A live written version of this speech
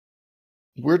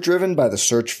We're driven by the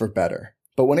search for better.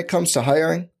 But when it comes to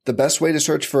hiring, the best way to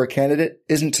search for a candidate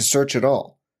isn't to search at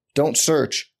all. Don't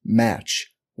search,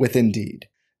 match with Indeed.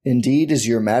 Indeed is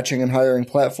your matching and hiring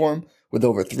platform with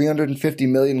over 350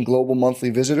 million global monthly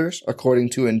visitors,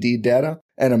 according to Indeed data,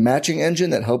 and a matching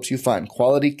engine that helps you find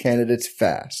quality candidates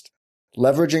fast.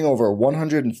 Leveraging over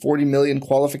 140 million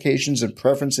qualifications and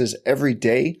preferences every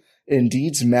day,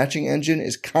 Indeed's matching engine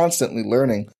is constantly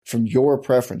learning from your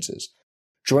preferences.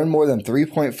 Join more than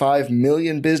 3.5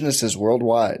 million businesses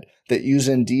worldwide that use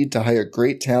Indeed to hire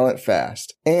great talent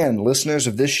fast. And listeners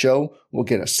of this show will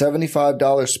get a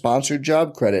 $75 sponsored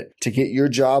job credit to get your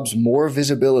jobs more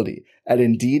visibility at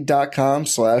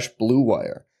Indeed.com/Blue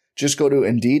Wire. Just go to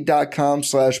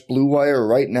Indeed.com/Blue Wire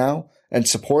right now and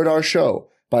support our show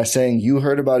by saying you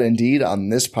heard about Indeed on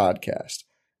this podcast.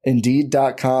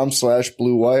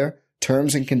 Indeed.com/Blue Wire.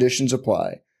 Terms and conditions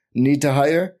apply. Need to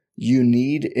hire? You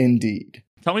need Indeed.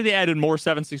 Tell me they added more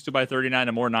 7.62x39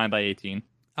 and more 9x18.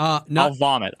 Not, I'll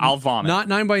vomit. Not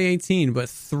 9x18, but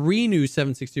 3 new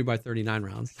 7.62x39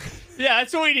 rounds. Yeah,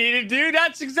 that's what we needed, dude.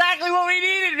 That's exactly what we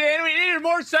needed, man. We needed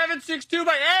more 7.62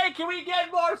 by... Hey, can we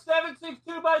get more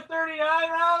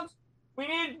 7.62x39 rounds? We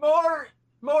need more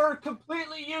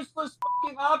completely useless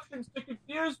fucking options to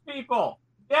confuse people.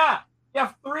 Yeah,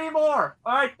 3 more.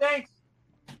 All right, thanks.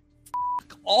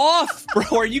 Off,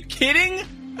 bro. Are you kidding?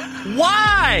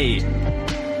 Why?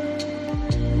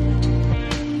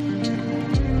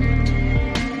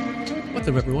 What's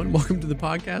up, everyone? Welcome to the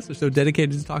podcast. We're so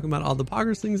dedicated to talking about all the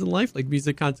poggers things in life, like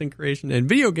music, content creation, and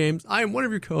video games. I am one of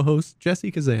your co-hosts,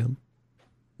 Jesse Kazam.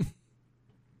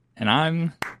 And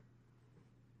I'm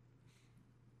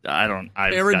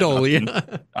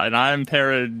Paradolia. And I'm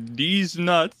Paradise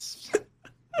Nuts.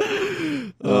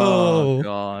 Oh,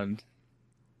 God.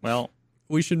 Well,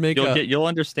 we should make you'll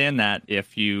understand that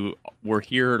if you were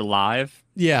here live.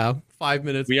 Yeah, 5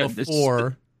 minutes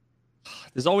before.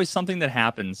 There's always something that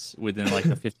happens within like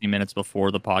the 15 minutes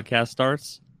before the podcast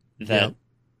starts that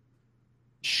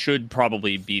should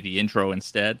probably be the intro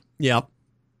instead. Yep.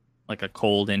 Like a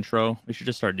cold intro. We should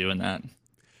just start doing that.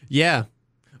 Yeah.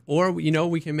 Or,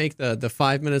 we can make the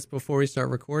 5 minutes before we start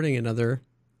recording another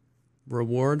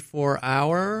reward for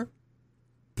our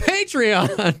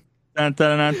Patreon. Dun, dun,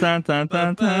 dun, dun,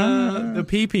 dun, dun. The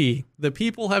PP. The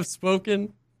people have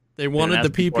spoken. They wanted the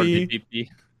PP.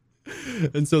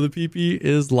 And so the PP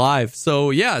is live.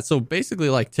 So basically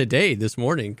like today, this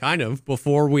morning, kind of,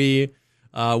 before we've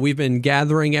been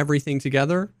gathering everything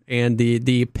together, and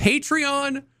the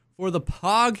Patreon for the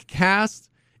Pogcast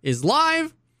is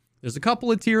live. There's a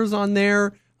couple of tiers on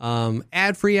there.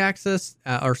 Ad-free access,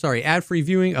 ad-free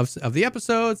viewing of the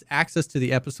episodes, access to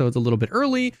the episodes a little bit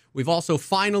early. We've also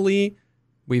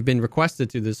we've been requested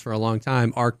to this for a long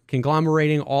time, are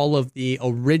conglomerating all of the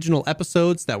original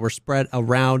episodes that were spread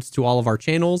around to all of our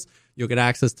channels. You'll get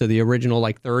access to the original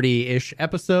 30-ish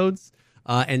episodes.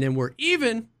 And then we're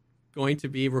even going to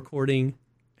be recording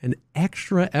an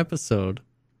extra episode.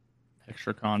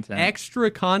 Extra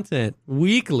content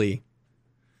weekly.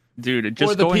 Dude,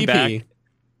 just going back,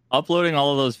 uploading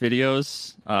all of those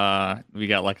videos. We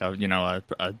got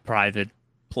a private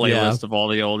playlist of all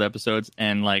the old episodes,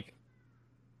 and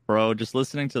bro, just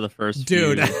listening to the first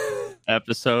few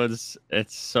episodes,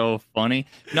 it's so funny.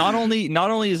 Not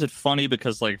only is it funny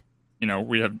because we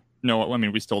have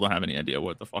we still don't have any idea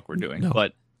what the fuck we're doing,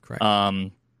 but correct.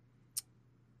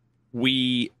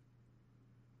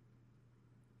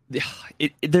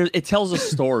 It tells a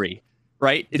story,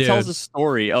 right? It tells a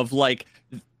story of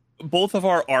both of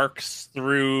our arcs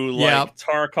through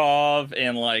Tarkov,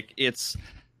 and it's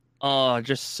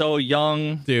just so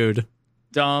young,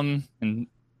 dumb, and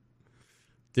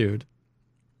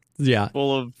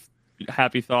full of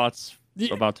happy thoughts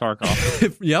about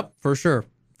Tarkov. Yep, for sure.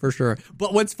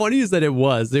 But what's funny is that it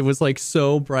was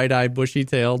so bright-eyed,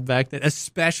 bushy-tailed back then,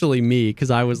 especially me, because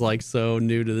I was so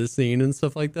new to the scene and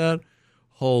stuff like that.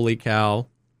 Holy cow.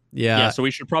 Yeah, so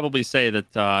we should probably say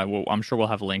that I'm sure we'll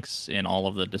have links in all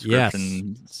of the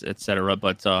descriptions, etc.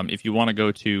 But if you want to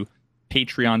go to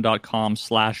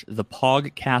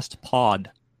patreon.com/thepogcastpod,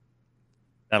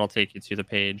 that'll take you to the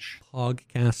page.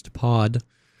 Pogcast Pod.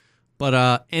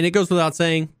 But and it goes without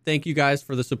saying, thank you guys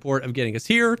for the support of getting us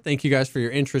here. Thank you guys for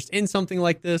your interest in something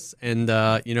like this. And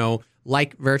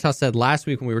like Veritas said last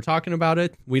week when we were talking about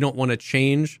it, we don't want to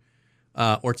change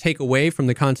or take away from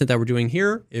the content that we're doing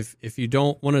here. If you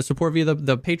don't want to support via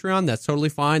the Patreon, that's totally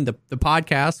fine. The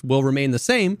podcast will remain the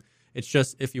same. It's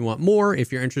just if you want more,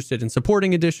 if you're interested in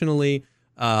supporting additionally,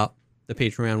 the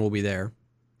Patreon will be there.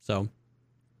 So,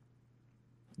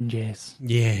 yes.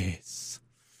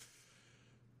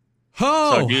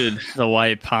 Oh, so good. The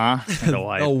wipe, huh? The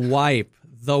wipe. The wipe.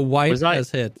 The wipe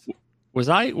has hit. Was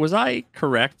I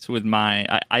correct with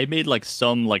I made like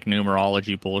some like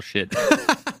numerology bullshit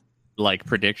like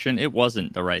prediction? It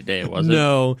wasn't the right day, was it?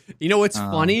 No. You know what's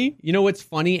funny? You know what's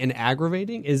funny and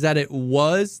aggravating is that it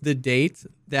was the date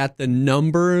that the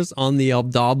numbers on the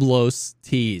Abdoblos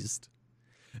teased.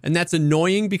 And that's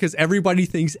annoying because everybody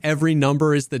thinks every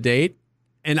number is the date.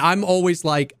 And I'm always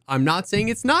like, I'm not saying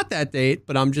it's not that date,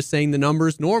 but I'm just saying the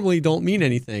numbers normally don't mean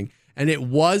anything. And it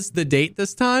was the date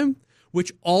this time,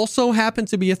 which also happened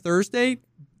to be a Thursday.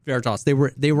 Veritas, they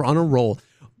were on a roll.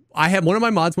 I had one of my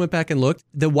mods went back and looked.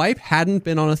 The wipe hadn't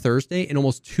been on a Thursday in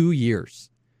almost 2 years.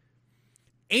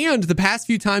 And the past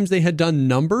few times they had done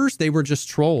numbers, they were just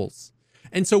trolls.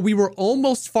 And so we were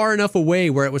almost far enough away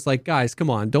where it was like, guys, come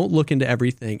on, don't look into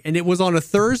everything. And it was on a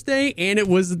Thursday and it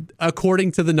was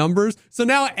according to the numbers. So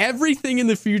now everything in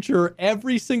the future,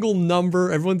 every single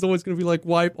number, everyone's always going to be like,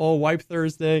 wipe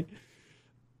Thursday.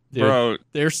 Dude, bro,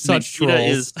 they're such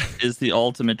trolls. is the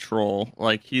ultimate troll.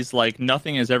 Like, he's like,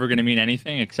 nothing is ever going to mean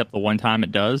anything except the one time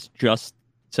it does, just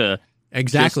to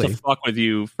fuck with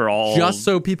you for all. Just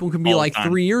so people can be like,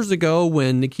 3 years ago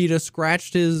when Nikita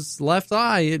scratched his left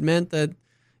eye, it meant that.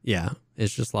 Yeah,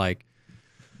 it's just like,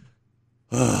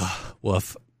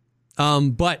 woof.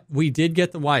 But we did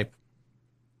get the wipe.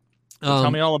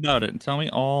 Tell me all about it. Tell me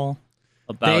all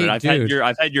about it. I've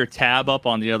had your tab up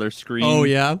on the other screen. Oh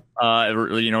yeah.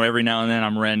 Every now and then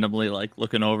I'm randomly like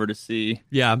looking over to see.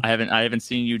 Yeah. I haven't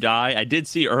seen you die. I did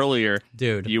see earlier,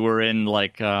 dude. You were in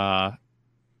like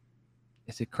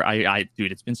is it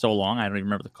dude, it's been so long I don't even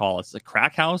remember the call. It's a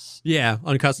crack house. Yeah,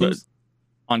 on customs.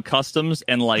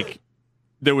 And like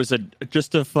there was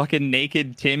just a fucking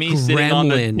naked Timmy sitting on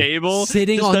the table.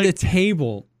 The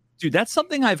table. Dude, that's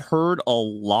something I've heard a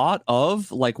lot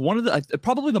of. Like one of the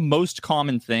probably the most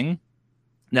common thing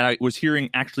that I was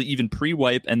hearing actually even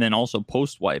pre-wipe and then also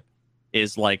post-wipe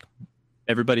is like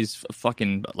everybody's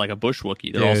fucking like a bush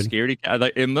Wookiee. They're all scaredy cat.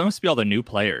 It must be all the new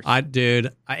players. You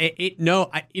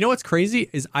know what's crazy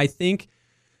is I think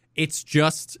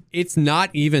it's not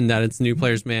even that it's new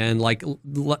players, man. Like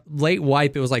late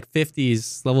wipe, it was like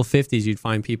 50s, level 50s. You'd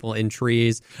find people in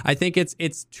trees. I think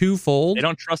it's twofold. They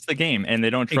don't trust the game and they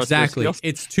don't trust exactly.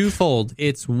 It's twofold.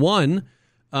 It's one,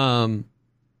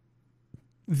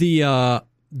 the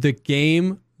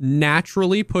game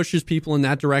naturally pushes people in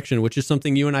that direction, which is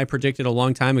something you and I predicted a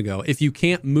long time ago. If you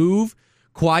can't move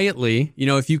quietly,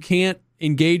 if you can't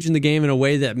engage in the game in a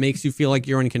way that makes you feel like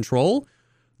you're in control,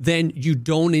 then you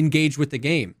don't engage with the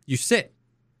game. You sit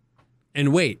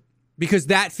and wait because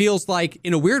that feels like,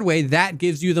 in a weird way, that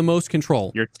gives you the most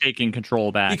control. You're taking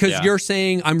control back. Because you're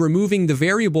saying, I'm removing the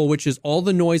variable, which is all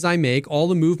the noise I make, all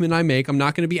the movement I make. I'm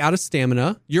not going to be out of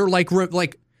stamina. You're like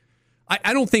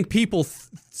I don't think people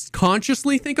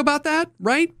consciously think about that,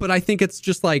 right? But I think it's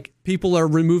just like people are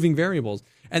removing variables.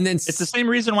 And then it's the same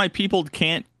reason why people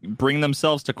can't bring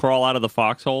themselves to crawl out of the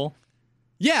foxhole.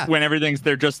 Yeah. When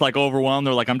they're just like overwhelmed.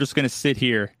 They're like, I'm just going to sit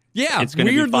here. Yeah. It's going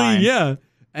to be fine. Yeah.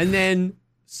 And then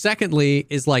secondly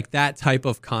is like that type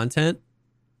of content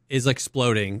is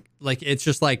exploding. Like, it's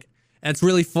just like, it's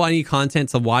really funny content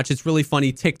to watch. It's really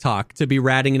funny TikTok to be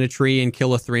ratting in a tree and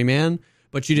kill a 3-man,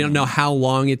 but you don't know how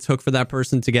long it took for that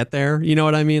person to get there. You know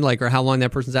what I mean? Like, or how long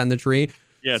that person's at in the tree.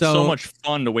 Yeah, it's so much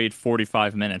fun to wait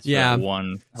 45 minutes for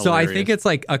one. Hilarious. So I think it's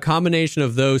like a combination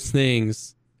of those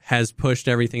things has pushed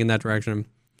everything in that direction.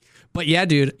 But yeah,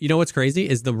 dude, you know what's crazy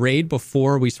is the raid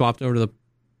before we swapped over to the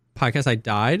podcast, I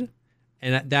died.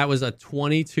 And that was a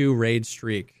 22 raid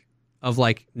streak of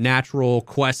like natural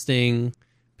questing,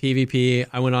 PvP.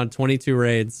 I went on 22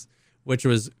 raids, which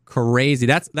was crazy.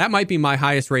 That might be my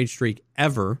highest raid streak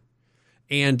ever.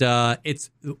 And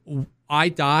I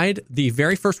died the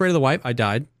very first raid of the wipe. I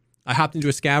died. I hopped into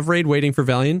a scav raid waiting for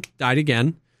Velian, died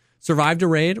again, survived a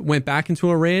raid, went back into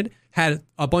a raid, had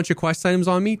a bunch of quest items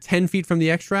on me, 10 feet from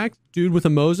the extract. Dude with a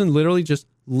Mosin literally just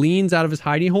leans out of his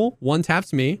hiding hole, one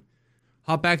taps me,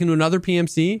 hop back into another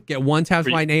PMC, get one taps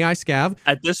by an AI scav.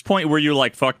 At this point, were you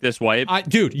like, fuck this wipe?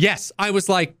 Dude, yes. I was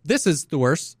like, this is the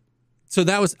worst. So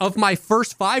that was, of my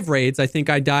first 5 raids, I think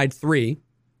I died 3.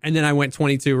 And then I went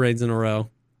 22 raids in a row.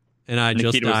 And I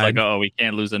just died. Was like, oh, we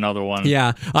can't lose another one.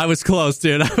 Yeah, I was close,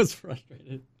 dude. I was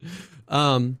frustrated.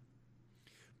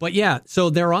 But yeah,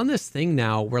 so they're on this thing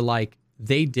now where like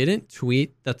they didn't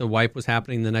tweet that the wipe was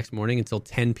happening the next morning until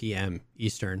 10 p.m.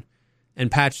 Eastern,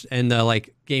 and the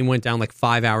like game went down like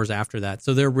 5 hours after that.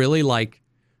 So they're really like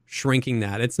shrinking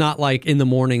that. It's not like in the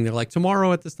morning they're like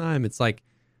tomorrow at this time. It's like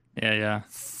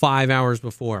 5 hours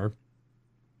before.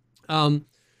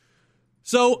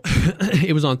 So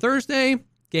it was on Thursday.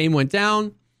 Game went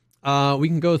down. we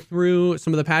can go through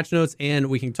some of the patch notes, and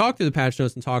we can talk through the patch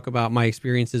notes and talk about my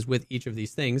experiences with each of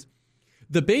these things.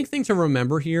 The big thing to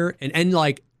remember here, and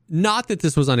like, not that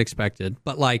this was unexpected,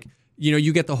 but like, you know,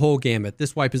 you get the whole gamut.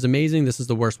 This wipe is amazing. This is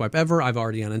the worst wipe ever. I've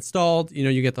already uninstalled. You know,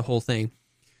 you get the whole thing.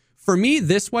 For me,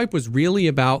 this wipe was really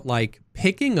about like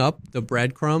picking up the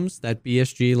breadcrumbs that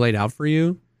BSG laid out for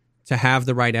you to have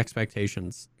the right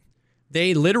expectations.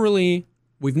 They literally,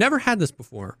 we've never had this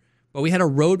before, but we had a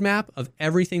roadmap of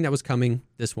everything that was coming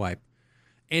this wipe.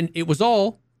 And it was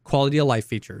all quality of life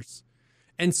features.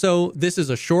 And so this is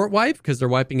a short wipe because they're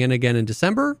wiping in again in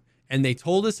December, and they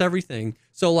told us everything.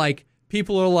 So like,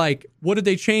 people are like, what did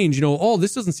they change? You know, oh,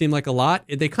 this doesn't seem like a lot.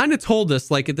 They kind of told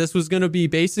us like this was going to be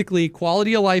basically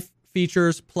quality of life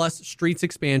features plus streets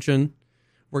expansion.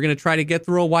 We're going to try to get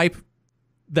through a wipe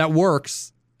that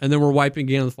works, and then we're wiping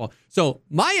again in the fall. So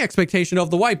my expectation of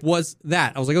the wipe was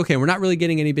that. I was like, okay, we're not really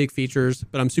getting any big features,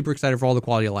 but I'm super excited for all the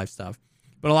quality of life stuff.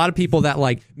 But a lot of people that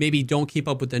like maybe don't keep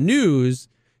up with the news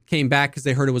came back because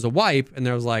they heard it was a wipe, and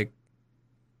they was like,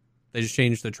 they just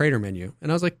changed the trader menu. And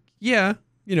I was like, yeah,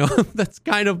 you know, that's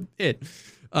kind of it.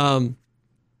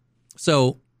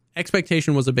 So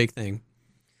expectation was a big thing.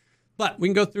 But we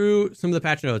can go through some of the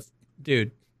patch notes.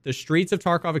 Dude, the Streets of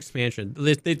Tarkov expansion,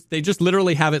 they just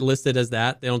literally have it listed as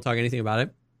that. They don't talk anything about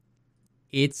it.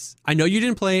 I know you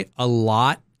didn't play a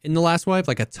lot in the last wipe,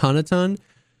 like a ton.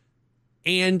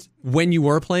 And when you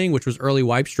were playing, which was early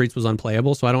wipe, Streets was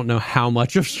unplayable. So I don't know how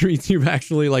much of Streets you've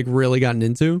actually like really gotten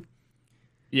into.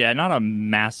 Yeah, not a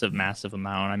massive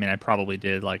amount. I mean, I probably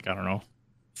did like, I don't know,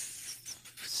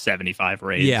 75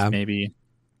 raids, maybe.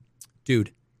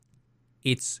 Dude,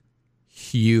 it's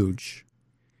huge.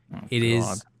 Oh, it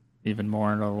God. Is even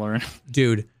more to learn.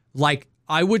 Dude, like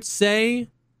I would say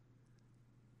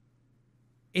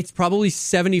it's probably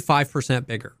 75%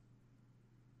 bigger.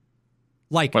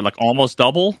 Like what, like almost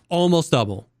double? Almost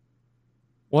double.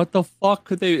 What the fuck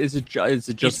could they? Is it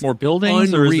just more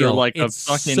buildings, unreal. Or is there like it's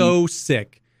a fucking so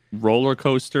sick roller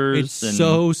coasters? It's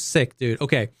so sick, dude.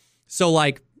 Okay, so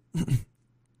like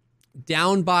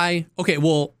down by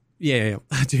yeah,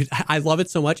 dude, I love it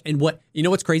so much. And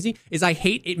what's crazy is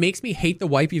it makes me hate the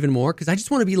wipe even more because I just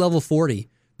want to be level 40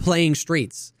 playing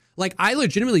Streets. Like I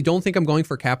legitimately don't think I'm going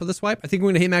for cap of this wipe. I think I'm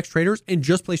going to hit max traders and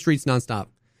just play Streets nonstop.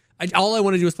 All I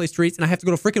want to do is play Streets, and I have to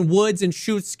go to freaking woods and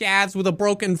shoot scavs with a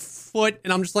broken foot,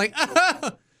 and I'm just like,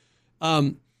 ah!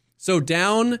 So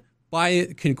down by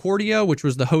Concordia, which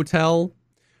was the hotel,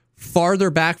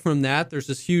 farther back from that, there's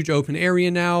this huge open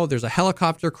area now. There's a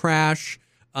helicopter crash.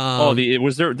 There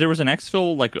was an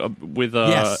exfil like with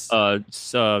a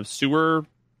sewer.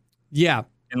 Yeah.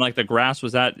 And like the grass,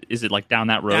 is it like down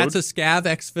that road? That's a scav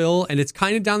exfil, and it's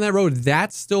kind of down that road.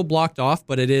 That's still blocked off,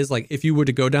 but it is like if you were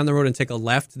to go down the road and take a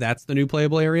left, that's the new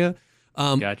playable area.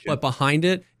 Gotcha. But behind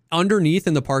it, underneath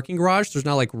in the parking garage, there's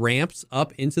now like ramps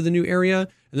up into the new area, and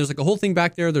there's like a whole thing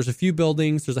back there. There's a few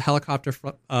buildings. There's a helicopter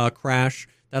crash.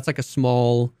 That's like a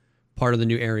small part of the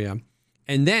new area.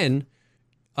 And then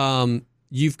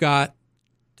you've got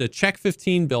the Check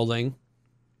 15 building,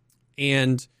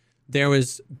 and there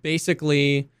was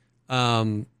basically,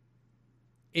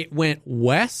 it went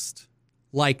west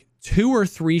like 2 or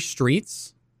 3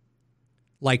 streets,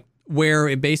 like where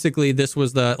it basically, this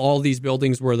was all these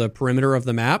buildings were the perimeter of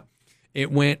the map.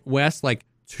 It went west like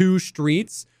 2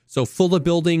 streets. So full of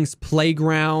buildings,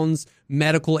 playgrounds,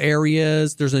 medical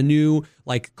areas. There's a new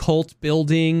like cult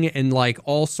building and like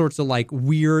all sorts of like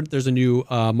weird. There's a new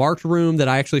marked room that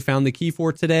I actually found the key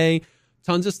for today.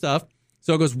 Tons of stuff.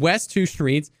 So it goes west 2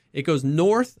 streets. It goes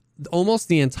north almost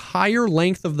the entire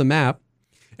length of the map.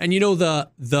 And you know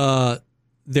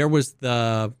there was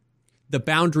the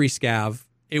boundary scav.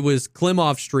 It was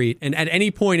Klimov Street, and at any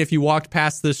point if you walked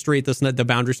past this street, the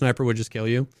boundary sniper would just kill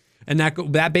you. And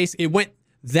that base it went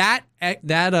that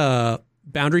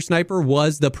boundary sniper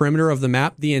was the perimeter of the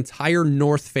map, the entire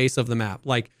north face of the map,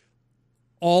 like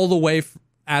all the way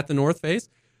at the north face.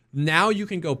 Now you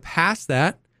can go past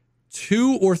that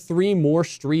 2 or 3 more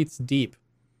streets deep.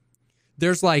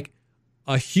 There's like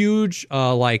a huge,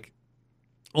 like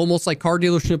almost like car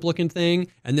dealership looking thing.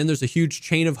 And then there's a huge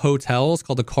chain of hotels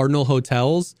called the Cardinal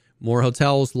Hotels. More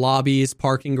hotels, lobbies,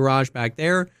 parking garage back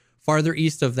there. Farther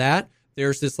east of that,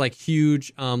 there's this like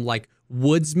huge, like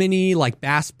Woodsman-y, like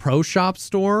Bass Pro Shop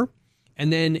store.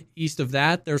 And then east of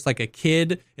that, there's like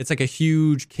it's like a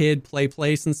huge kid play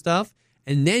place and stuff.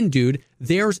 And then, dude,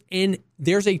 there's a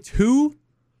 2-story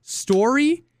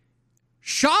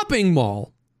shopping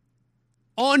mall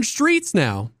on Streets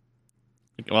now.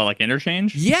 Well, like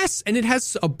Interchange? Yes, and it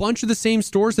has a bunch of the same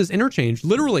stores as Interchange.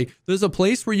 Literally, there's a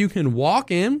place where you can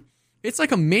walk in. It's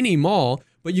like a mini mall,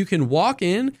 but you can walk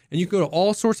in and you can go to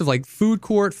all sorts of like food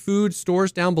court, food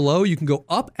stores down below. You can go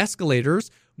up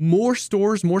escalators, more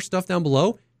stores, more stuff down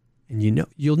below. And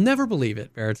you'll never believe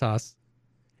it, Veritas.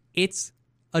 It's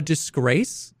a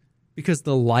disgrace because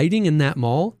the lighting in that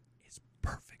mall is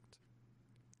perfect.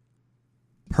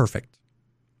 Perfect.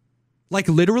 Like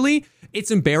literally,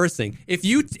 it's embarrassing. If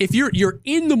you're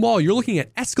in the mall, you're looking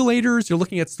at escalators, you're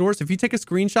looking at stores. If you take a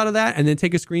screenshot of that and then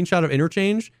take a screenshot of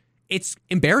interchange, it's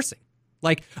embarrassing.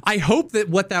 Like, I hope that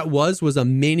what that was a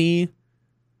mini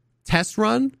test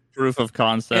run. Proof of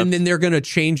concept. And then they're going to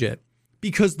change it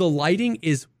because the lighting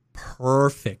is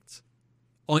perfect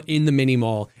in the mini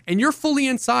mall. And you're fully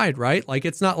inside, right? Like,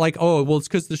 it's not like, oh, well, it's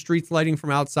because the street's lighting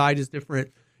from outside is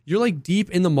different. You're like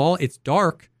deep in the mall. It's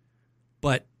dark,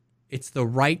 but it's the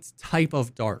right type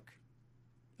of dark.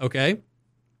 Okay?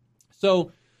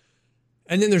 So,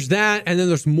 and then there's that, and then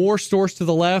there's more stores to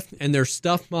the left, and there's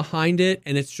stuff behind it,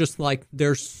 and it's just like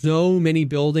there's so many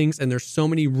buildings, and there's so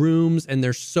many rooms, and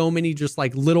there's so many just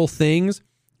like little things.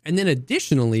 And then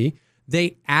additionally,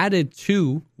 they added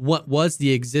to what was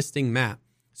the existing map.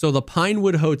 So the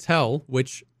Pinewood Hotel,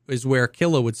 which is where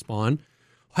Killa would spawn,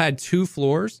 had 2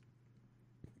 floors.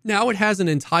 Now it has an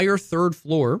entire 3rd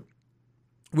floor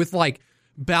with like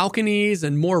balconies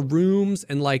and more rooms,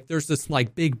 and like there's this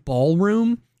like big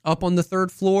ballroom up on the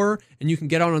 3rd floor, and you can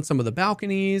get out on some of the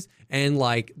balconies, and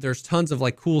like there's tons of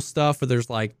like cool stuff where there's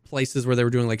like places where they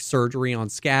were doing like surgery on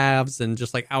scabs and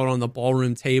just like out on the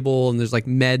ballroom table, and there's like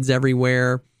meds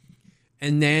everywhere.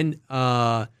 And then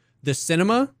the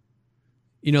cinema,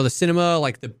 the cinema,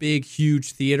 like the big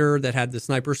huge theater that had the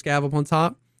sniper scab up on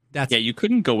top. Yeah, you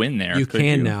couldn't go in there. You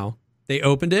can now. They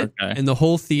opened it, and the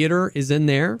whole theater is in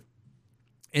there.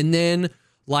 And then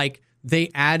like they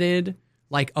added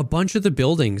like a bunch of the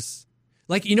buildings.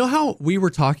 Like, you know how we were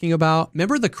talking about,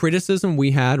 remember the criticism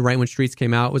we had right when Streets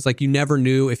came out was like, you never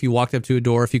knew if you walked up to a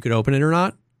door if you could open it or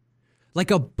not.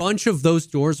 Like a bunch of those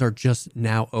doors are just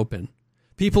now open.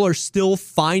 People are still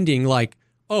finding like,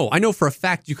 oh, I know for a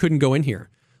fact you couldn't go in here.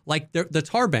 Like the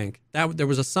tar bank, that there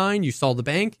was a sign, you saw the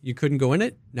bank, you couldn't go in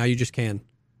it. Now you just can.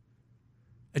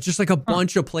 It's just like a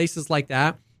bunch of places like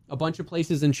that. A bunch of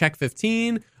places in Check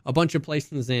 15, a bunch of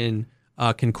places in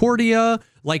Concordia,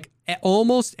 like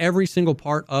almost every single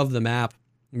part of the map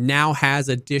now has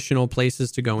additional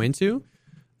places to go into.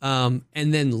 And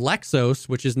then Lexos,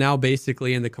 which is now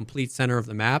basically in the complete center of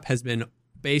the map, has been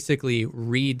basically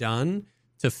redone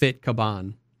to fit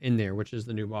Kaban in there, which is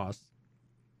the new boss.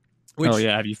 Oh,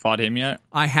 yeah. Have you fought him yet?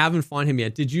 I haven't fought him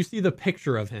yet. Did you see the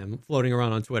picture of him floating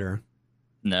around on Twitter?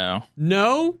 No.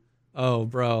 No? Oh,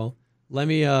 bro. Let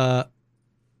me, I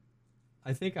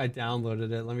think I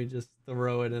downloaded it. Let me just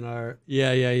throw it in our...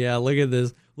 Yeah. Look at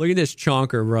this. Look at this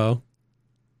chonker, bro.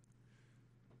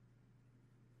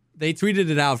 They tweeted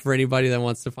it out for anybody that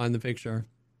wants to find the picture.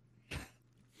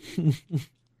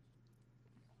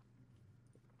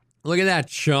 Look at that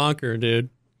chonker, dude.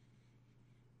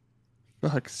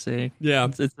 Fuck's sake. Yeah.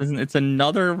 It's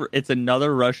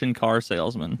another Russian car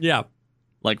salesman. Yeah.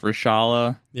 Like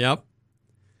Rashala. Yep.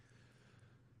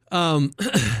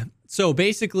 So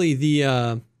basically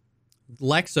the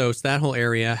Lexos, that whole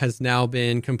area has now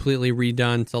been completely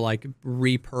redone to like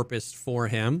repurposed for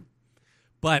him.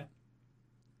 But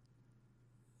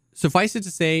suffice it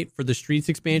to say, for the Streets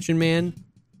expansion, man,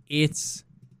 it's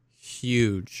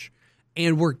huge.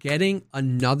 And we're getting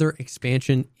another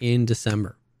expansion in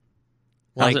December.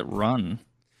 How's it run?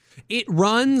 It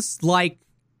runs like,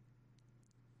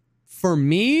 for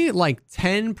me, like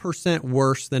 10%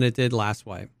 worse than it did last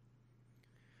wipe.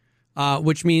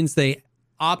 Which means they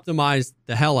optimized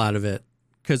the hell out of it.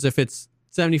 Because if it's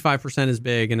 75% as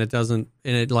big and it doesn't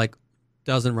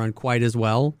run quite as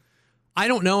well, I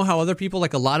don't know how other people,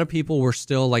 like a lot of people were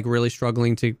still like really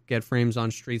struggling to get frames on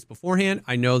Streets beforehand.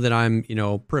 I know that I'm,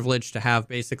 privileged to have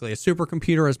basically a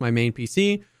supercomputer as my main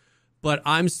PC, but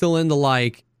I'm still in the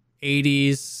like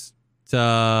 80s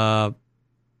to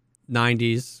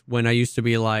 90s when I used to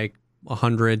be like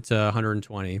 100 to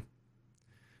 120.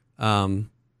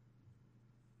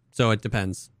 So it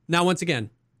depends. Now, once again,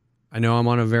 I know I'm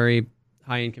on a very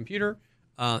high-end computer,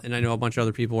 and I know a bunch of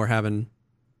other people are having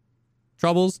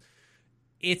troubles.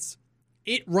 It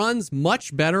runs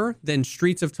much better than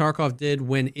Streets of Tarkov did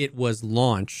when it was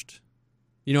launched.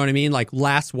 You know what I mean? Like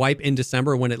last wipe in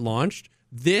December when it launched.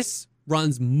 This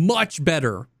runs much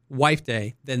better wipe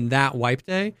day than that wipe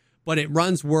day, but it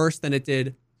runs worse than it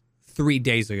did 3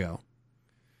 days ago.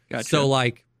 Gotcha. So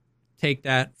like, take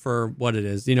that for what it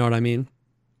is. You know what I mean?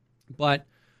 But,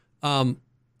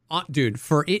 dude,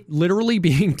 for it literally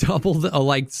being double,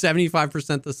 like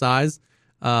 75% the size,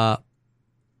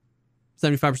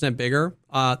 75% bigger,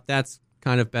 that's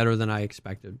kind of better than I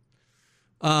expected.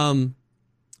 The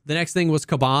next thing was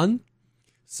Kaban.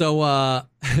 So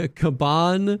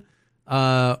Kaban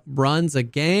runs a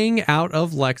gang out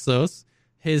of Lexos.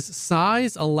 His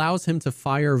size allows him to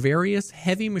fire various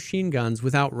heavy machine guns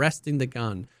without resting the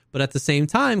gun. But at the same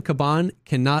time, Kaban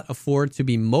cannot afford to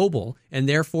be mobile, and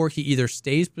therefore he either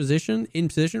stays in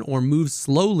position or moves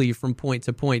slowly from point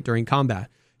to point during combat.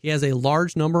 He has a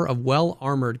large number of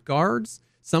well-armored guards,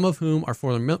 some of whom are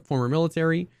former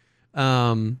military.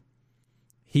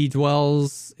 He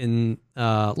dwells in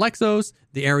Lexos.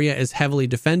 The area is heavily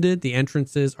defended. The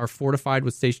entrances are fortified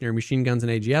with stationary machine guns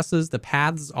and AGSs. The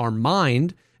paths are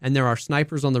mined, and there are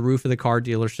snipers on the roof of the car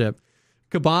dealership.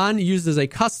 Kaban uses a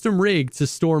custom rig to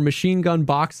store machine gun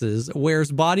boxes,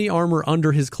 wears body armor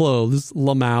under his clothes.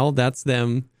 Lamau, that's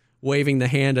them waving the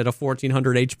hand at a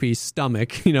 1400 HP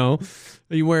stomach,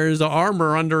 He wears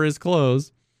armor under his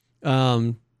clothes.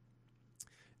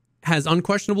 Has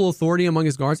unquestionable authority among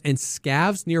his guards, and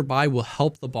scavs nearby will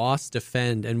help the boss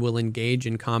defend and will engage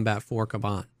in combat for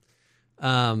Kaban.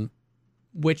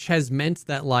 Which has meant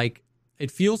that, it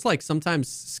feels like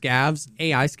sometimes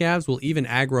AI scavs will even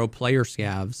aggro player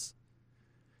scavs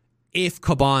if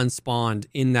Kaban spawned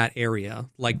in that area.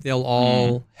 They'll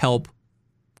all help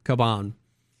Kaban.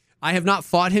 I have not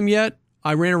fought him yet.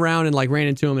 I ran around and ran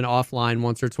into him in offline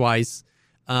once or twice.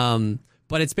 But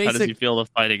it's basic. How does he feel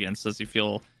to fight against? Does he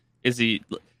feel... Is he...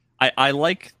 I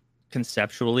like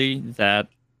conceptually that...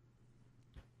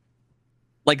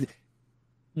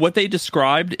 what they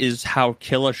described is how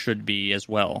Killa should be as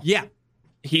well. Yeah.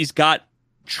 He's got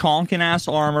chonkin ass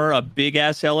armor, a big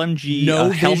ass LMG, no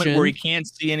a helmet vision. where he can't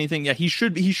see anything. Yeah, he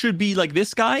should be like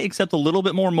this guy, except a little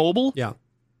bit more mobile. Yeah.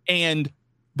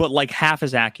 But half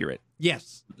as accurate.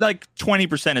 Yes.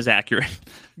 20% as accurate.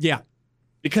 Yeah.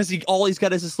 Because all he's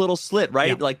got is this little slit,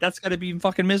 right? Yeah. That's got to be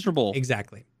fucking miserable.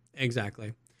 Exactly.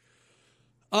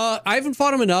 I haven't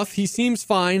fought him enough. He seems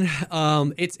fine.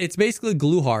 It's basically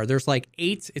Gluhar. There's 8.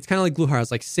 It's kind of like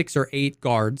Gluhar. It's 6 or 8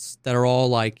 guards that are all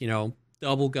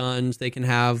double guns. They can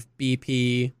have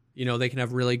BP. They can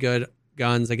have really good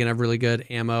guns. They can have really good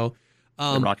ammo.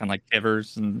 They're rocking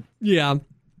Kivers and yeah,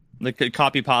 the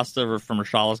copy pasta from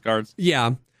Rashala's guards.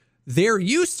 Yeah, there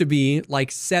used to be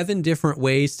 7 different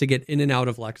ways to get in and out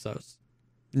of Lexos.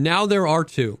 Now there are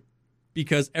 2,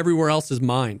 because everywhere else is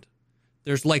mined.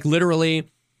 There's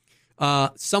literally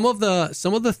some of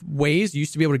the ways you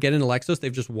used to be able to get into Lexos,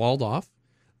 they've just walled off.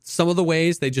 Some of the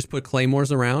ways they just put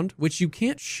claymores around, which you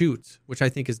can't shoot, which I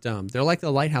think is dumb. They're like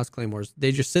the lighthouse claymores.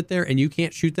 They just sit there and you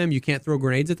can't shoot them. You can't throw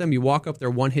grenades at them. You walk up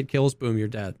there, 1-hit kills, boom, you're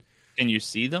dead. Can you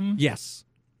see them? Yes.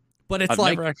 But it's I've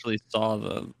never actually saw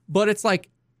them. But it's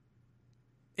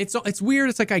it's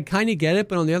weird. It's I kind of get it,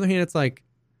 but on the other hand, it's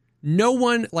no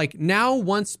one now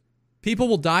once people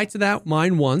will die to that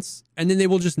mine once, and then they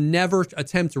will just never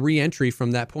attempt re-entry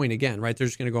from that point again, right? They're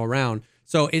just going to go around.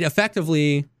 So it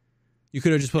effectively, you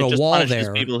could have just put a wall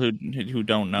there. People who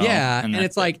don't know. Yeah, and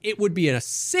it's it would be a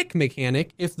sick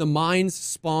mechanic if the mines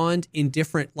spawned in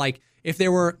different, if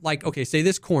there were okay, say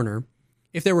this corner,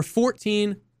 if there were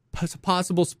 14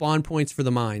 possible spawn points for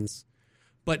the mines,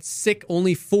 but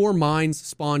only 4 mines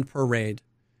spawned per raid,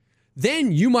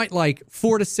 then you might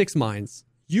 4 to 6 mines.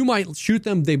 You might shoot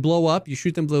them, they blow up. You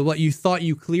shoot them, blow up. You thought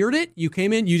you cleared it. You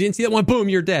came in, you didn't see that one, boom,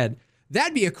 you're dead.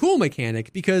 That'd be a cool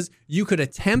mechanic because you could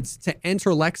attempt to enter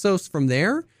Lexos from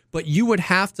there, but you would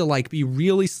have to be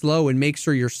really slow and make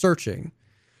sure you're searching.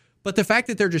 But the fact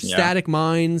that they're just static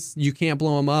mines, you can't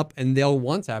blow them up and they'll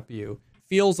one-tap you,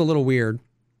 feels a little weird.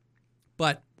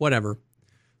 But whatever.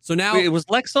 So now... Wait, was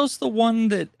Lexos the one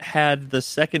that had the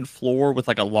second floor with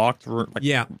a locked room?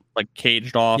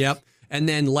 Caged off? Yep. And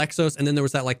then Lexos, and then there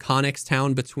was that Connex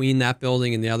town between that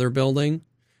building and the other building.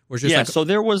 So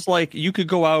there was you could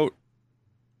go out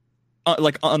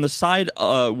on the side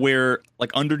where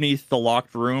underneath the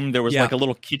locked room there was a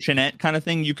little kitchenette kind of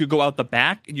thing. You could go out the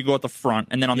back and you go out the front,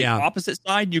 and then on the opposite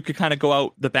side you could kind of go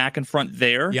out the back and front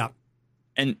there. Yeah.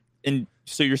 And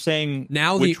so you're saying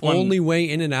now the only way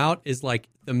in and out is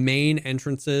the main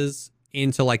entrances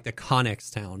into the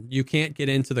Connex town. You can't get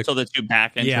into the 2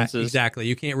 back entrances. Yeah, exactly.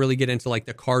 You can't really get into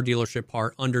the car dealership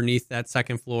part underneath that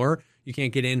second floor. You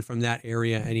can't get in from that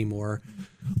area anymore.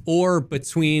 Or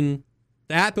between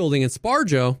that building and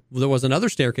Sparjo, there was another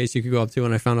staircase you could go up to,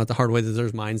 and I found out the hard way that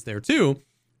there's mines there too.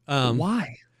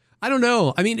 Why? I don't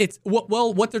know. I mean, it's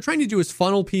what they're trying to do is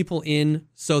funnel people in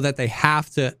so that they have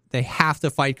to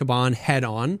fight Kaban head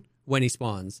on when he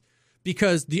spawns.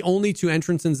 Because the only 2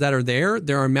 entrances that are there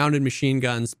are mounted machine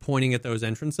guns pointing at those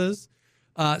entrances.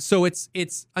 So it's.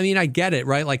 I mean, I get it,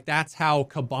 right? That's how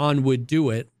Kaban would do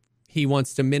it. He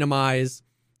wants to minimize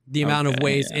the amount of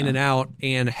ways in and out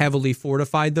and heavily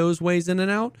fortified those ways in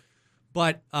and out.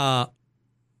 But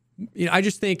I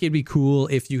just think it'd be cool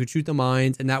if you could shoot the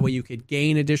mines, and that way you could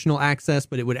gain additional access,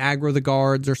 but it would aggro the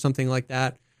guards or something like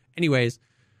that. Anyways,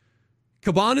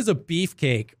 Caban is a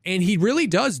beefcake, and he really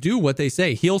does do what they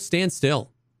say. He'll stand still,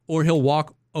 or he'll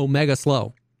walk omega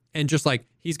slow. And just like,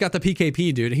 he's got the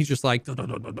PKP, dude. He's just like,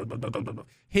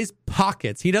 his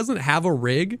pockets. He doesn't have a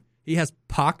rig. He has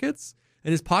pockets,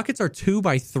 and his pockets are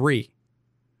 2x3.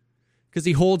 Because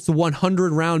he holds the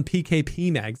 100 round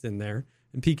PKP mags in there,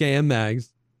 and PKM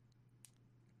mags.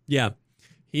 Yeah,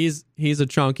 he's a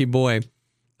chunky boy.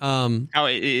 How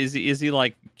is he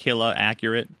like killer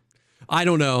accurate? I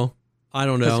don't know.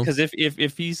 Because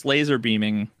if he's laser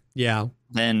beaming, yeah,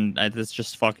 then that's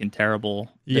just fucking terrible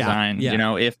design. Yeah. You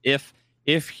know,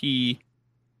 if he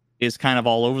is kind of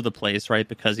all over the place, right?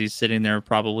 Because he's sitting there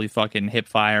probably fucking hip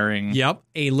firing. Yep,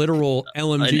 a literal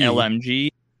LMG. An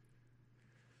LMG,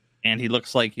 and he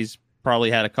looks like he's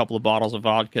probably had a couple of bottles of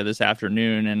vodka this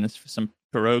afternoon and some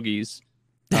pierogies.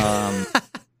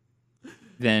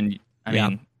 Then I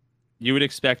mean, you would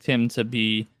expect him to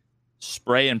be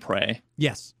spray and pray.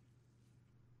 Yes.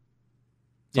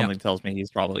 Something tells me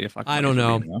he's probably a fucking. I don't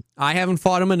know. I haven't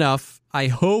fought him enough. I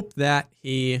hope that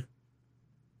he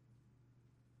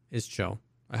is chill.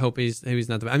 I hope he's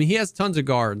not the. I mean, he has tons of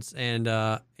guards, and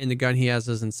the gun he has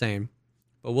is insane.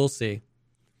 But we'll see.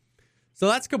 So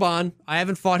that's Caban. I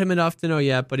haven't fought him enough to know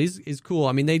yet, but he's cool.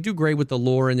 I mean, they do great with the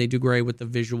lore, and they do great with the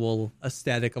visual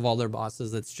aesthetic of all their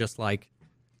bosses. It's just like,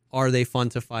 are they fun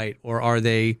to fight, or are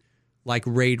they like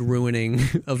raid ruining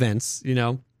events? You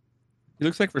know, he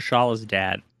looks like Rashala's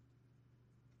dad.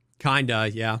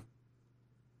 Kinda, yeah.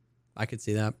 I could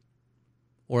see that.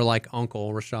 Or like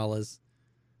Uncle Rashala's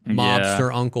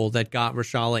mobster uncle that got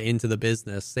Rashala into the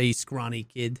business. Say, scrawny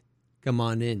kid, come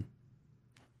on in.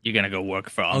 You're going to go work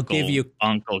for Uncle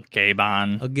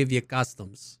Caban. I'll give you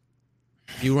customs.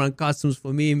 You run customs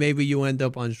for me, maybe you end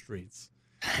up on streets.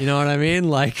 You know what I mean?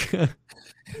 Like, the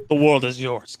world is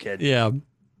yours, kid. Yeah.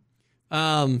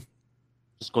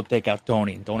 Just go take out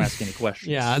Tony and don't ask any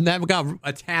questions. Yeah, and that got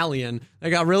Italian. That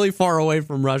got really far away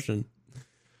from Russian.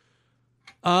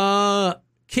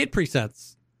 Kit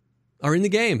presets are in the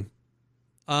game.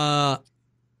 And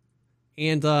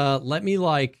let me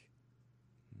like...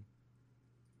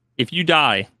 If you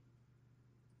die,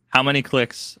 how many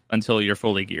clicks until you're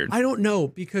fully geared? I don't know,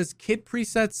 because kit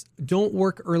presets don't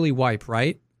work early wipe,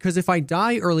 right? Because if I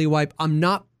die early wipe, I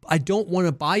don't want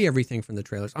to buy everything from the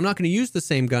trailers. I'm not going to use the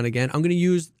same gun again. I'm going to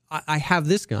use... I have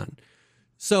this gun.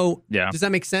 So does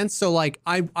that make sense? So like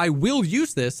I will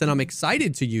use this, and I'm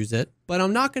excited to use it, but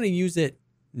I'm not going to use it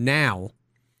now.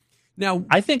 Now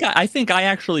I think I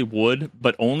actually would,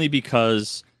 but only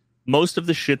because most of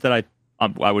the shit that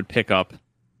I would pick up,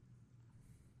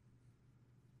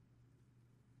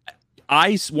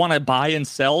 I want to buy and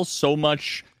sell so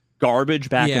much garbage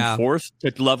back and forth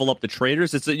to level up the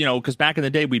traders. It's, because back in the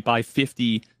day we'd buy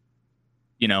 50,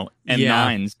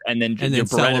 M9s and then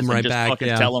sell them right back.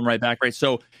 Sell them right back. Right.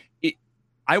 So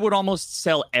I would almost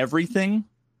sell everything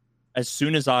as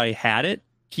soon as I had it,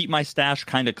 keep my stash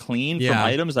kind of clean from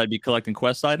items. I'd be collecting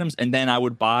quest items, and then I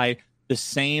would buy the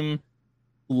same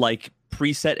like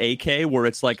preset AK where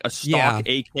it's like a stock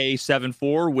AK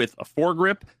 7.4 with a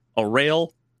foregrip, a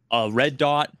rail, a red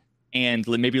dot, and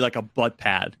maybe like a butt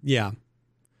pad. Yeah.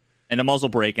 And a muzzle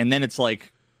brake. And then it's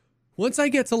like... Once I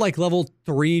get to like level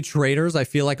 3 traders, I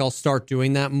feel like I'll start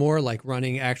doing that more, like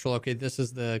running actual, okay, this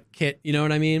is the kit, you know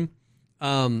what I mean?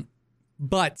 What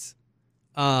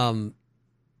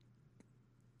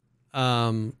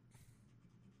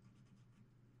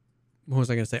was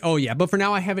I going to say? Oh, yeah. But for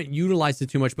now, I haven't utilized it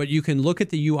too much. But you can look at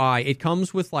the UI. It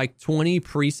comes with like 20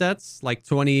 presets, like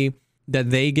 20 that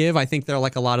they give. I think they're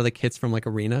like a lot of the kits from like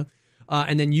Arena.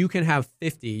 And then you can have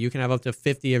 50. You can have up to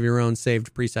 50 of your own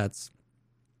saved presets.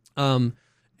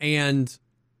 And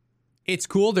it's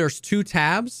cool. There's 2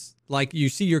 tabs. Like you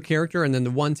see your character, and then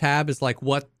the one tab is like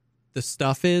what the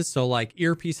stuff is. So like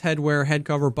earpiece, headwear, head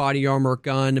cover, body armor,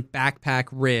 gun, backpack,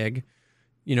 rig,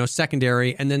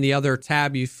 secondary. And then the other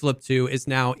tab you flip to is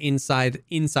now inside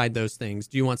those things.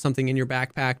 Do you want something in your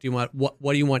backpack? Do you want what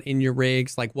do you want in your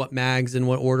rigs? Like what mags in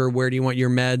what order? Where do you want your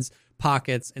meds,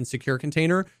 pockets, and secure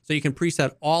container? So you can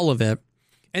preset all of it.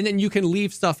 And then you can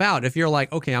leave stuff out. If you're like,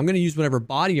 okay, I'm going to use whatever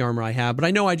body armor I have, but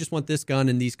I know I just want this gun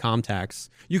and these comtacts.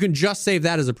 You can just save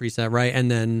that as a preset, right? And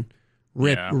then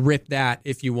rip that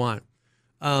if you want.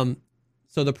 So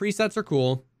the presets are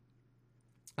cool.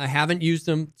 I haven't used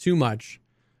them too much.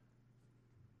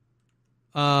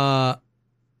 Where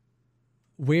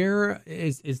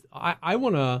is I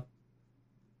want to...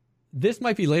 this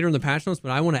might be later in the patch notes,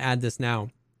 but I want to add this now.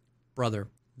 Brother,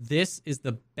 this is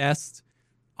the best.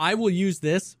 I will use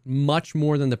this much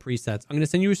more than the presets. I'm going to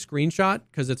send you a screenshot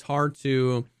because it's hard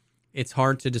to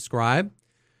describe.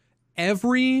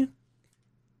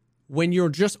 When you're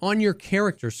just on your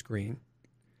character screen,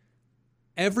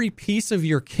 every piece of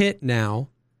your kit now,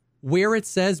 where it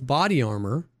says body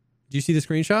armor, do you see the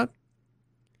screenshot?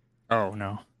 Oh,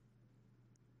 no.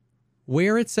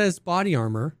 Where it says body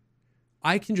armor,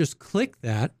 I can just click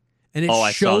that, and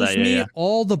it shows me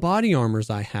all the body armors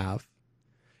I have.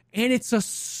 And it's a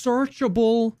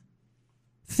searchable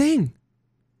thing.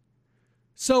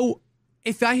 So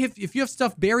if you have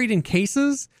stuff buried in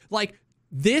cases, like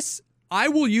this, I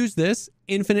will use this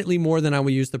infinitely more than I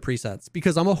will use the presets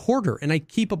because I'm a hoarder and I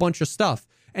keep a bunch of stuff.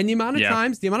 And the amount of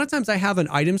times I have an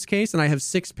items case and I have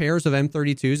 6 pairs of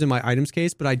M32s in my items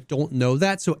case, but I don't know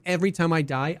that. So every time I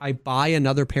die, I buy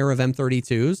another pair of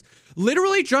M32s.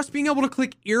 Literally just being able to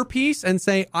click earpiece and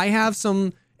say, I have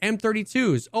some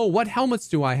M32s. Oh, what helmets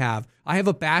do I have? I have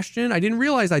a Bastion. I didn't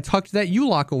realize I tucked that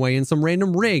U-lock away in some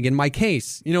random rig in my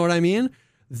case. You know what I mean?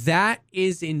 That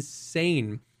is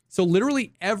insane. So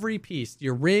literally every piece,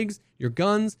 your rigs, your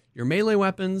guns, your melee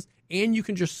weapons, and you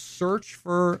can just search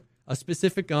for a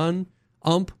specific gun,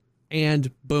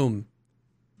 and boom.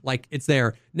 Like, it's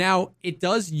there. Now, it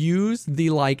does use the,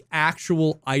 like,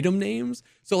 actual item names.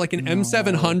 So, like, an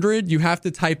M700, you have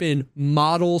to type in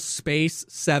model space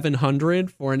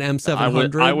 700 for an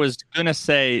M700.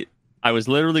 I was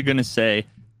literally going to say,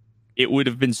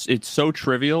 it's so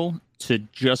trivial to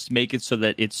just make it so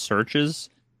that it searches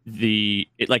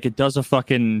it does a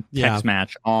fucking text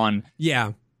match on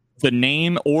the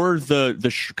name or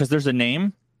because there's a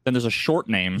name, then there's a short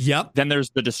name. Yep. Then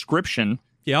there's the description.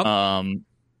 Yep. And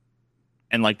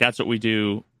like that's what we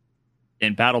do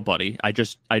in Battle Buddy. I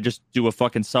just do a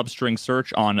fucking substring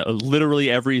search on literally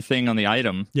everything on the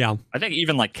item. Yeah. I think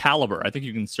even like caliber. I think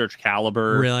you can search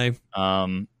caliber. Really?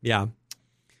 Yeah.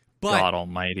 But God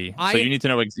Almighty. So you need to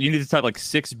know. You need to type like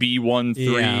 6B13.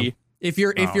 Yeah. If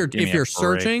you're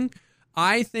searching,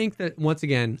 I think that once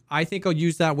again, I think I'll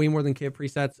use that way more than kit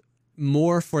presets,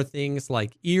 more for things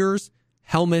like ears,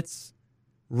 helmets,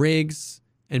 rigs,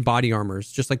 and body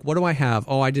armors. Just like, what do I have?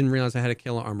 Oh, I didn't realize I had a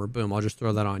killer armor. Boom, I'll just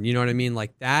throw that on. You know what I mean?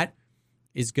 Like, that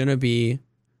is going to be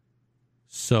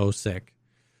so sick.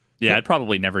 Yeah, I'd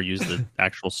probably never use the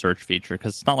actual search feature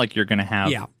because it's not like you're going to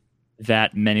have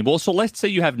that many. Well, so let's say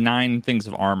you have 9 things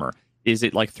of armor. Is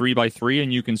it like 3x3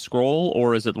 and you can scroll,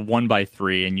 or is it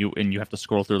 1x3 and you have to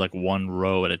scroll through like one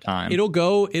row at a time? It'll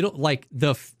like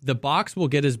the box will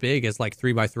get as big as like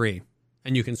 3x3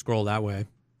 and you can scroll that way.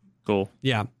 Cool.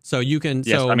 Yeah. So you can.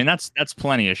 Yes, so I mean that's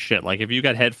plenty of shit. Like if you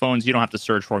got headphones, you don't have to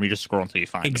search for them. You just scroll until you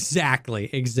find them.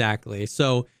 Exactly.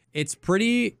 So it's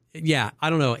pretty. Yeah. I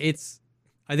don't know.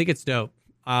 I think it's dope.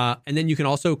 And then you can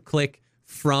also click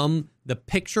from the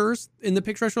pictures in the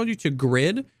picture I showed you to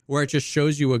grid, where it just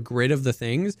shows you a grid of the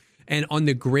things. And on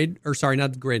the grid, or sorry,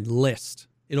 not the grid, list,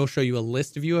 it'll show you a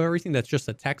list of everything. That's just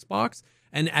a text box.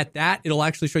 And at that, it'll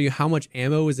actually show you how much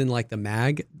ammo is in like the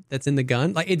mag that's in the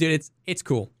gun. Like, dude, it's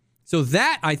cool. So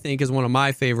that I think is one of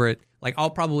my favorite. Like,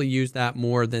 I'll probably use that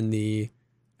more than the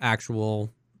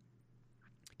actual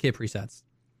kit presets.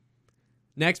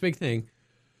 Next big thing,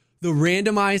 the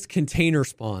randomized container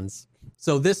spawns.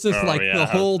 So this is the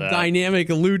whole dynamic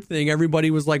loot thing.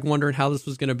 Everybody was like wondering how this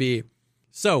was going to be.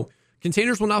 So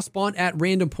containers will now spawn at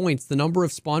random points. The number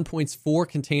of spawn points for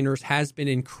containers has been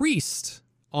increased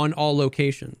on all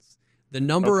locations. The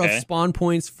number of spawn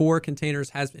points for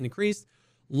containers has been increased.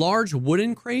 Large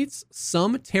wooden crates,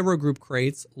 some Terror Group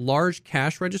crates, large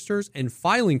cash registers, and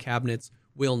filing cabinets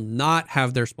will not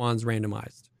have their spawns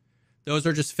randomized. Those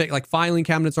are just like filing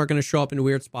cabinets aren't going to show up in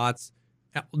weird spots.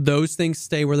 Those things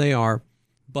stay where they are,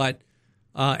 but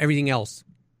everything else.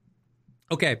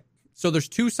 Okay, so there's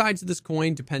 2 sides of this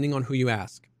coin depending on who you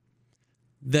ask.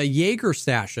 The Jaeger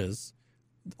stashes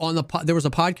there was a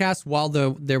podcast while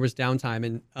there was downtime,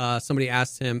 and somebody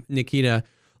asked him, Nikita,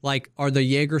 like, are the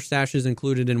Jaeger stashes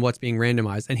included in what's being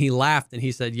randomized? And he laughed and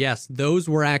he said, yes, those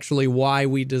were actually why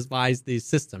we devised the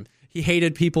system. He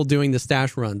hated people doing the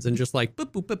stash runs and just like,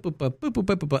 boop, boop, boop, boop, boop, boop,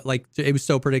 boop, boop, boop, like, it was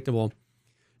so predictable.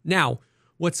 Now,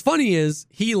 what's funny is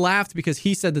he laughed because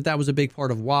he said that was a big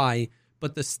part of why,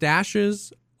 but the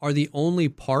stashes are the only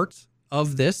part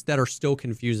of this that are still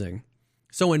confusing.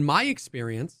 So in my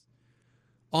experience,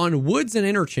 on Woods and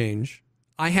Interchange,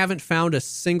 I haven't found a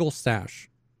single stash.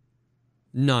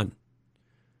 None.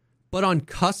 But on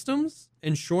Customs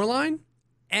and Shoreline,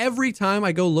 every time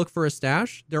I go look for a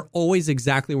stash, they're always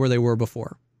exactly where they were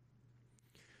before.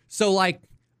 So, like,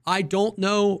 I don't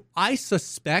know. I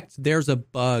suspect there's a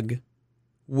bug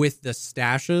with the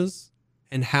stashes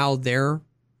and how they're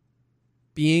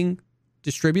being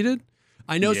distributed.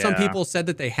 I know some people said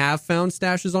that they have found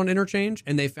stashes on Interchange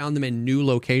and they found them in new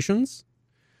locations.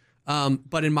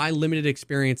 But in my limited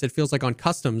experience, it feels like on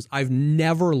customs, I've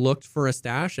never looked for a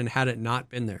stash and had it not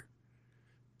been there.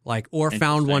 Like, or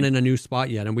found one in a new spot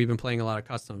yet. And we've been playing a lot of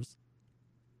customs.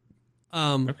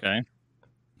 Okay.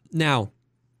 Now,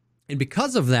 and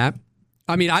because of that,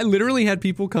 I mean, I literally had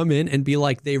people come in and be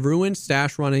like, they ruined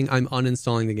stash running. I'm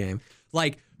uninstalling the game.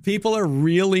 Like, people are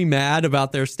really mad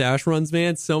about their stash runs,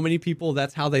 man. So many people,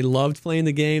 that's how they loved playing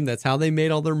the game. That's how they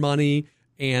made all their money.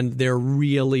 And they're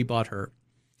really butthurt.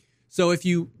 So if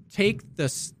you take the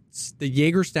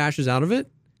Jaeger stashes out of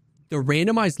it, the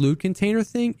randomized loot container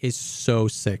thing is so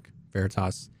sick,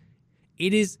 Veritas.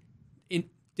 It is,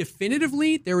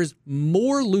 definitively, there is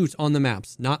more loot on the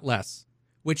maps, not less,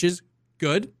 which is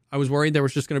good. I was worried there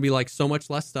was just going to be like so much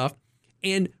less stuff.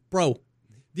 And bro,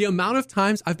 the amount of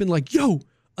times I've been like, yo,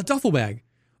 a duffel bag.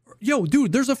 Yo,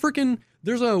 dude, there's a, you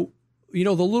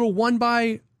know, the little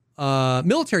 1x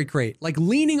military crate, like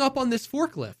leaning up on this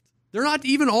forklift. They're not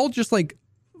even all just like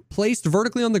placed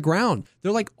vertically on the ground.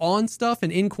 They're like on stuff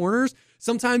and in corners.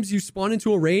 Sometimes you spawn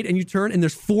into a raid and you turn and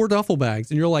there's 4 duffel bags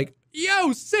and you're like,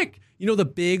 yo, sick. You know, the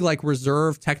big like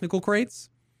reserve technical crates?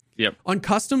 Yep. On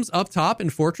customs up top in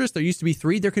Fortress, there used to be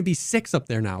 3. There could be 6 up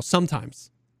there now, sometimes.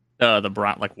 The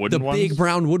brown, like wooden ones? The big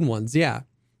brown wooden ones, yeah.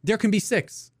 There can be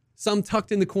 6. Some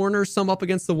tucked in the corner, some up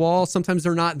against the wall. Sometimes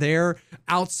they're not there.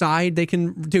 Outside, they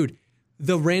can... Dude,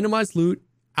 the randomized loot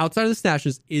outside of the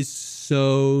stashes is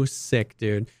so sick,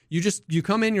 dude. You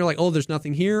come in, you're like, oh, there's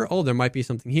nothing here. Oh, there might be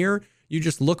something here. You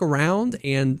just look around,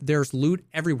 and there's loot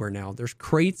everywhere now. There's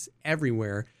crates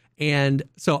everywhere. And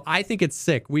so I think it's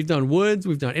sick. We've done woods,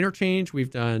 we've done interchange,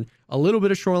 we've done a little bit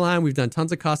of shoreline, we've done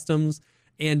tons of customs.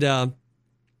 And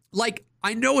like,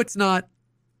 I know it's not,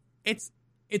 it's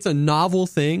a novel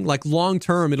thing. Like long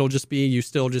term, it'll just be, you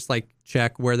still just like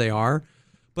check where they are.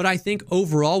 But I think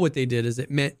overall what they did is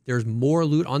it meant there's more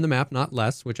loot on the map, not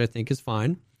less, which I think is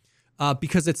fine.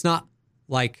 Because it's not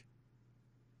like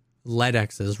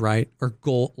LEDXs, right? Or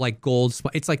gold, like gold.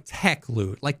 It's like tech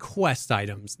loot, like quest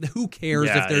items. Who cares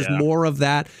if there's more of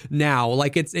that now?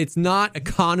 Like it's not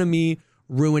economy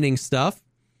ruining stuff.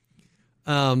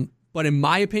 But in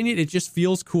my opinion, it just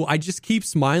feels cool. I just keep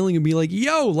smiling and be like,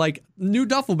 yo, like new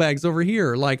duffel bags over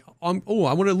here. Like, I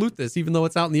want to loot this, even though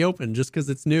it's out in the open, just because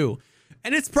it's new.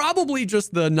 And it's probably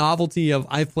just the novelty of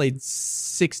I've played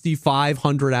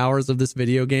 6,500 hours of this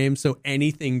video game. So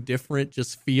anything different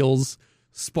just feels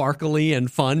sparkly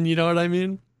and fun. You know what I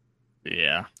mean?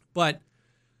 Yeah. But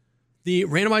the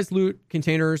randomized loot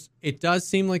containers, it does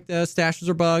seem like the stashes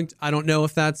are bugged. I don't know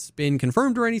if that's been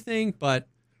confirmed or anything, but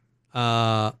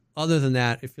other than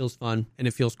that, it feels fun and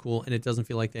it feels cool and it doesn't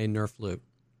feel like they nerfed loot.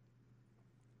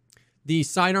 The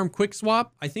sidearm quick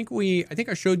swap, I think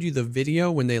I showed you the video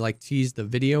when they like teased the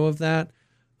video of that.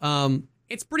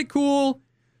 It's pretty cool.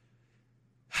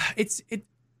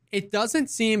 It doesn't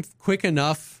seem quick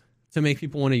enough to make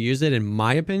people want to use it, in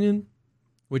my opinion,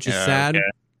 which is sad. Okay.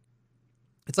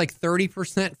 It's like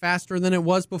 30% faster than it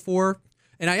was before.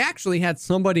 And I actually had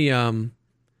somebody, I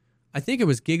think it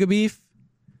was Gigabeef,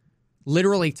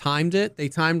 literally timed it. They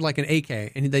timed like an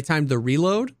AK and they timed the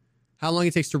reload, how long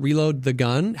it takes to reload the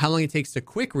gun, how long it takes to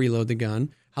quick reload the gun,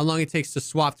 how long it takes to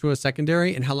swap to a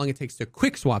secondary, and how long it takes to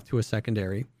quick swap to a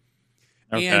secondary.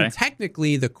 Okay. And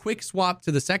technically, the quick swap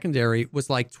to the secondary was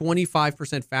like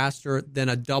 25% faster than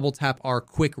a double tap R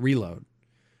quick reload.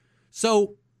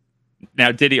 So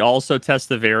now, did he also test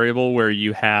the variable where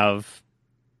you have,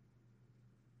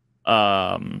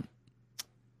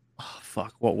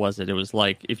 what was it? It was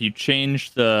like if you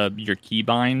change your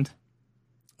keybind.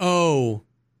 Oh.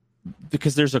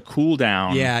 Because there's a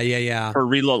cooldown. Yeah. For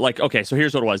reload. Like, okay, so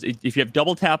here's what it was. If you have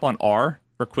double tap on R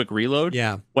for quick reload,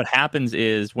 what happens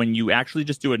is when you actually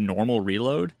just do a normal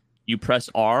reload, you press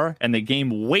R and the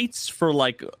game waits for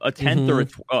like a tenth or a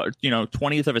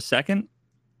 20th of a second,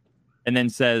 and then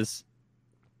says,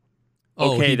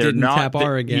 "Okay, they're not tap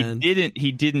R again.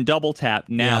 He didn't double tap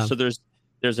now, so there's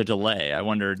a delay." I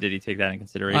wonder, did he take that in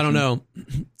consideration? I don't know.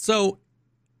 So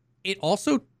it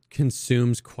also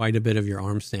consumes quite a bit of your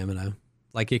arm stamina.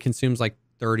 Like it consumes like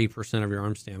 30% of your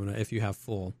arm stamina if you have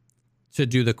full to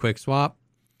do the quick swap.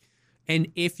 And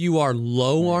if you are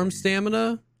low arm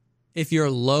stamina, and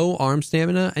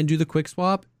do the quick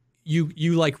swap, you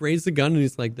like raise the gun and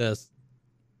it's like this.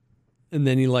 And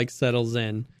then he like settles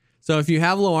in. So if you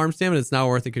have low arm stamina, it's not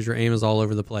worth it because your aim is all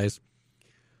over the place.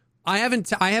 I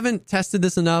haven't tested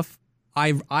this enough.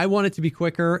 I want it to be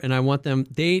quicker, and I want them.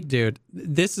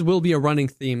 This will be a running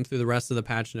theme through the rest of the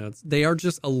patch notes. They are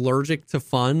just allergic to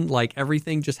fun. Like,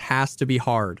 everything just has to be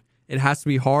hard. It has to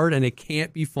be hard, and it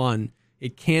can't be fun.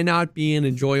 It cannot be an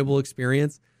enjoyable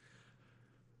experience.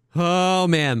 Oh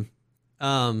man,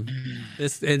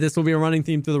 this will be a running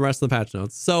theme through the rest of the patch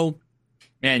notes. So,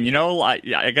 man,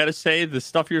 I gotta say, the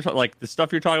stuff you're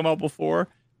talking about before,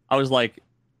 I was like,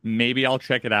 maybe I'll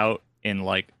check it out in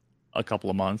like a couple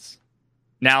of months.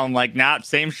 Now I'm like, nah,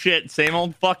 same shit, same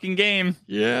old fucking game.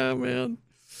 Yeah, man.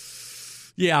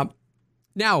 Yeah.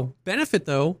 Now, benefit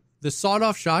though, the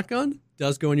sawed-off shotgun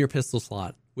does go in your pistol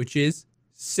slot, which is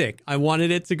sick. I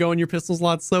wanted it to go in your pistol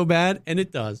slot so bad, and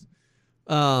it does.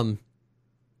 The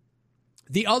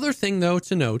other thing though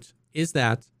to note is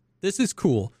that this is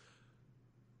cool.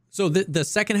 So the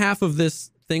second half of this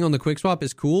thing on the quick swap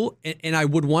is cool, and I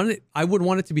would want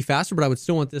it to be faster, but I would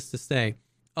still want this to stay.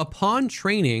 Upon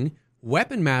training,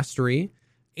 weapon mastery,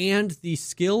 and the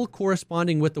skill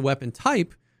corresponding with the weapon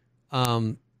type,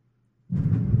 was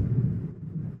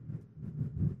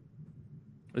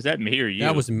that me or you?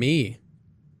 That was me.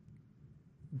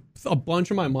 A bunch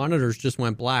of my monitors just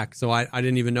went black, so I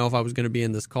didn't even know if I was going to be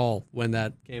in this call when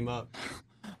that came up.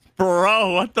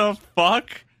 Bro, what the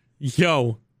fuck?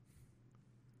 Yo.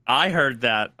 I heard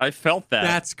that. I felt that.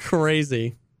 That's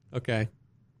crazy. Okay.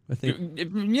 I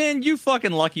think, man, you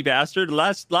fucking lucky bastard.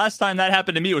 Last time that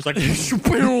happened to me, it was like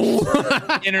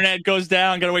internet goes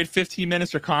down, gotta wait 15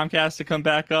 minutes for Comcast to come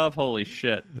back up. Holy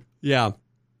shit. Yeah.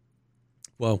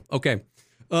 Well, okay.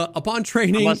 Upon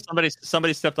training, unless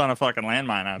somebody stepped on a fucking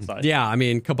landmine outside. Yeah, I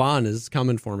mean, Kaban is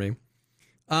coming for me.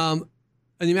 And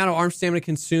the amount of arm stamina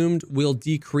consumed will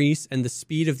decrease, and the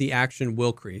speed of the action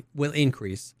will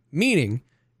increase. Meaning,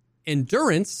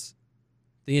 endurance,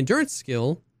 the endurance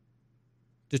skill,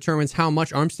 determines how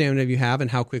much arm stamina you have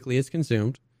and how quickly it's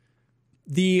consumed.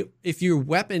 If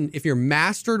you're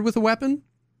mastered with a weapon,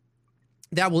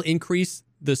 that will increase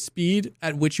the speed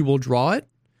at which you will draw it.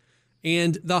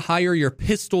 And the higher your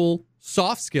pistol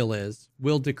soft skill is,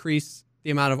 will decrease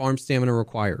the amount of arm stamina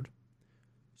required.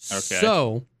 Okay.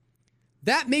 So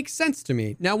that makes sense to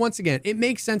me. Now, once again, it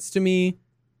makes sense to me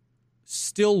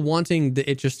still wanting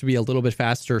it just to be a little bit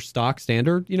faster stock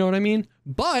standard. You know what I mean?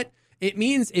 But it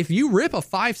means if you rip a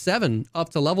 5.7 up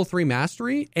to level 3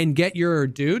 mastery and get your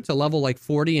dude to level like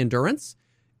 40 endurance,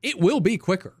 it will be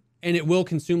quicker and it will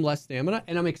consume less stamina.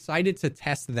 And I'm excited to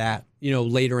test that,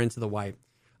 later into the wipe,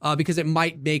 because it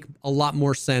might make a lot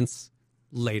more sense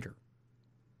later,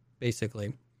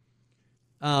 basically.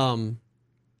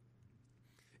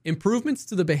 Improvements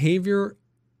to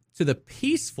the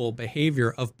peaceful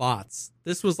behavior of bots.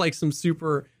 This was like some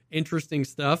super interesting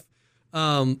stuff.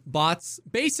 Bots,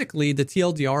 basically the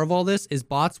TLDR of all this is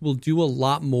bots will do a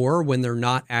lot more when they're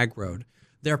not aggroed.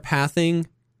 Their pathing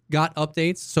got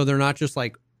updates, so they're not just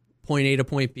like point A to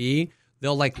point B.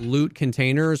 They'll like loot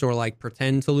containers or like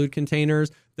pretend to loot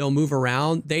containers. They'll move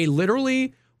around. They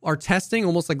literally are testing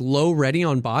almost like low ready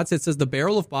on bots. It says the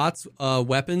barrel of bots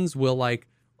weapons will like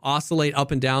oscillate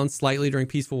up and down slightly during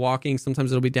peaceful walking.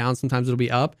 Sometimes it'll be down, sometimes it'll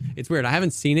be up. It's weird. I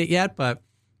haven't seen it yet, but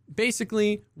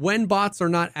basically, when bots are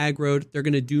not aggroed, they're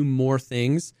going to do more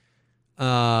things. They're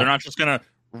not just going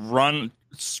to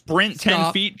sprint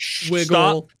 10 feet,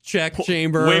 wiggle, check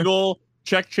chamber. Wiggle,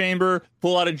 check chamber,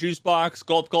 pull out a juice box,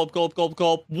 gulp, gulp, gulp, gulp,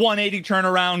 gulp, 180 turn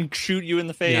around, shoot you in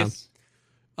the face.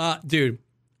 Yeah. Dude,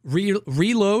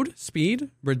 reload speed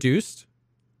reduced.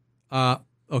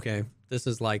 Okay, this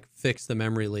is like fix the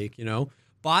memory leak,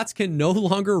 Bots can no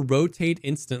longer rotate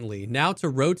instantly. Now, to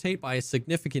rotate by a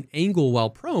significant angle while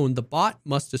prone, the bot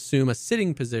must assume a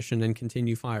sitting position and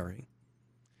continue firing.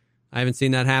 I haven't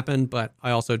seen that happen, but I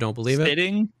also don't believe it.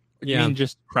 Sitting? You mean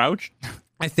just crouched?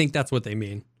 I think that's what they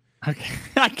mean. Okay.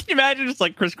 I can imagine just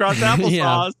like crisscross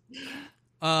applesauce.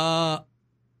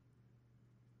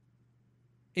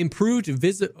 Improved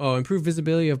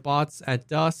visibility of bots at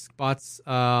dusk. Bots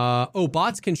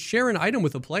can share an item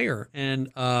with a player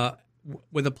and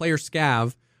with a player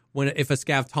scav if a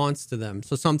scav taunts to them.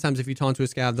 So sometimes if you taunt to a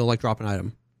scav, they'll like drop an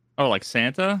item. Oh, like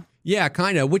Santa? Yeah,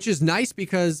 kind of, which is nice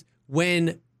because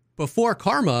before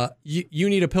Karma, you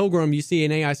need a pilgrim, you see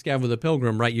an AI scav with a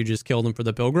pilgrim, right? You just kill them for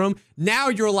the pilgrim. Now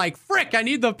you're like, frick, I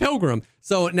need the pilgrim.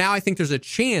 So now I think there's a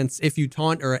chance if you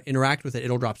taunt or interact with it,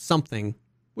 it'll drop something,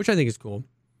 which I think is cool.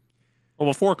 Well,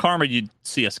 before Karma, you'd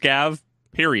see a scav,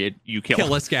 period, you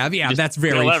kill a scav. Yeah, that's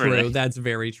very true. That's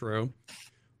very true.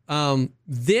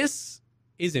 This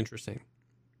is interesting.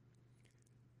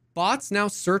 Bots now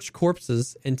search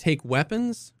corpses and take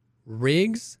weapons,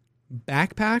 rigs,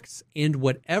 backpacks, and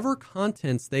whatever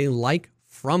contents they like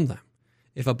from them.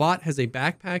 If a bot has a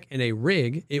backpack and a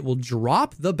rig, it will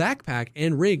drop the backpack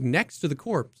and rig next to the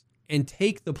corpse and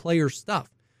take the player's stuff.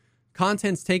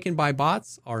 Contents taken by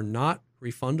bots are not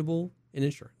refundable in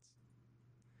insurance.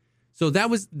 So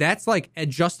that's like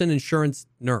just an insurance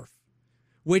nerf.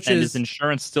 Is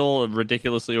insurance still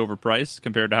ridiculously overpriced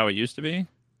compared to how it used to be?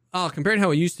 Compared to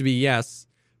how it used to be, yes.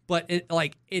 But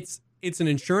it's an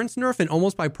insurance nerf and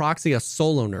almost by proxy a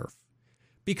solo nerf.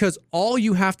 Because all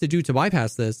you have to do to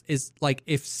bypass this is, like,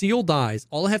 if Seal dies,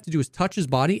 all I have to do is touch his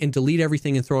body and delete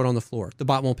everything and throw it on the floor. The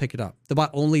bot won't pick it up. The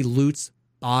bot only loots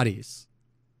bodies.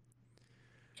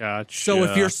 Gotcha. So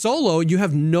if you're solo, you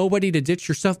have nobody to ditch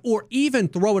your stuff or even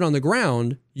throw it on the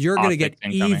ground. You're going to get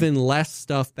even less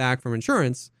stuff back from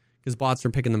insurance because bots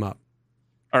are picking them up.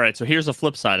 All right, so here's the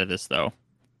flip side of this, though.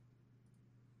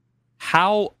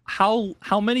 How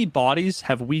many bodies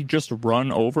have we just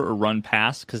run over or run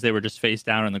past because they were just face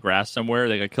down in the grass somewhere?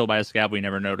 They got killed by a scav. We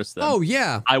never noticed them. Oh,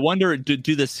 yeah. I wonder,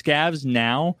 do the scavs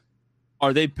now,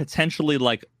 are they potentially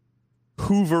like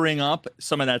hoovering up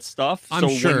some of that stuff? I'm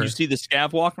sure. When you see the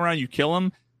scav walking around, you kill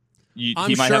him. He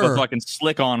might have a fucking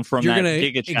slick on from that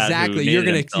Giga Chat. Exactly. You're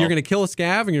gonna kill a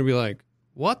scav and you're gonna be like,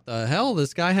 what the hell?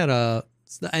 This guy had a...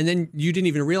 And then you didn't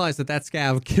even realize that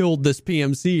scav killed this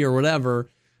PMC or whatever.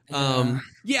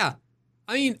 Yeah.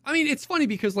 I mean, it's funny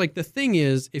because, like, the thing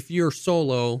is, if you're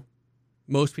solo,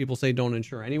 most people say don't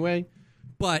insure anyway.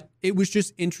 But it was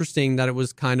just interesting that it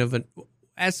was kind of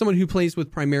as someone who plays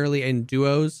with primarily in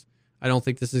duos, I don't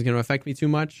think this is going to affect me too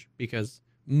much because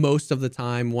most of the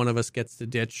time one of us gets to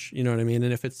ditch, you know what I mean?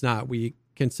 And if it's not, we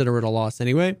consider it a loss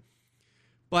anyway.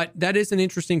 But that is an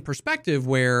interesting perspective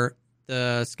where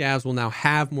the scavs will now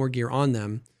have more gear on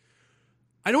them.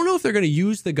 I don't know if they're going to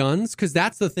use the guns because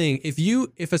that's the thing. If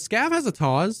a scav has a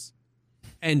TAWS,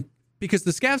 and because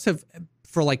the scavs have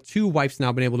for like 2 wipes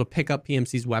now been able to pick up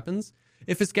PMC's weapons,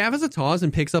 if a scav has a TAWS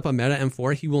and picks up a meta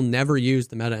M4, he will never use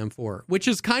the meta M4, which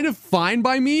is kind of fine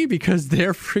by me because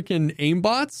they're freaking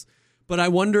aimbots. But I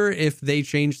wonder if they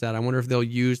change that. I wonder if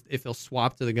they'll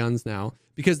swap to the guns now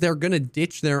because they're going to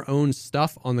ditch their own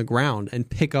stuff on the ground and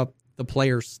pick up the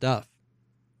player's stuff.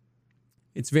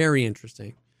 It's very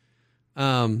interesting.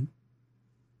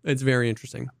 It's very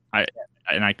interesting.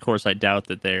 Of course I doubt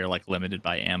that they're like limited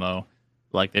by ammo.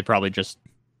 Like they probably just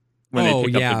when they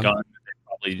pick up the gun, they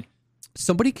probably...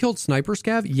 Somebody killed Sniper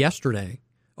Scav yesterday.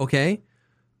 Okay,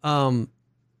 one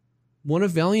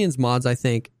of Valiant's mods, I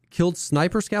think, killed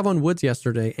Sniper Scav on Woods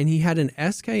yesterday, and he had an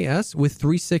SKS with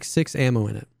 3.66 ammo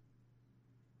in it,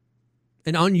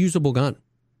 an unusable gun.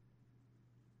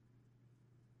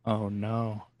 Oh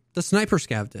no! The Sniper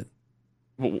Scav did.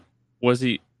 Was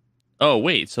he? Oh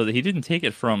wait, so he didn't take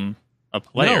it from a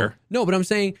player? No, but I'm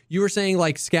saying you were saying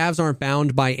like scavs aren't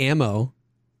bound by ammo,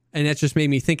 and that just made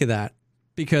me think of that.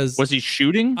 Because was he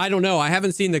shooting? I don't know. I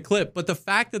haven't seen the clip, but the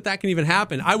fact that can even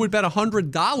happen, I would bet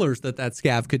 $100 that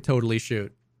scav could totally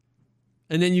shoot.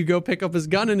 And then you go pick up his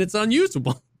gun and it's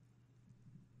unusable.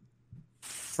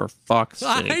 For fuck's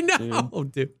sake! I know,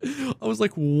 dude. I was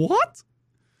like, what?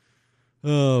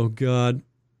 Oh god.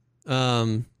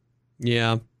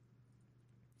 Yeah.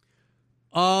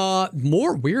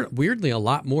 Weirdly, a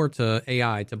lot more to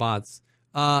AI, to bots.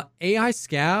 AI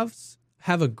scavs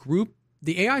have a group.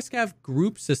 The AI scav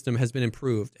group system has been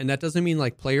improved, and that doesn't mean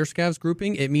like player scavs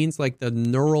grouping. It means like the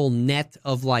neural net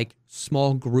of like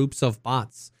small groups of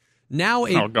bots. Now,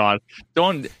 oh god,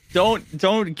 don't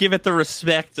give it the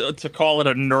respect to call it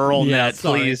a neural net,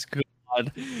 sorry. Please,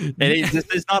 God. This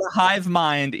is not a hive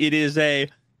mind. It is a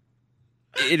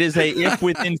if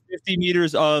within 50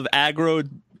 meters of aggro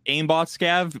aimbot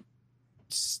scav,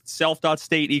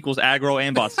 self.state equals aggro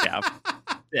aimbot scav.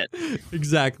 That's it.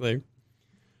 Exactly.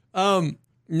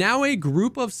 Now a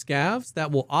group of scavs that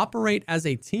will operate as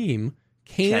a team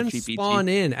can spawn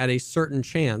in at a certain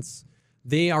chance.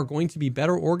 They are going to be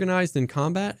better organized in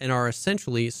combat and are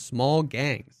essentially small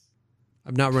gangs.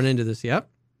 I've not run into this yet.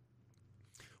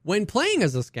 When playing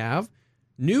as a scav,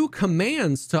 new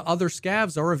commands to other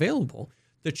scavs are available.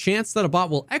 The chance that a bot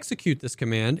will execute this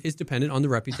command is dependent on the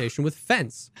reputation with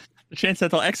Fence. The chance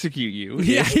that they'll execute you.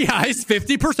 Yeah, it's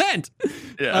 50%.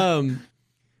 Yeah.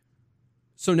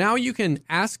 So now you can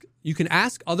ask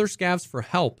other scavs for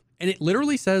help, and it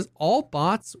literally says all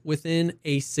bots within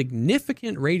a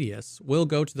significant radius will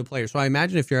go to the player. So I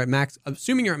imagine if you're at max,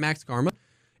 assuming you're at max karma,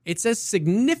 it says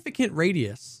significant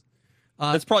radius.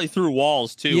 That's probably through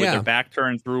walls too, with their back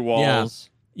turned through walls.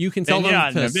 Yeah. You can tell them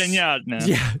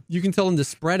you can tell them to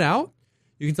spread out.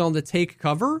 You can tell them to take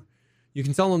cover. You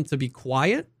can tell them to be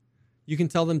quiet. You can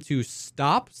tell them to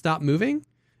stop moving,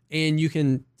 and you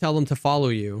can tell them to follow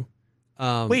you.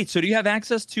 Wait, so do you have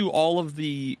access to all of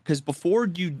the? Because before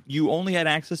you only had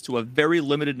access to a very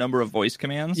limited number of voice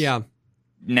commands. Yeah.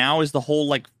 Now is the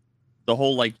whole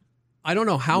I don't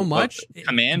know how much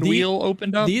command wheel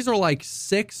opened up. These are like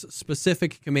 6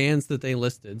 specific commands that they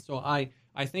listed. So I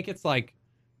think it's like,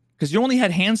 because you only had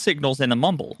hand signals and a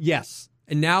mumble. Yes,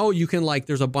 and now you can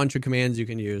there's a bunch of commands you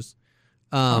can use.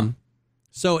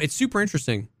 So it's super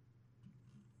interesting.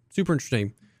 Super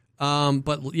interesting.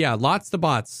 But yeah, lots of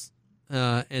bots.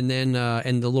 And then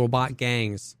and the little bot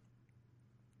gangs.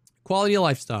 Quality of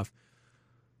life stuff.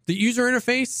 The user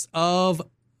interface of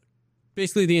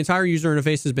basically the entire user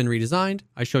interface has been redesigned.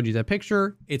 I showed you that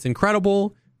picture. It's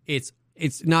incredible. It's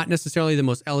not necessarily the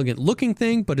most elegant looking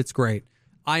thing, but it's great.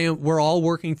 We're all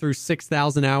working through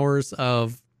 6,000 hours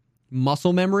of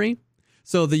muscle memory.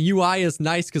 So the UI is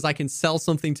nice because I can sell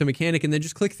something to mechanic and then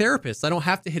just click therapist. I don't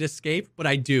have to hit escape, but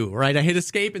I do, right? I hit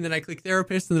escape and then I click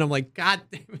therapist and then I'm like, God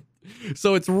damn it.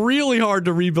 So it's really hard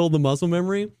to rebuild the muscle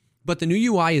memory, but the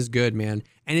new UI is good, man.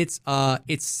 And it's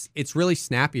really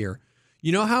snappier.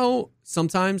 You know how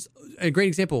sometimes, a great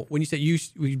example, when you said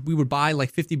we would buy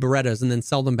like 50 Berettas and then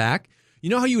sell them back. You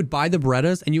know how you would buy the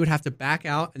Berettas and you would have to back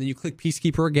out and then you click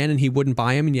Peacekeeper again and he wouldn't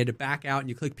buy them and you had to back out and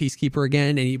you click Peacekeeper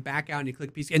again and you back out and you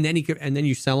click Peacekeeper and then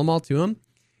you sell them all to him.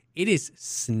 It is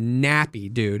snappy,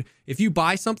 dude. If you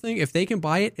buy something, if they can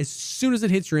buy it, as soon as it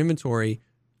hits your inventory,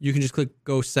 you can just click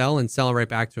go sell and sell it right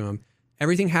back to them.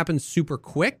 Everything happens super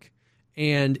quick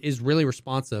and is really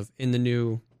responsive in the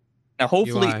new Now,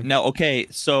 hopefully, UI. now, okay,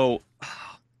 so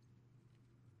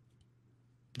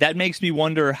that makes me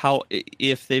wonder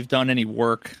if they've done any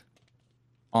work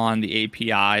on the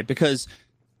API, because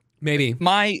maybe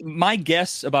my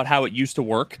guess about how it used to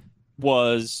work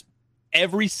was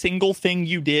every single thing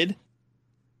you did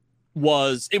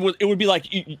it would be like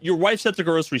your wife's at the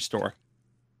grocery store.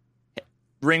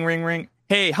 Ring, ring, ring.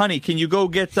 Hey, honey, can you go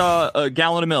get a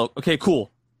gallon of milk? Okay,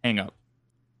 cool. Hang up.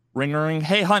 Ring, ring, ring.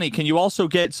 Hey, honey, can you also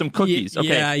get some cookies?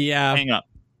 Okay, yeah. Hang up.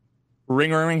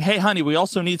 Ring, ring, ring. Hey, honey, we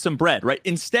also need some bread, right?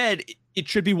 Instead, it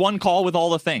should be one call with all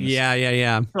the things.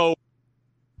 Yeah. So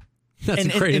that's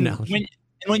a great analogy.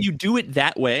 When you do it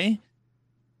that way,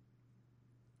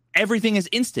 everything is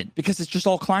instant because it's just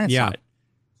all client side.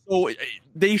 So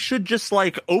they should just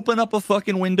open up a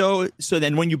fucking window. So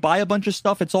then when you buy a bunch of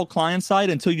stuff, it's all client side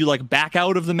until you back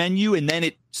out of the menu and then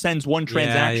it sends one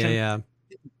transaction. Yeah.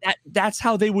 That's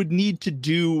how they would need to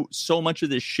do so much of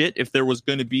this shit if there was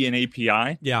going to be an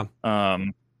API. Yeah.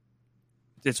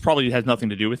 It's probably has nothing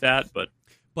to do with that, but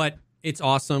it's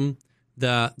awesome.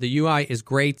 The UI is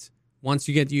great. Once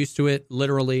you get used to it,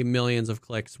 literally millions of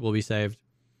clicks will be saved.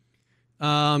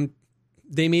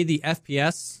 They made the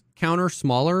FPS counter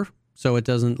smaller so it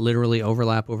doesn't literally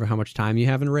overlap over how much time you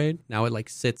have in raid. Now it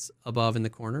sits above in the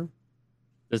corner.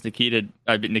 Does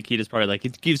Nikita's probably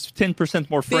it gives 10%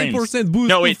 more frames. 10%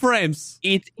 boost in frames.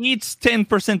 It eats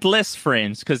 10% less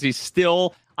frames because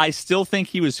I still think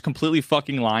he was completely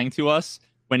fucking lying to us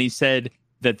when he said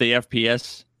that the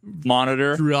FPS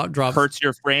monitor hurts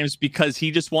your frames, because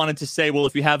he just wanted to say, well,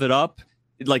 if you have it up,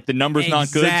 the number's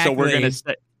not good, so we're going to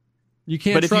say. You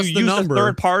can't trust the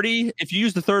number. If you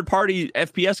use the third party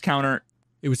FPS counter,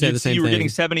 it would say the same thing. You were getting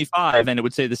 75 and it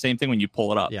would say the same thing when you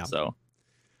pull it up. Yeah. So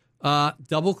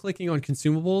double clicking on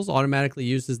consumables automatically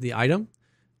uses the item.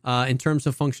 In terms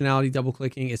of functionality, double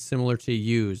clicking is similar to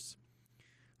use.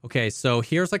 Okay, so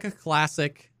here's a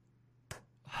classic.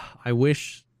 I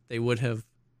wish they would have.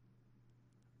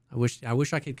 I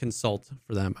wish I could consult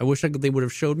for them. I wish they would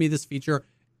have showed me this feature.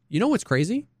 You know what's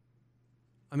crazy?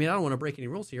 I mean, I don't want to break any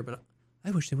rules here, but I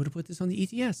wish they would have put this on the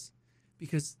ETS,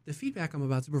 because the feedback I'm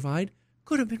about to provide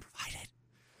could have been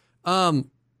provided.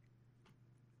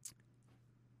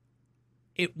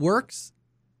 It works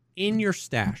in your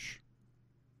stash.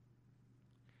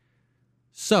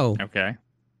 So, okay,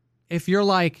 if you're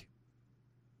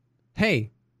hey,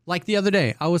 the other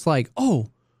day, I was oh,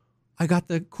 I got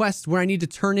the quest where I need to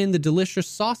turn in the delicious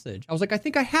sausage. I was I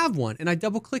think I have one, and I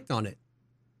double clicked on it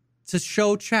to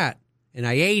show chat, and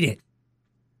I ate it.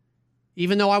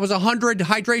 Even though I was 100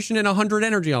 hydration and 100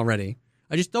 energy already.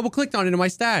 I just double clicked on it in my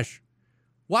stash.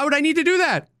 Why would I need to do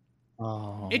that?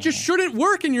 Oh. It just shouldn't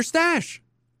work in your stash.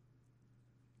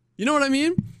 You know what I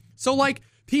mean? So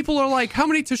people are how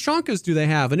many Tashankas do they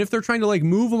have? And if they're trying to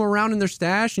move them around in their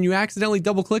stash and you accidentally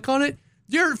double click on it,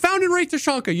 you're found in rate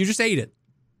Tashanka. You just ate it.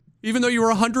 Even though you were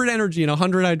 100 energy and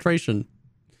 100 hydration.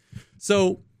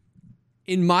 So,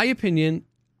 in my opinion,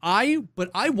 I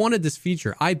wanted this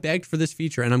feature. I begged for this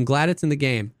feature, and I'm glad it's in the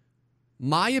game.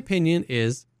 My opinion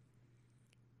is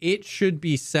it should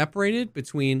be separated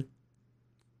between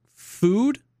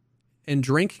food and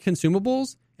drink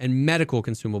consumables and medical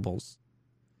consumables.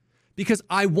 because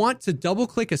I want to double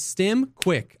click a stim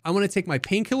quick. I want to take my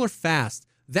painkiller fast.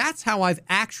 That's how I've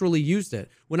actually used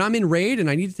it. When I'm in raid and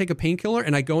I need to take a painkiller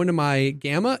and I go into my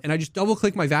gamma and I just double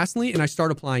click my Vaseline and I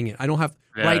start applying it. I don't have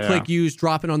right click, use,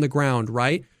 drop it on the ground,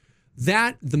 right?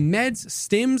 That the meds,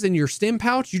 stims in your stim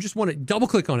pouch, you just want to double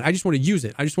click on it. I just want to use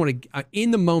it. I just want to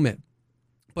in the moment.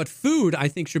 But food, I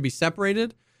think, should be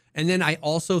separated. And then I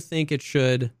also think it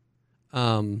should,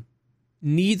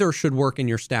 neither should work in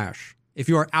your stash. If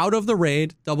you are out of the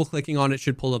raid, double clicking on it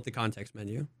should pull up the context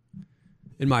menu,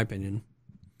 in my opinion.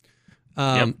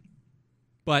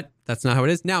 But that's not how it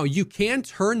is. Now, you can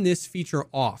turn this feature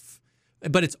off,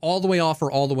 but it's all the way off or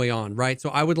all the way on, right? So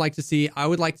I would like to see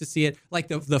it, like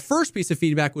the first piece of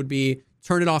feedback would be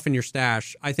turn it off in your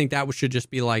stash. I think that should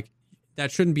just be like,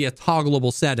 that shouldn't be a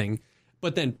toggleable setting.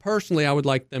 But then personally, I would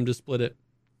like them to split it,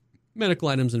 medical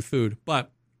items and food.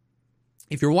 But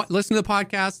if you're listening to the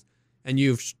podcast and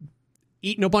you've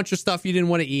eaten a bunch of stuff you didn't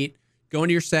want to eat, go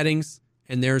into your settings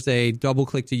and there's a double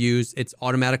click to use. It's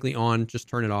automatically on. Just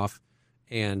turn it off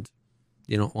and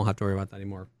you won't have to worry about that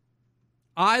anymore.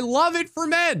 I love it for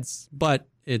meds, but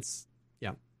it's,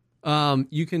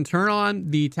 you can turn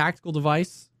on the tactical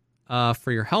device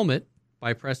for your helmet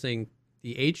by pressing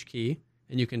the H key,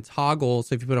 and you can toggle.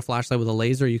 So if you put a flashlight with a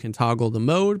laser, you can toggle the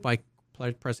mode by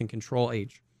pressing Control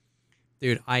H.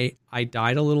 Dude, I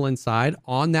died a little inside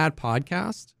on that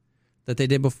podcast that they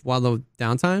did while the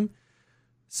downtime.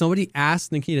 Somebody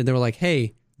asked Nikita, they were like,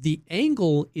 hey, the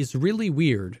angle is really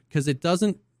weird because it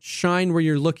doesn't shine where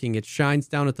you're looking. It shines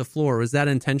down at the floor. Is that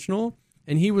intentional?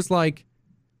 And he was like,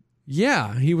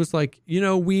 yeah. He was like,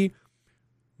 we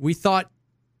thought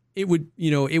it would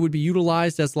be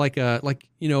utilized as to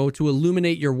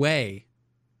illuminate your way.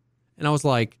 And I was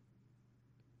like,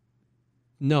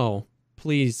 no,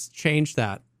 please change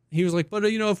that. He was like, but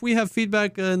if we have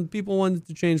feedback and people want it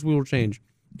to change, we will change.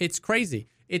 It's crazy.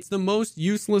 It's the most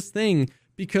useless thing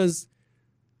because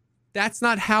that's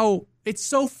not how. It's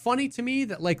so funny to me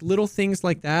that like little things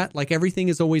like that, like everything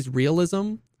is always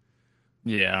realism.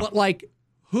 Yeah. But like,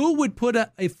 who would put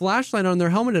a flashlight on their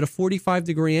helmet at a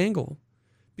 45-degree angle?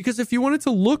 Because if you wanted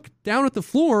to look down at the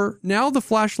floor, now the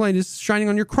flashlight is shining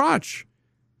on your crotch.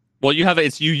 Well, you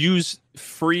use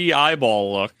free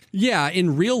eyeball look. Yeah,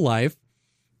 in real life.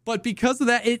 But because of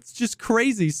that, it's just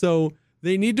crazy. So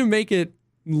they need to make it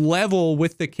level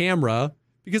with the camera.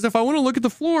 Because if I want to look at the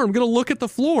floor, I'm going to look at the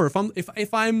floor.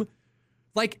 If I'm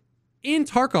like in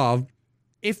Tarkov,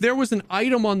 if there was an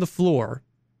item on the floor,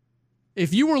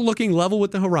 if you were looking level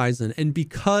with the horizon, and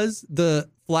because the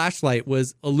flashlight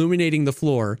was illuminating the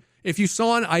floor, if you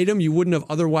saw an item you wouldn't have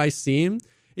otherwise seen,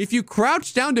 if you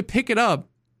crouch down to pick it up,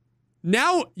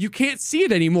 now you can't see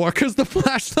it anymore because the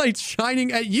flashlight's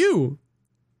shining at you.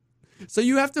 So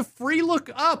you have to free look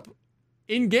up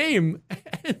in game.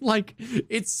 And like,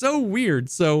 it's so weird.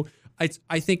 So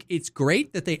I think it's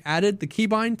great that they added the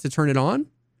keybind to turn it on.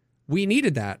 We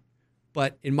needed that.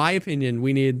 But in my opinion,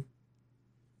 we need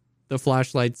the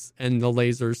flashlights and the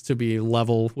lasers to be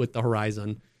level with the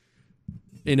horizon.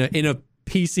 In a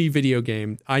PC video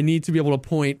game, I need to be able to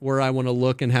point where I want to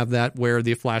look and have that where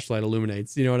the flashlight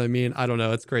illuminates. You know what I mean? I don't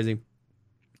know. It's crazy.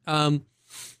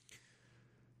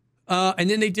 And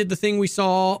then they did the thing we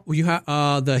saw. You have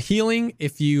the healing.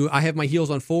 I have my heals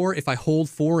on 4. If I hold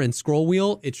 4 and scroll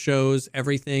wheel, it shows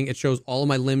everything. It shows all of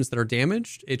my limbs that are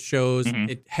damaged. It shows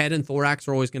head and thorax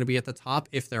are always going to be at the top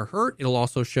if they're hurt. It'll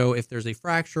also show if there's a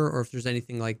fracture or if there's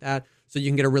anything like that. So you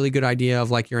can get a really good idea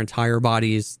of like your entire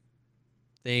body's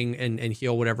thing and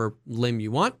heal whatever limb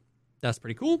you want. That's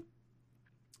pretty cool.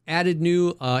 Added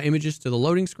new images to the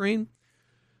loading screen.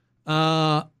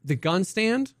 The gun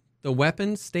stand. The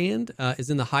weapon stand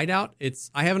is in the hideout.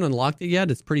 I haven't unlocked it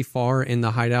yet. It's pretty far in the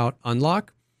hideout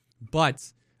unlock,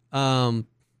 but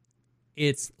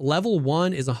it's level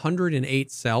 1 is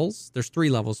 108 cells. There's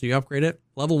 3 levels, so you upgrade it.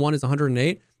 Level 1 is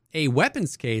 108. A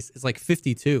weapons case is like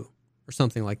 52 or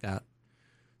something like that.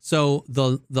 So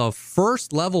the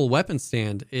first level weapon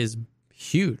stand is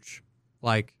huge.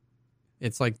 Like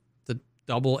it's like the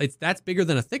double. That's bigger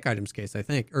than a thick items case, I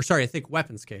think. Or sorry, a thick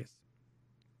weapons case.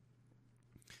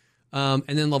 And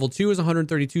then level 2 is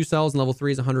 132 cells and level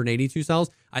 3 is 182 cells.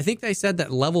 I think they said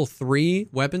that level 3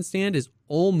 weapon stand is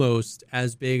almost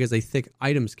as big as a thick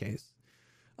items case.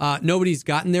 Nobody's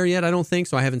gotten there yet, I don't think,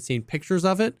 so I haven't seen pictures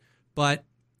of it. But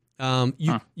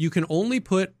you can only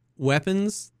put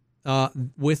weapons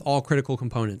with all critical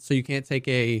components. So you can't take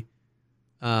a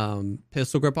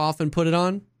pistol grip off and put it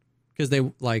on because they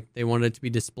want it to be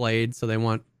displayed, so they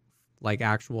want like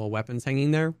actual weapons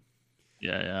hanging there.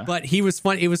 Yeah. But he was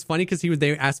fun. It was funny because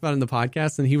they asked about it in the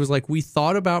podcast, and he was like, "We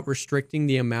thought about restricting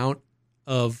the amount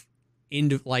of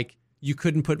you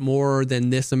couldn't put more than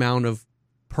this amount of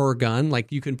per gun.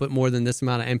 Like, you can put more than this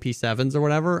amount of MP7s or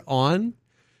whatever on.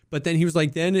 But then he was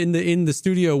like, then in the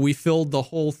studio, we filled the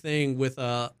whole thing with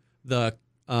the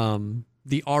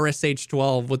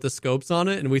RSH-12 with the scopes on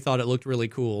it, and we thought it looked really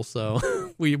cool. So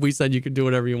we said you could do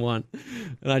whatever you want,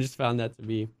 and I just found that to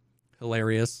be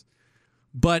hilarious.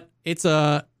 But it's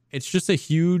just a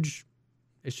huge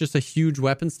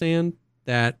weapon stand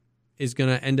that is going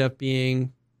to end up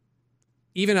being,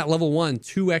 even at level 1,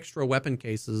 2 extra weapon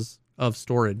cases of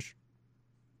storage.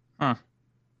 Huh.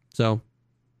 So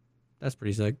that's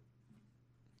pretty sick.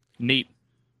 Neat.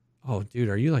 Oh, dude,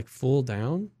 are you like full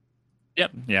down?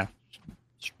 Yep. Yeah.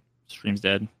 Stream's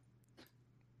dead.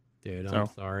 Dude, I'm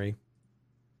sorry.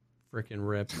 Freaking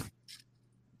rip.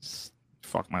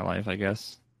 Fuck my life, I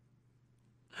guess.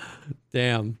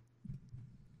 Damn.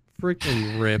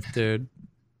 Freaking rip, dude.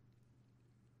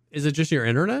 Is it just your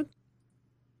internet?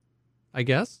 I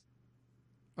guess.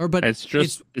 But it's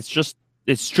just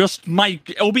my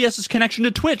OBS's connection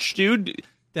to Twitch, dude.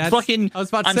 That's fucking. I was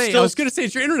about to say. I was going to say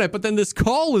it's your internet, but then this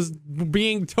call is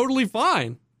being totally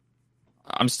fine.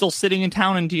 I'm still sitting in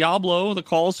town in Diablo. The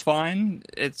call's fine.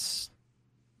 I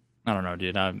don't know,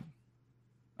 dude. I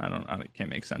can't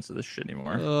make sense of this shit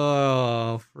anymore.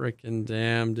 Oh, freaking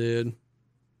damn, dude.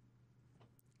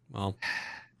 Well,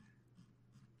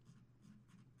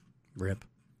 rip.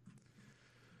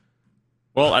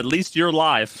 Well, at least you're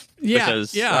live. Yeah,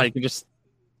 because yeah. I can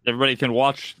everybody can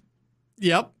watch.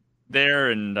 Yep.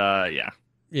 There and yeah.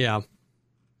 Yeah.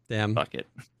 Damn. Fuck it.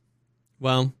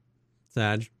 Well,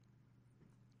 sad.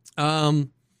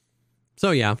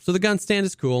 So yeah, so the gun stand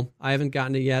is cool. I haven't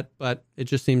gotten it yet, but it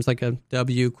just seems like a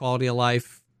W, quality of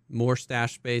life, more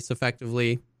stash space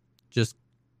effectively, just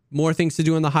more things to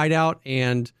do in the hideout,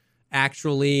 and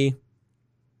actually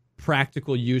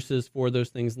practical uses for those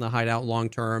things in the hideout long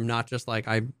term, not just like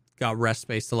I got rest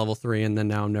space to level 3 and then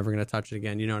now I'm never going to touch it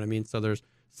again. You know what I mean? So there's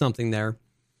something there.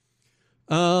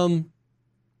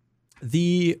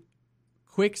 The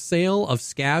quick sale of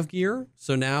scav gear.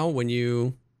 So now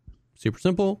super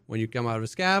simple, when you come out of a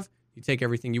scav, you take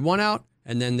everything you want out,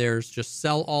 and then there's just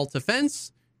sell all to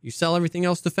fence. You sell everything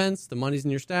else to fence. The money's in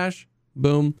your stash.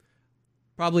 Boom.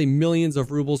 Probably millions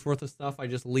of rubles worth of stuff I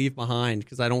just leave behind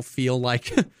because I don't feel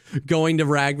like going to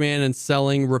Ragman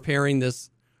and repairing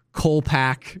this coal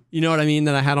pack, you know what I mean,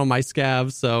 that I had on my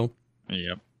scavs. So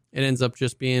yep. It ends up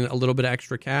just being a little bit of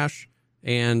extra cash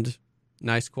and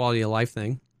nice quality of life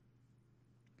thing.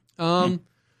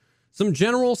 Some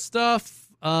general stuff,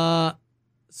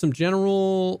 some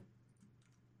general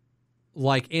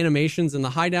like animations in the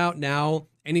hideout. Now,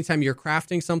 anytime you're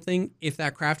crafting something, if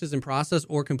that craft is in process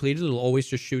or completed, it'll always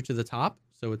just shoot to the top.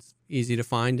 So it's easy to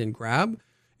find and grab.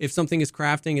 If something is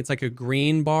crafting, it's like a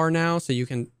green bar now. So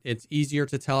it's easier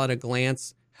to tell at a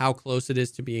glance how close it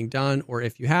is to being done or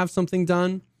if you have something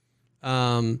done.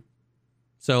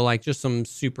 So like just some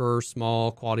super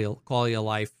small quality of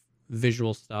life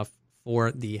visual stuff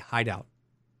for the hideout.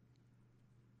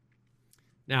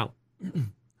 Now,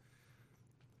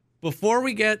 before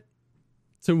we get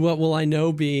to what will I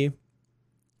know be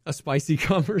a spicy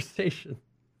conversation,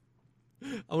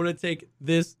 I want to take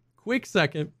this quick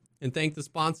second and thank the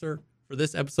sponsor for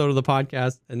this episode of the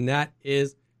podcast, and that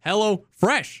is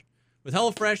HelloFresh. With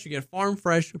HelloFresh, you get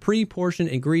farm-fresh, pre-portioned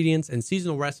ingredients and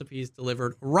seasonal recipes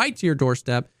delivered right to your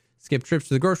doorstep. Skip trips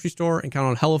to the grocery store and count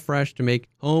on HelloFresh to make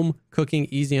home cooking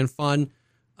easy and fun.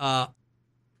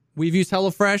 We've used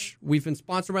HelloFresh. We've been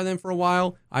sponsored by them for a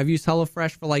while. I've used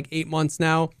HelloFresh for like 8 months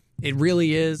now. It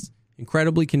really is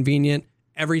incredibly convenient.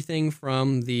 Everything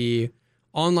from the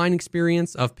online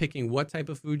experience of picking what type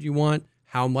of food you want,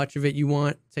 how much of it you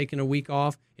want, taking a week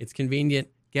off. It's convenient.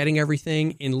 Getting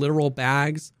everything in literal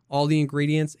bags, all the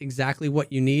ingredients, exactly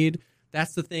what you need.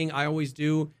 That's the thing I always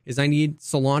do is I need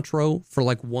cilantro for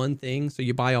like one thing. So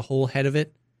you buy a whole head of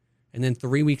it. And then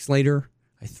 3 weeks later,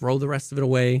 I throw the rest of it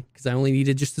away because I only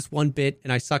needed just this one bit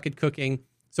and I suck at cooking.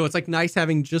 So it's like nice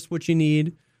having just what you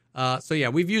need. So yeah,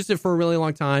 we've used it for a really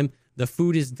long time. The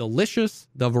food is delicious.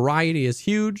 The variety is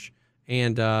huge.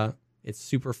 And it's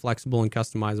super flexible and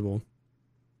customizable.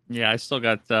 Yeah, I still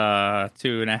got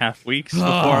 2.5 weeks before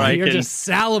I you're can. You're just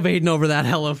salivating over that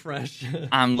HelloFresh.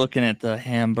 I'm looking at the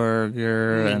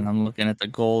hamburger, and I'm looking at the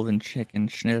golden chicken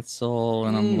schnitzel,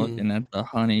 and I'm looking at the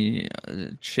honey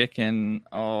chicken.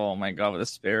 Oh my god, with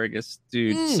asparagus,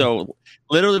 dude! So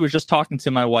literally, was just talking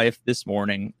to my wife this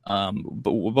morning.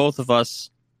 But both of us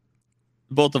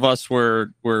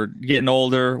were getting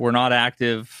older. We're not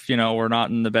active. You know, we're not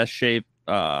in the best shape.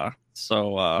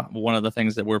 So one of the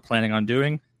things that we're planning on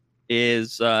doing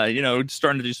is,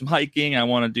 starting to do some hiking. I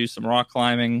want to do some rock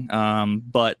climbing.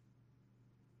 But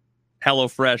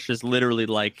HelloFresh is literally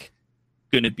like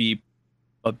going to be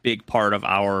a big part of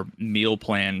our meal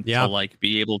plan to like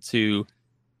be able to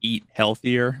eat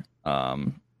healthier.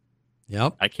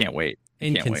 Yep. I can't wait.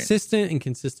 And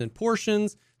consistent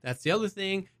portions. That's the other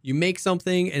thing. You make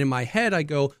something, and in my head, I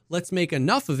go, let's make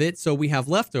enough of it so we have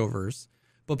leftovers.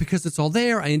 But because it's all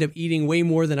there, I end up eating way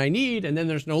more than I need, and then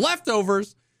there's no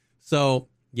leftovers. So,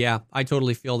 yeah, I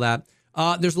totally feel that.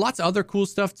 There's lots of other cool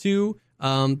stuff, too.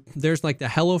 There's like the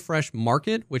HelloFresh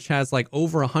Market, which has like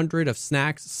over 100 of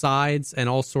snacks, sides, and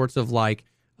all sorts of like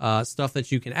stuff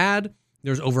that you can add.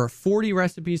 There's over 40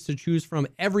 recipes to choose from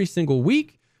every single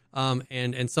week.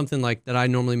 And something like that I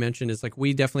normally mention is like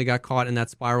we definitely got caught in that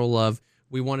spiral of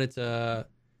we wanted to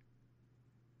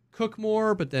cook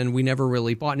more, but then we never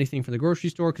really bought anything from the grocery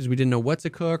store because we didn't know what to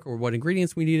cook or what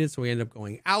ingredients we needed. So we ended up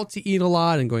going out to eat a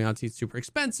lot, and going out to eat super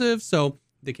expensive. So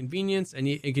the convenience, and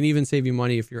it can even save you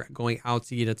money if you're going out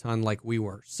to eat a ton like we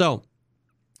were. So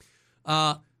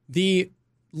the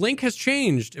link has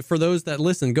changed for those that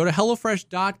listen. Go to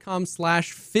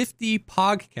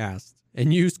HelloFresh.com/50Pogcast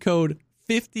and use code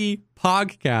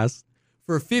 50Pogcast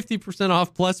for 50%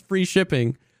 off plus free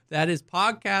shipping. That is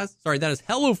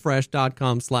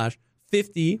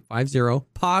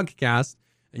HelloFresh.com/50Pogcast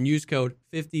and use code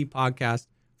 50Pogcast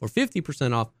for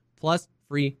 50% off plus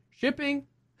free shipping.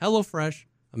 HelloFresh,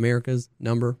 America's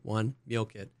 #1 meal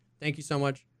kit. Thank you so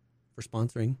much for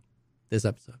sponsoring this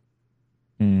episode.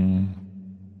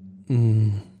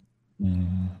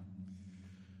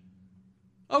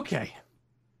 Okay.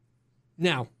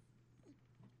 Now,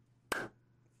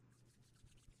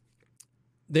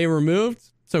 they removed,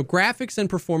 so graphics and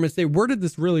performance, they worded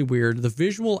this really weird. The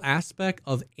visual aspect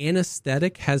of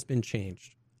anesthetic has been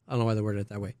changed. I don't know why they worded it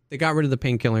that way. They got rid of the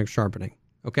painkiller sharpening,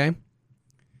 okay?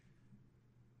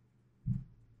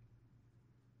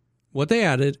 What they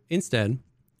added instead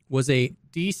was a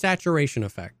desaturation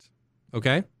effect,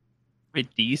 okay? Wait,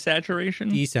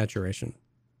 desaturation? Desaturation.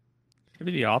 Should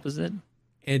be the opposite.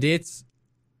 And it's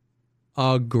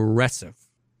aggressive.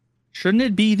 Shouldn't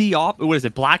it be the opposite? What is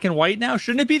it, black and white now?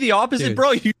 Shouldn't it be the opposite, dude?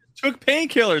 Bro, you took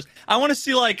painkillers. I want to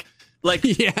see like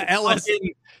yeah, Ellis.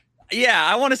 Yeah,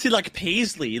 I want to see like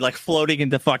Paisley like floating in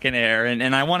the fucking air,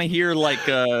 and I want to hear like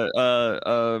what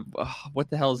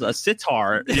the hell is a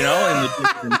sitar, you know, in the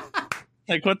distance.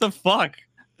 Like what the fuck?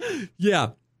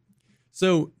 Yeah.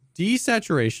 So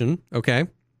desaturation, okay,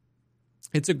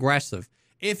 it's aggressive.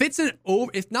 If it's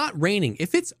if not raining,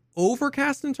 if it's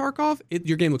overcast in Tarkov,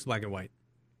 your game looks black and white.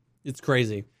 It's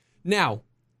crazy. Now,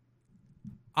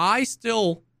 I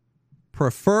still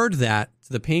preferred that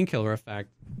to the painkiller effect,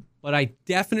 but I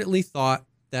definitely thought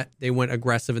that they went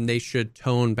aggressive and they should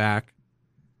tone back.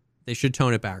 They should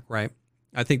tone it back, right?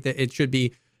 I think that it should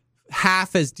be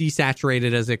half as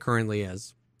desaturated as it currently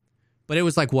is. But it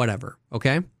was like, whatever,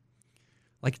 okay?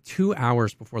 Like 2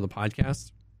 hours before the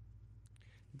podcast,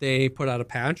 they put out a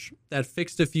patch that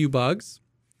fixed a few bugs.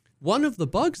 One of the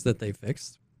bugs that they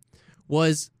fixed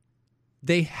was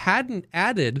they hadn't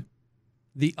added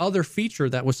the other feature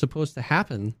that was supposed to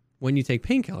happen when you take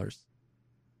painkillers.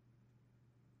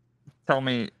 Tell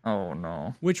me, oh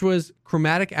no. Which was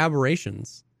chromatic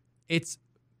aberrations. It's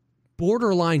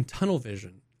borderline tunnel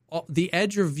vision. The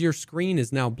edge of your screen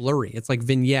is now blurry. It's like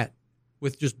vignette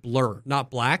with just blur,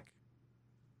 not black.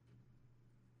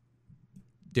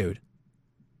 Dude.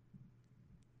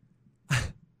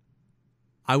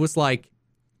 I was like,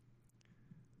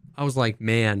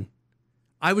 man,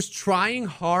 I was trying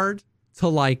hard to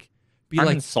like be I'm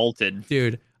like insulted,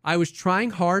 dude. I was trying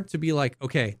hard to be like,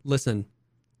 okay, listen,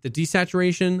 the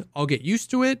desaturation, I'll get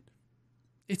used to it.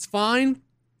 It's fine.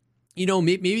 You know,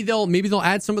 maybe they'll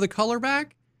add some of the color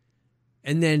back.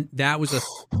 And then that was a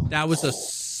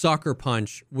sucker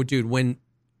punch, dude. When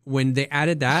they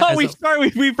added that, we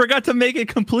forgot to make it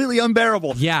completely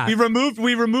unbearable. Yeah, we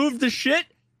removed the shit,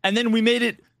 and then we made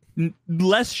it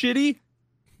less shitty.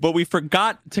 But we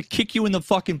forgot to kick you in the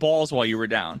fucking balls while you were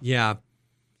down. Yeah.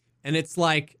 And it's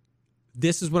like,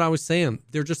 this is what I was saying.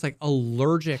 They're just like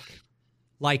allergic.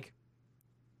 Like,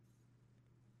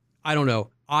 I don't know.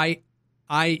 I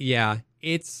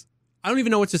don't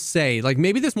even know what to say. Like,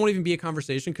 maybe this won't even be a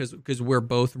conversation because we're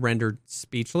both rendered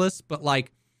speechless. But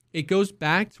like, it goes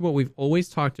back to what we've always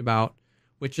talked about,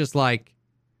 which is like,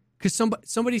 because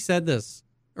somebody said this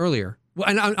earlier. Well,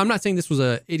 and I'm not saying this was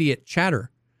a idiot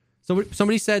chatter. So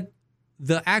somebody said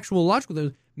the actual logical,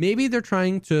 maybe they're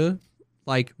trying to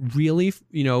like really,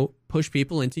 you know, push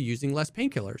people into using less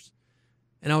painkillers.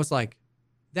 And I was like,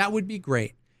 that would be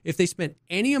great if they spent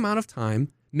any amount of time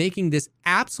making this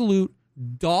absolute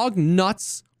dog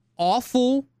nuts,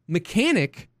 awful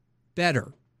mechanic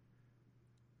better.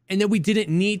 and then we didn't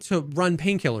need to run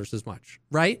painkillers as much,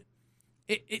 right?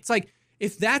 It's like,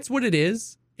 if that's what it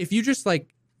is, if you just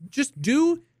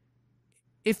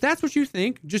if that's what you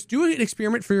think, just do an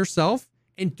experiment for yourself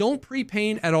and don't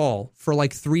pre-pain at all for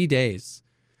like 3 days.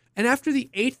 And after the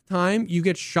 8th time you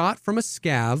get shot from a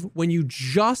scav when you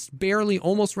just barely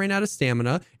almost ran out of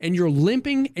stamina and you're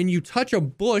limping and you touch a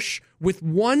bush with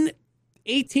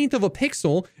 1/18 of a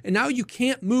pixel and now you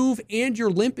can't move and you're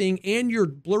limping and you're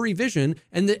blurry vision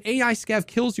and the AI scav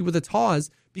kills you with its Haws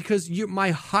because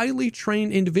my highly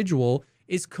trained individual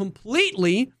is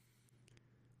completely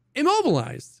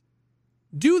immobilized.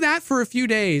 Do that for a few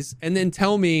days and then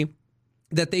tell me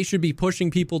that they should be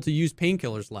pushing people to use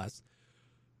painkillers less.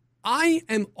 I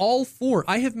am all for.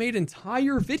 I have made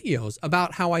entire videos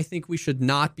about how I think we should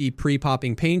not be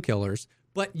pre-popping painkillers,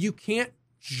 but you can't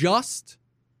just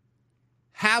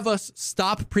have us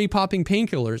stop pre-popping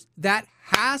painkillers. That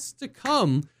has to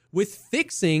come with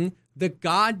fixing the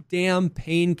goddamn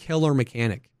painkiller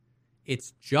mechanic.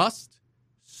 It's just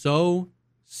so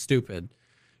stupid.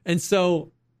 And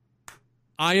so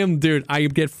I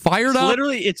get fired up.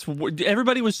 Literally,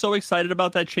 everybody was so excited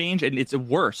about that change, and it's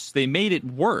worse. They made it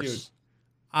worse.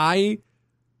 Dude, I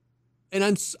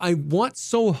want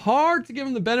so hard to give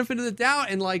them the benefit of the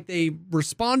doubt, and like they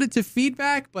responded to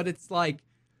feedback, but it's like,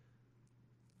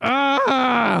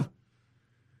 it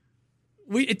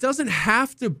doesn't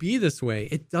have to be this way.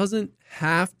 It doesn't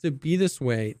have to be this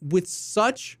way with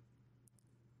such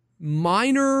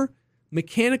minor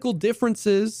mechanical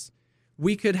differences.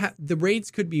 We could have the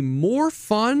raids could be more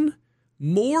fun,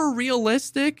 more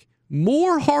realistic,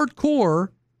 more hardcore,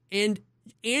 and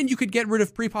you could get rid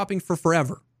of pre-popping for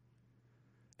forever.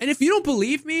 And if you don't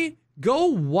believe me, go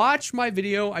watch my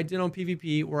video I did on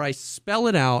PvP where I spell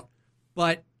it out,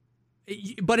 but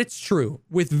it's true.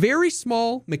 With very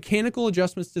small mechanical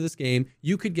adjustments to this game,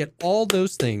 you could get all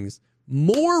those things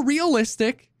more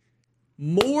realistic,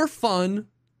 more fun,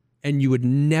 and you would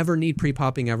never need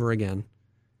pre-popping ever again.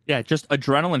 Yeah, just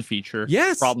adrenaline feature.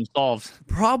 Yes. Problem solved.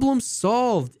 Problem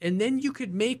solved. And then you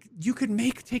could make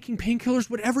taking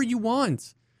painkillers whatever you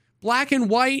want. Black and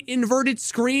white, inverted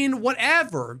screen,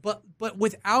 whatever. But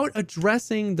without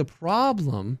addressing the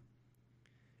problem,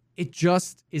 it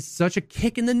just is such a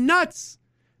kick in the nuts.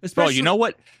 Bro, you know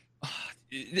what?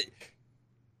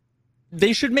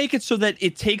 They should make it so that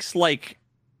it takes like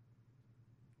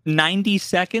 90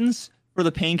 seconds for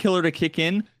the painkiller to kick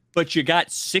in, but you got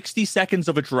 60 seconds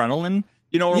of adrenaline,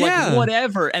 or like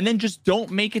whatever, and then just don't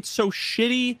make it so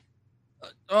shitty.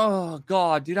 Oh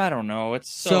God, dude, I don't know. It's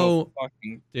so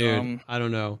fucking dumb. I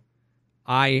don't know.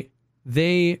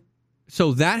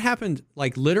 So that happened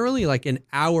like literally like an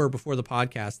hour before the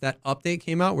podcast. That update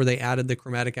came out where they added the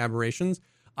chromatic aberrations.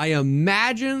 I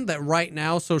imagine that right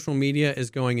now social media is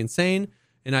going insane,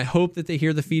 and I hope that they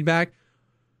hear the feedback.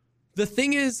 The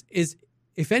thing is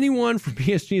if anyone from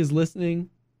PSG is listening,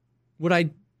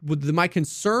 my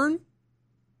concern,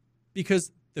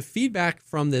 because the feedback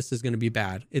from this is going to be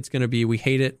bad. It's going to be, we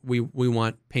hate it. We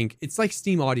want pink. It's like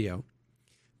Steam Audio.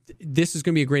 This is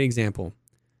going to be a great example.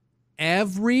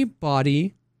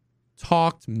 Everybody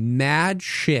talked mad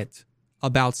shit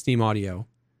about Steam Audio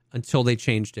until they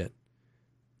changed it.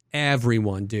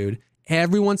 Everyone, dude.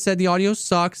 Everyone said the audio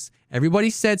sucks. Everybody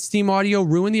said Steam Audio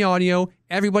ruined the audio.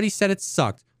 Everybody said it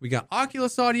sucked. We got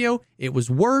Oculus Audio. It was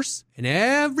worse. And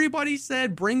everybody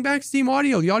said, bring back Steam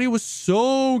Audio. The audio was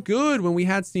so good when we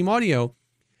had Steam Audio.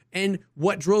 And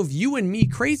what drove you and me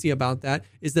crazy about that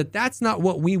is that that's not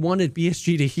what we wanted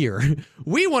BSG to hear.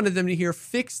 We wanted them to hear,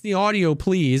 fix the audio,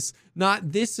 please.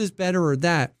 Not this is better or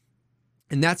that.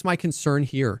 And that's my concern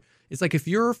here. It's like if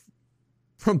you're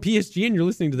from PSG and you're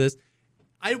listening to this,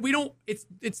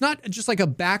 it's not just like a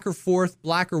back or forth,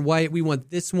 black or white. We want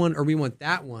this one or we want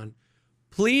that one.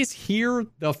 Please hear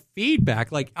the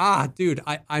feedback. Like, dude,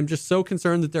 I'm just so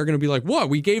concerned that they're going to be like, what?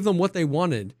 We gave them what they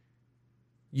wanted.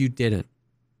 You didn't.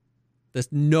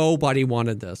 Nobody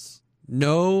wanted this.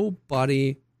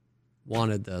 Nobody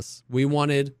wanted this. We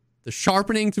wanted the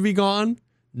sharpening to be gone.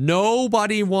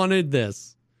 Nobody wanted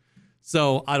this.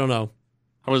 So, I don't know.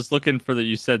 I was looking for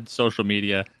you said social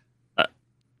media.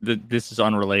 This is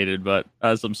unrelated, but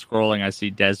as I'm scrolling, I see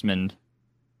Desmond.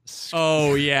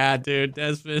 Oh, yeah, dude.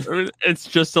 Desmond. It's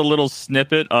just a little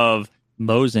snippet of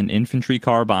Mosin infantry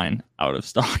carbine out of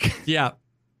stock. Yeah.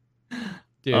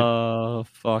 Dude. Oh,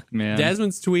 fuck, man.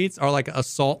 Desmond's tweets are like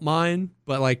assault mine,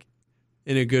 but like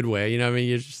in a good way. You know what I mean?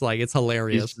 You're just like, it's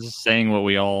hilarious. He's just saying what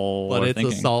we all but it's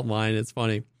thinking. Assault mine. It's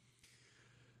funny.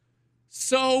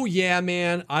 So, yeah,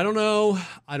 man. I don't know.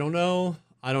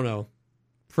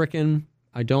 Frickin',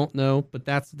 I don't know. But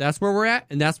that's where we're at,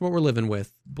 and that's what we're living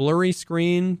with. Blurry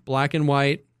screen, black and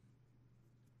white.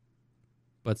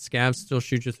 but scavs still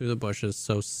shoot you through the bushes,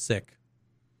 so sick.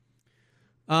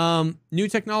 New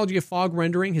technology of fog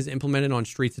rendering is implemented on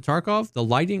Streets of Tarkov. The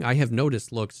lighting, I have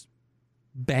noticed, looks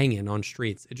banging on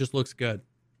Streets. It just looks good.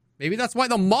 Maybe that's why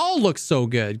the mall looks so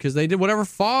good, because they did whatever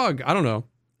fog. I don't know.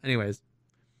 Anyways.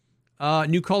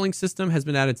 New calling system has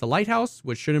been added to Lighthouse,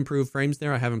 which should improve frames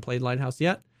there. I haven't played Lighthouse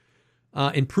yet.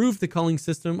 Improve the calling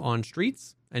system on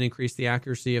Streets and increase the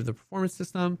accuracy of the performance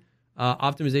system.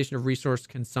 Optimization of resource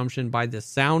consumption by the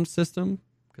sound system,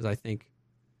 because I think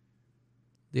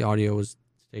the audio was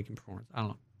taking performance. I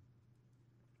don't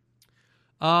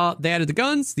know. They added the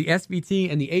guns, the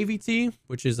SVT and the AVT,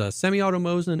 which is a semi-auto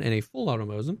Mosin and a full auto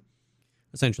Mosin,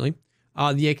 essentially.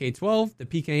 The AK-12, the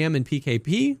PKM and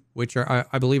PKP, which are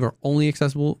I believe are only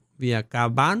accessible via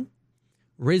Kaban.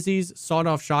 Rizzy's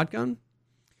sawed-off shotgun.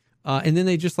 And then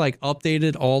they just like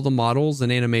updated all the models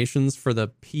and animations for the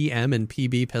PM and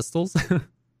PB pistols,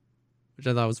 which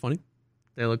I thought was funny.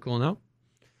 They look cool now.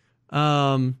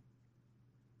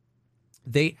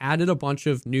 They added a bunch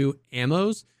of new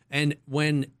ammos, and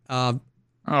when oh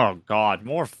god,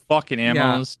 more fucking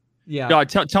ammos. Yeah. God,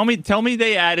 tell me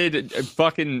they added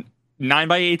fucking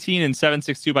 9x18 and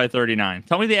 7.62x39.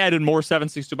 Tell me they added more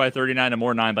 7.62x39 and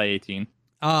more 9x18.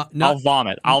 I'll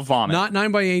vomit. Not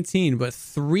 9x18, but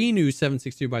 3 new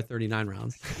 7.62x39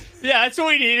 rounds. Yeah, that's what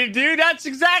we needed, dude. That's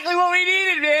exactly what we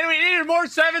needed, man. We needed more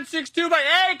 7.62 by.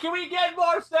 Hey, can we get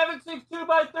more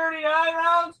 7.62x39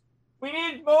 rounds? We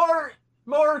need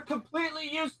more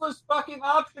completely useless fucking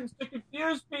options to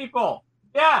confuse people.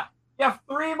 Yeah,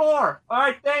 3 more. All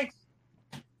right, thanks.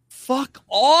 Fuck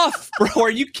off, bro.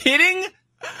 Are you kidding?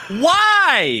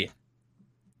 Why?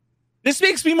 This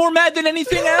makes me more mad than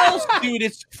anything else, dude.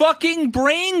 It's fucking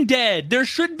brain dead. There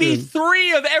should be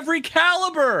 3 of every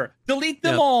caliber. Delete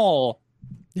them all.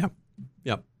 Yep.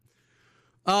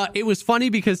 It was funny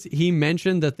because he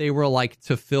mentioned that they were like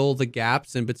to fill the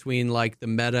gaps in between like the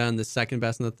meta and the second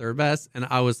best and the third best. And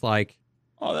I was like,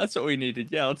 oh, that's what we needed.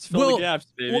 Yeah, let's fill the gaps,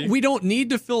 baby. Well, we don't need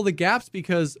to fill the gaps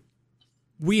because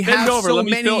we have let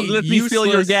me fill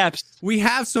your gaps. We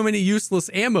have so many useless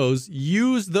ammos.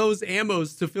 Use those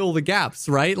ammos to fill the gaps,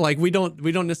 right? Like we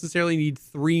don't necessarily need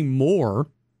 3 more.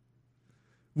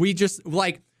 We just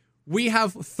we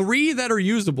have 3 that are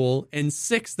usable and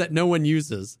 6 that no one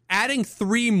uses. Adding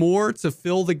 3 more to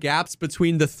fill the gaps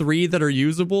between the 3 that are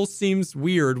usable seems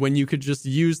weird when you could just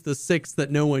use the 6 that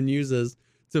no one uses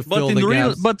to fill the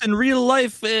gaps. But in real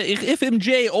life,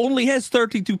 FMJ only has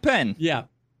 32 pen. Yeah.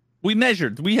 We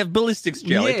measured. We have ballistics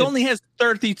gel. Yes. It only has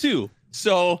 32.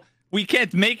 So we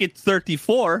can't make it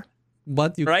 34.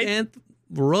 But you can't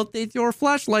rotate your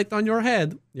flashlight on your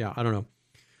head. Yeah, I don't know.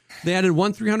 They added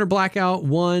 1 300 blackout,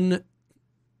 1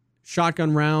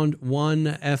 shotgun round, 1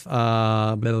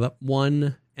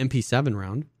 MP7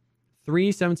 round,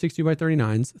 3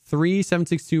 7.62x39s, 3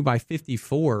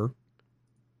 7.62x54,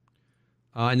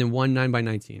 and then 1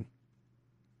 9x19.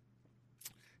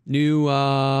 New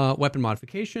weapon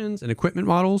modifications and equipment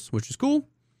models, which is cool.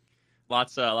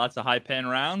 Lots of high pen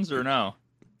rounds, or no?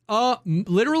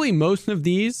 Literally most of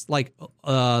these, like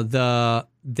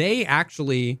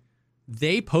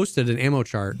they posted an ammo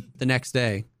chart the next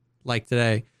day, like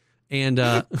today, and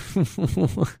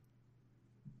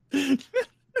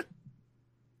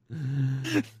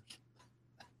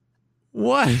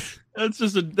what? That's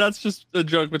just a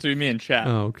joke between me and chat.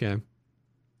 Oh, okay.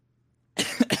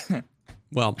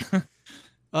 Well,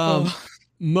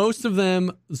 most of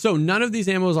them. So none of these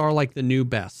ammos are like the new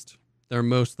best. They're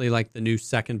mostly like the new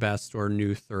second best or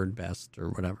new third best or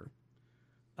whatever.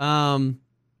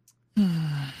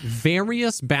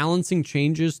 Various balancing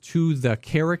changes to the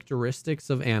characteristics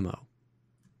of ammo.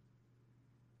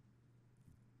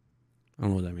 I don't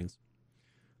know what that means.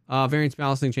 Various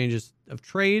balancing changes of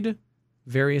trade.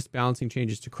 Various balancing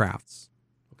changes to crafts.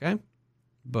 Okay?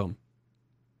 Boom.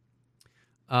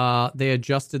 They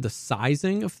adjusted the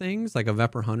sizing of things. Like a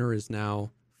Vepr Hunter is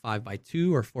now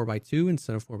 5x2 or 4x2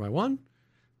 instead of 4x1.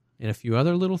 And a few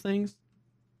other little things.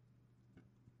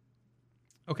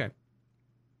 Okay.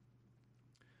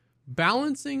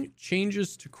 Balancing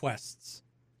changes to quests.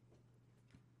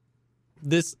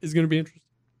 This is going to be interesting.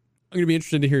 I'm going to be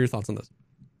interested to hear your thoughts on this.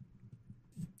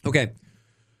 Okay.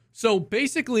 So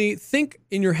basically, think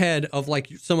in your head of like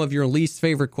some of your least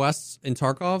favorite quests in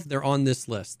Tarkov. They're on this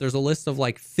list. There's a list of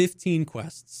like 15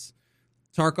 quests.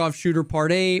 Tarkov Shooter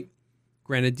Part 8,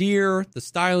 Grenadier, the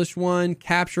stylish one,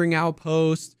 Capturing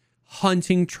Outpost,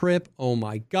 Hunting Trip. Oh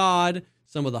my God.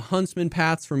 Some of the Huntsman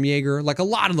paths from Jaeger. Like a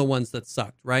lot of the ones that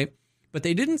sucked, right? But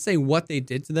they didn't say what they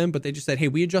did to them, but they just said, hey,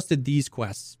 we adjusted these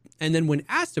quests. And then when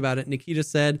asked about it, Nikita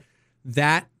said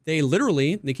that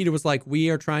Nikita was like, we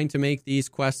are trying to make these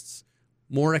quests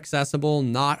more accessible,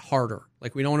 not harder.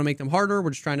 Like, we don't want to make them harder.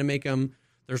 We're just trying to make them,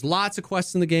 there's lots of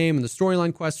quests in the game, and the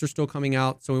storyline quests are still coming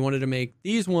out, so we wanted to make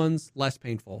these ones less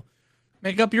painful.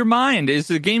 Make up your mind. Is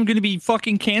the game going to be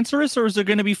fucking cancerous, or is it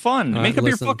going to be fun? Make up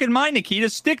your fucking mind, Nikita.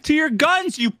 Stick to your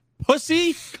guns, you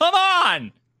pussy. Come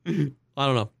on. I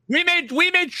don't know. We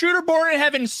made Shooter Born in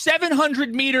Heaven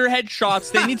 700-meter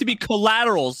headshots. They need to be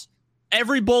collaterals.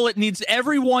 Everyone needs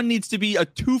to be a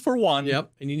 2-for-1.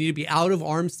 Yep. And you need to be out of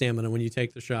arm stamina when you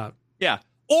take the shot. Yeah.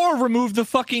 Or remove the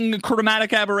fucking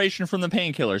chromatic aberration from the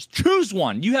painkillers. Choose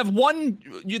one. You have one.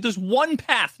 There's one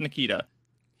path, Nikita.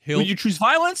 Will you choose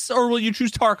violence or will you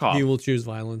choose Tarkov? He will choose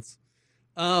violence.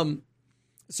 So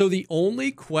the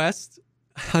only quest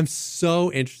I'm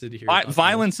so interested to hear.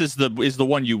 Violence is the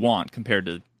one you want compared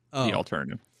to the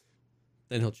alternative.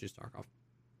 Then he'll choose Tarkov.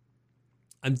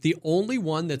 I'm the only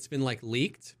one that's been like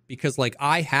leaked because like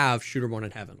I have Shooter Born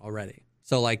in Heaven already.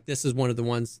 So like this is one of the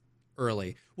ones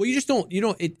early. Well, you just don't.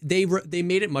 They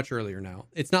made it much earlier now.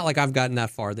 It's not like I've gotten that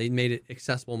far. They made it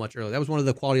accessible much earlier. That was one of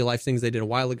the quality of life things they did a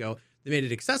while ago. They made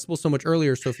it accessible so much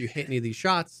earlier. So if you hit any of these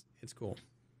shots, it's cool.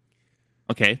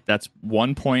 Okay, that's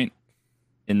 1 point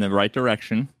in the right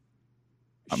direction.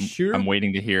 I'm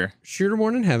waiting to hear. Shooter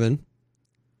Born in Heaven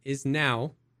is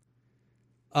now,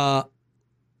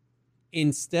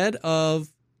 instead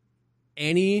of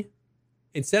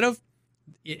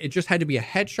it just had to be a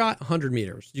headshot 100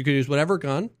 meters. You could use whatever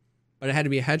gun, but it had to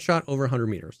be a headshot over 100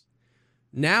 meters.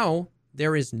 Now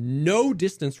there is no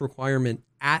distance requirement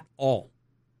at all,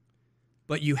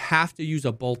 but you have to use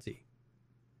a bolty.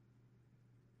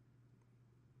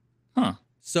 Huh.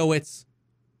 So it's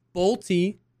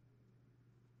bolty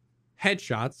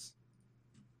headshots.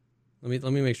 Let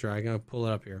me make sure. I gotta pull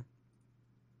it up here.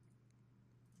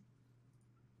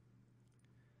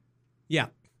 Yeah.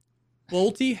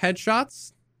 Bolty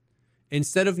headshots.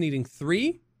 Instead of needing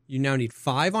 3, you now need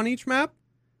 5 on each map.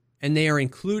 And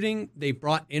they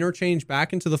brought interchange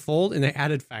back into the fold and they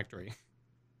added factory.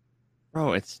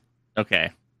 Bro, it's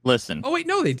okay. Listen. Oh wait,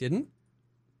 no, they didn't.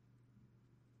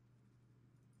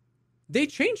 They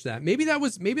changed that. Maybe that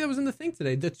was in the thing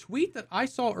today. The tweet that I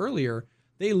saw earlier,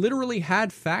 they literally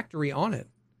had factory on it.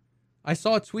 I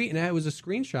saw a tweet and it was a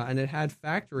screenshot and it had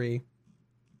factory.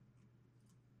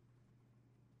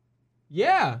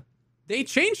 Yeah, they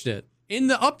changed it in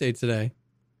the update today.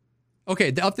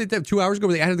 Okay, the update that 2 hours ago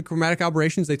where they added the chromatic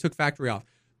aberrations, they took factory off,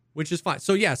 which is fine.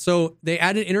 So yeah, so they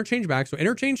added interchange back. So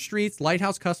interchange streets,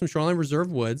 lighthouse, custom, shoreline,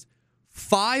 reserve, woods,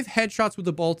 5 headshots with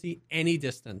the bolty, any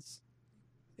distance.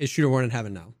 Is Shooter Born in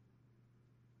Heaven now?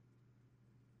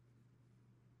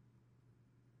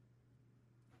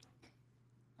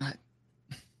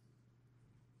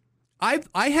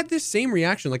 I had this same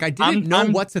reaction. Like I didn't know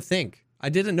what to think. I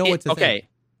didn't know what to think. Okay.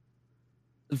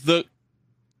 The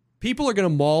people are gonna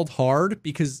maul hard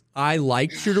because I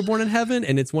like Shooter Born in Heaven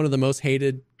and it's one of the most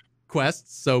hated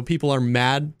quests. So people are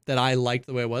mad that I liked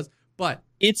the way it was. But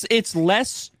it's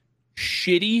less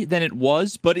shitty than it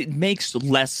was, but it makes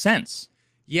less sense.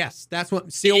 Yes, that's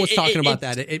what Seal was talking about.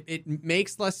 That it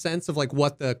makes less sense of like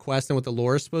what the quest and what the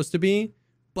lore is supposed to be,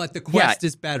 but the quest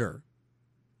is better.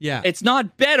 Yeah, it's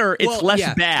not better. It's less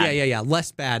bad. Yeah.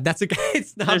 Less bad.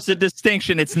 It's not. There's a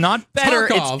distinction. It's not better.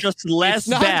 Tarkov, it's just less it's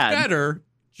not bad. Better,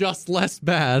 just less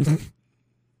bad.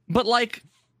 But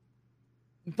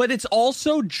it's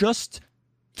also just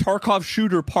Tarkov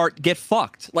shooter part get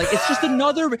fucked. Like it's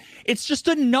just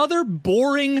another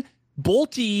boring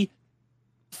bolty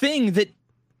thing that.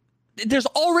 There's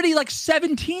already like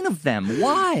 17 of them.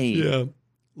 Why? Yeah.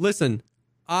 Listen,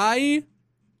 my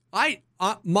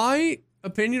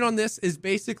opinion on this is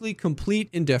basically complete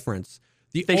indifference.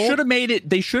 They should have made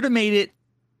it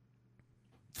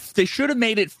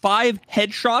 5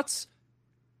 headshots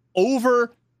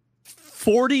over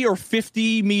 40 or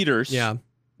 50 meters. Yeah.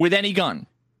 With any gun.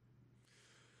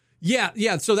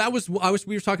 Yeah. So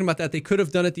we were talking about that. They could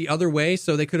have done it the other way.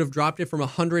 So they could have dropped it from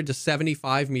 100 to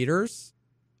 75 meters.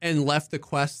 And left the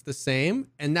quest the same,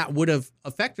 and that would have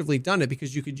effectively done it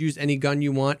because you could use any gun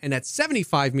you want, and at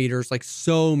 75 meters, like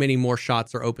so many more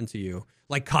shots are open to you.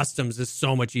 Like customs is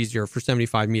so much easier for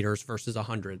 75 meters versus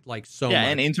 100. Like so much.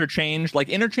 And interchange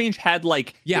had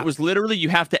it was literally you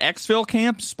have to exfil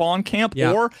camp, spawn camp,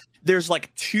 or there's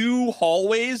like 2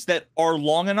 hallways that are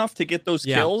long enough to get those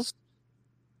kills.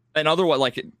 And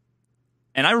otherwise,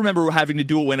 and I remember having to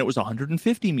do it when it was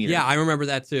 150 meters. Yeah, I remember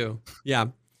that too. Yeah.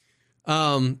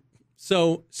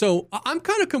 So I'm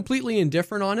kind of completely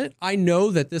indifferent on it. I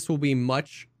know that this will be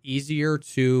much easier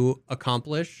to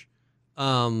accomplish.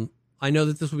 I know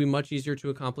that this will be much easier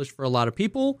to accomplish for a lot of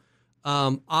people.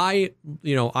 I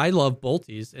love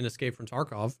bolties in Escape from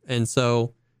Tarkov. And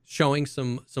so showing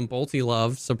some bolty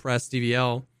love, suppressed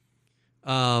DVL.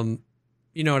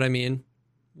 You know what I mean?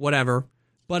 Whatever.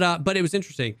 But it was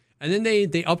interesting. And then they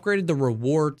upgraded the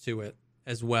reward to it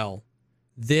as well.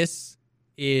 This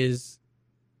is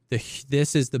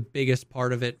the biggest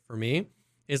part of it for me.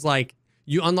 Is like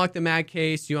you unlock the mag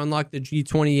case, you unlock the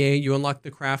G28, you unlock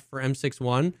the craft for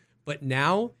M61, but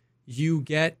now you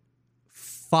get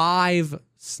 5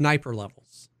 sniper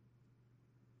levels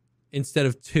instead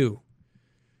of 2.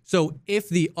 So if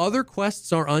the other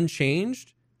quests are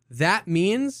unchanged, that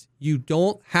means you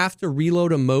don't have to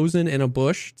reload a Mosin in a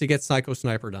bush to get Psycho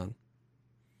Sniper done.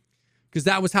 Because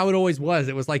that was how it always was.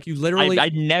 It was like you literally... I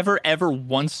never, ever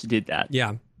once did that.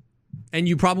 Yeah. And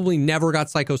you probably never got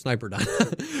Psycho Sniper done.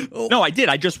 No, I did.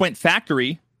 I just went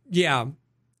factory. Yeah.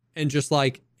 And just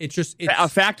like, it's a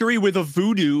factory with a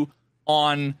voodoo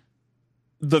on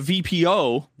the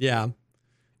VPO. Yeah.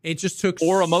 It just took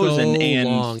or a Mosin so and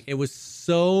long. It was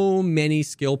so many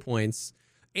skill points.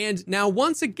 And now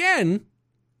once again,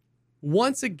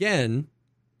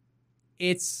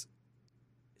 it's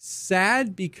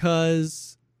sad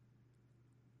because...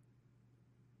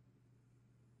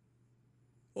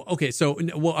 Okay, so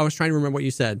I was trying to remember what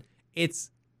you said.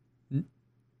 It's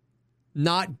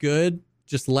not good,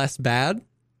 just less bad.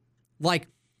 Like,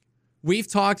 we've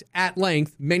talked at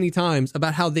length many times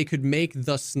about how they could make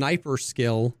the sniper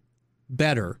skill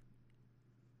better,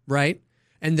 right?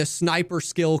 And the sniper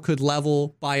skill could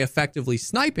level by effectively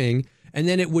sniping, and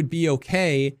then it would be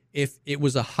okay if it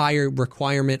was a higher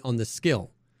requirement on the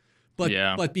skill.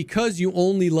 But because you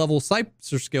only level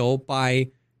sniper skill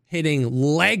by hitting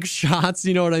leg shots,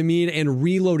 you know what I mean, and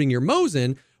reloading your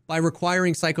Mosin by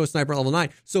requiring Psycho Sniper level 9.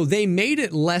 So they made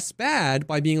it less bad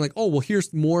by being like, oh, well,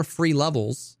 here's more free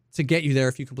levels to get you there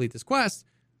if you complete this quest.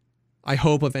 I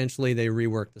hope eventually they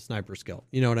rework the sniper skill.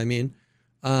 You know what I mean?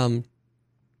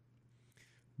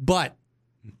 But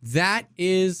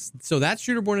that's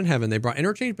Shooter Born in Heaven. They brought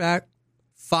interchange back,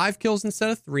 5 kills instead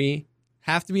of 3,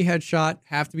 have to be headshot,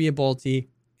 have to be a bolty,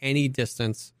 any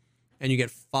distance, and you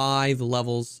get 5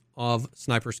 levels of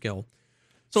sniper skill.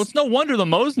 So it's no wonder the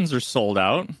Mosins are sold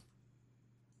out.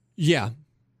 Yeah.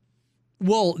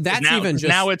 Well, that's even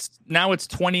just... Now it's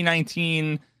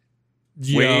 2019.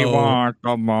 We want the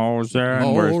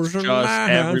Mosin. Where it's just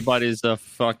everybody's a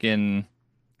fucking...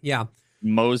 Yeah.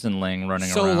 Mosinling running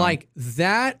around. So like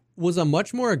that was a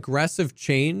much more aggressive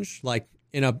change, like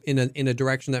in a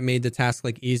direction that made the task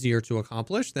like easier to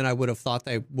accomplish than I would have thought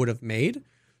they would have made.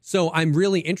 So I'm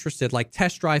really interested, like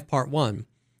Test Drive Part 1.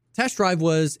 Test Drive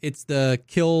it's the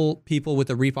kill people with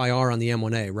the Reap IR on the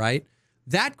M1A, right?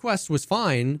 That quest was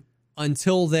fine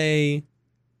until they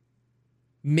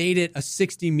made it a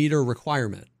 60-meter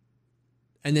requirement.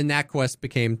 And then that quest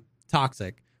became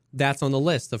toxic. That's on the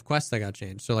list of quests that got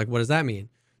changed. So, like, what does that mean?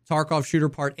 Tarkov Shooter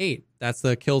Part 8. That's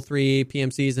the kill 3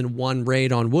 PMCs in 1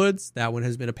 raid on woods. That one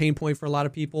has been a pain point for a lot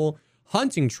of people.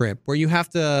 Hunting Trip, where you have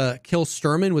to kill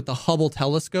Sturman with the Hubble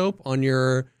telescope on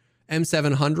your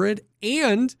M700.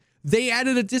 And they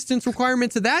added a distance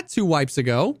requirement to that 2 wipes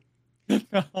ago.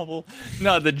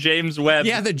 No, the James Webb.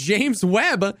 Yeah, the James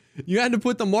Webb. You had to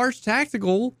put the March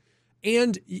Tactical,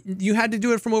 and you had to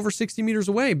do it from over 60 meters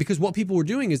away, because what people were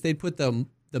doing is they'd put the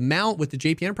mount with the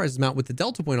JP Enterprises mount with the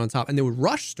Delta point on top, and they would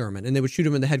rush Sturman, and they would shoot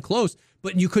him in the head close.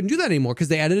 But you couldn't do that anymore because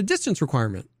they added a distance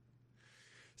requirement.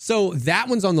 So that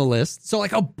one's on the list. So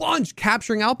like a bunch,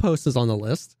 capturing outposts is on the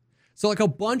list. So like a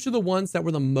bunch of the ones that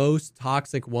were the most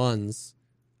toxic ones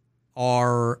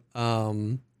are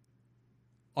on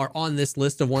this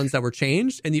list of ones that were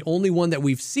changed. And the only one that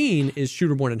we've seen is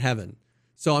Shooter Born in Heaven.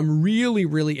 So I'm really,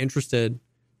 really interested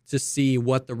to see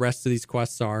what the rest of these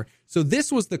quests are. So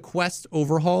this was the quest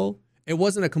overhaul. It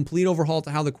wasn't a complete overhaul to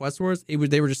how the quest was.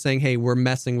 They were just saying, hey, we're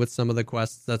messing with some of the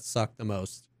quests that suck the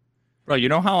most. Bro, you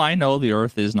know how I know the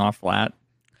Earth is not flat?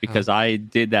 Because I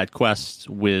did that quest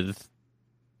with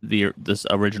this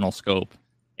original scope,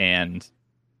 and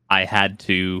I had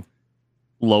to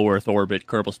low Earth orbit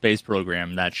Kerbal Space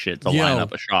Program that shit to line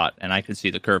up a shot, and I could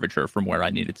see the curvature from where I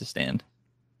needed to stand.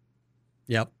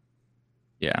 Yep.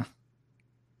 Yeah.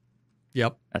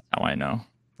 Yep. That's how I know.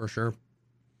 For sure.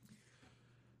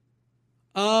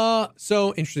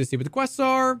 So interested to see what the quests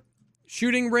are.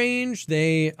 Shooting range,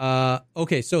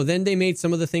 so then they made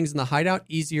some of the things in the hideout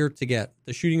easier to get.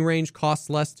 The shooting range costs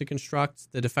less to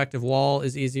construct. The defective wall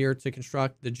is easier to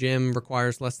construct. The gym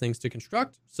requires less things to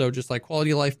construct. So just like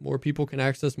quality of life, more people can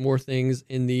access more things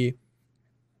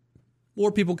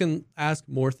more people can access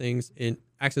more things in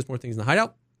the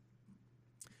hideout.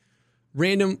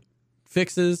 Random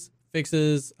fixes,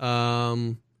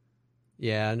 nothing.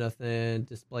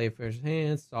 Display of first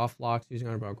hands, soft locks using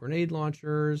underbarrel grenade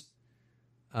launchers.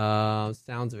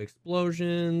 Sounds of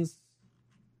explosions.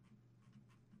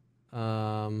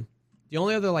 The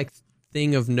only other like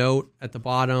thing of note at the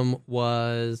bottom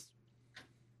was,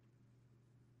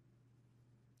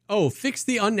 fix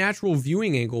the unnatural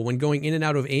viewing angle when going in and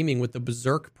out of aiming with the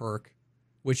Berserk perk,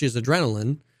 which is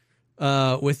adrenaline,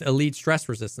 with elite stress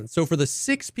resistance. So for the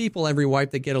 6 people every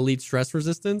wipe that get elite stress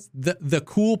resistance, the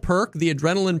cool perk, the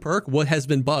adrenaline perk, what has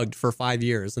been bugged for 5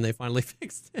 years, and they finally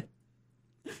fixed it.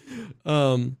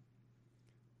 How?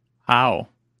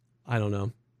 I don't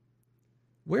know.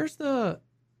 Where's the...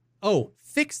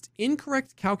 fixed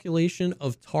incorrect calculation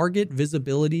of target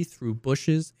visibility through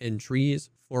bushes and trees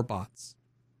for bots.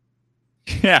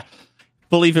 Yeah,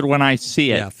 believe it when I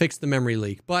see it. Yeah, fix the memory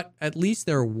leak, but at least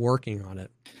they're working on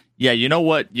it. Yeah, you know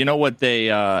what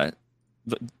they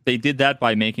did that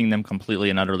by making them completely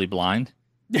and utterly blind.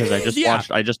 Because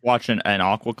I just watched an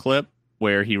Aqua clip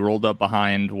where he rolled up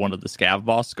behind one of the Scav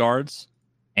boss guards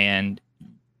and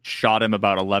shot him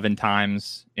about 11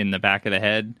 times in the back of the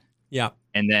head. Yeah.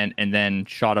 And then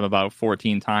shot him about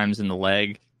 14 times in the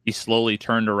leg. He slowly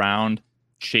turned around,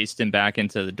 chased him back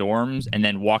into the dorms, and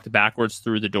then walked backwards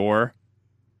through the door.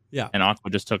 Yeah. And Aqua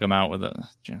just took him out with a...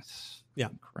 Yeah.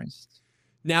 Christ.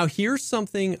 Now, here's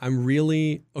something I'm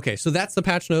really... Okay, so that's the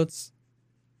patch notes.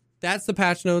 That's the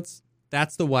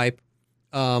wipe.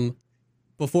 Overall,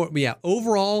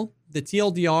 the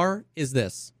TLDR is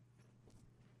this.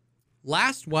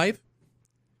 Last wipe,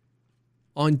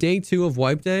 on day 2 of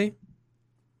wipe day,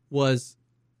 was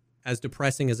as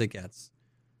depressing as it gets.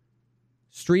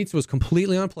 Streets was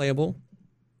completely unplayable.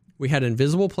 We had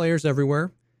invisible players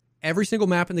everywhere. Every single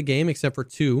map in the game, except for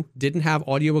 2, didn't have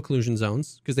audio occlusion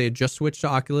zones because they had just switched to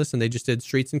Oculus and they just did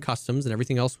streets and customs, and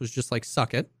everything else was just like,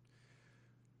 suck it.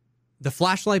 The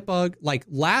flashlight bug, like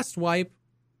last wipe,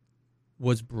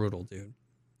 was brutal, dude.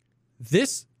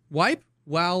 This wipe,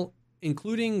 while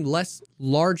including less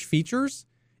large features,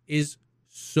 is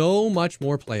so much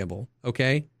more playable,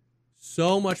 okay?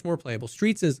 So much more playable.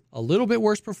 Streets is a little bit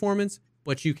worse performance,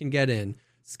 but you can get in.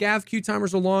 Scav queue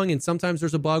timers are long, and sometimes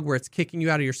there's a bug where it's kicking you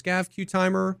out of your Scav queue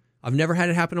timer. I've never had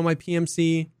it happen on my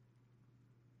PMC.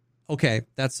 Okay,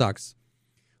 that sucks.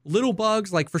 Little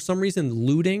bugs, like for some reason,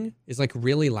 looting is like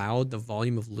really loud. The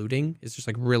volume of looting is just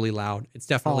like really loud. It's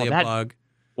definitely a bug.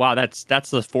 Wow, that's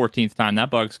the 14th time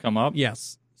that bug's come up.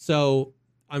 Yes. So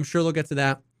I'm sure they'll get to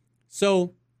that.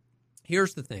 So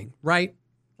here's the thing, right?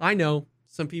 I know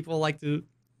some people like to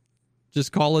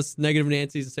just call us negative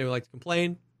Nancy's and say we like to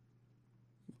complain.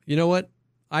 You know what?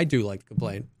 I do like to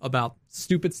complain about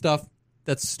stupid stuff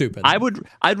that's stupid.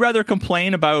 I'd rather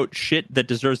complain about shit that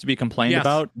deserves to be complained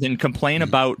about than complain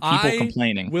about people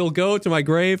complaining. Will go to my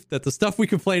grave that the stuff we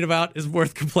complain about is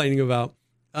worth complaining about.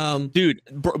 Dude,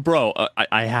 bro,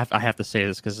 I have to say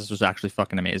this because this was actually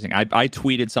fucking amazing. I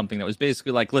tweeted something that was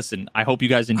basically like, listen, I hope you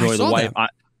guys enjoy the wipe.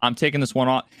 I'm taking this one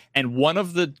off. And one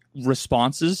of the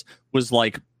responses was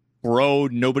like, bro,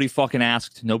 nobody fucking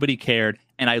asked, nobody cared.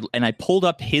 And I pulled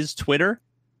up his Twitter,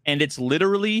 and it's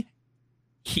literally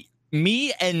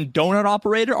me and Donut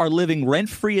Operator are living rent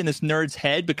free in this nerd's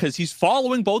head because he's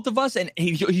following both of us, and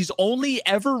he's only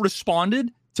ever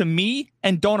responded to me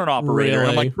and Donut Operator. Really? And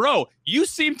I'm like, bro, you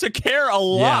seem to care a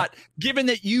lot, given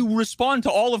that you respond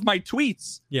to all of my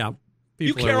tweets. Yeah,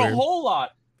 you care a whole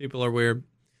lot. People are weird.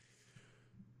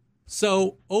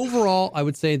 So overall, I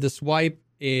would say this wipe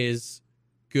is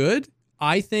good.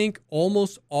 I think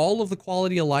almost all of the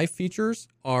quality of life features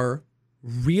are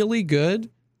really good.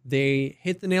 They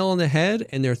hit the nail on the head,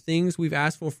 and they're things we've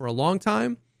asked for a long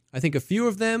time. I think a few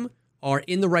of them are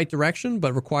in the right direction,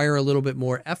 but require a little bit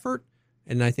more effort.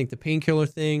 And I think the painkiller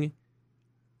thing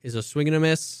is a swing and a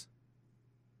miss.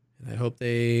 And I hope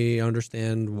they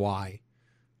understand why.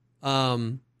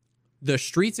 The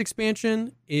Streets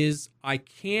expansion is, I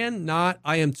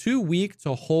am too weak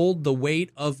to hold the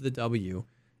weight of the W.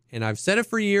 And I've said it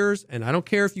for years, and I don't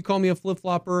care if you call me a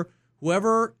flip-flopper.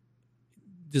 Whoever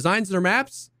designs their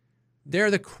maps, they're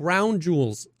the crown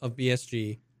jewels of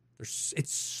BSG.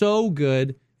 It's so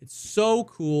good. It's so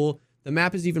cool. The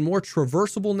map is even more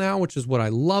traversable now, which is what I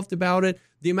loved about it.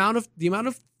 The amount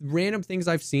of random things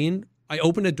I've seen. I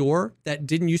open a door that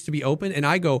didn't used to be open, and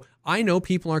I go, I know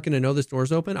people aren't going to know this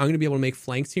door's open. I'm going to be able to make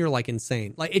flanks here like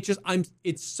insane. Like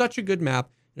it's such a good map,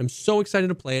 and I'm so excited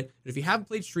to play it. And if you haven't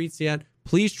played Streets yet,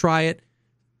 please try it.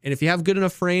 And if you have good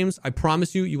enough frames, I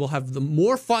promise you will have the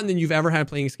more fun than you've ever had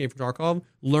playing Escape from Tarkov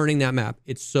learning that map.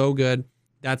 It's so good.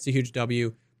 That's a huge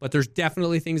W. But there's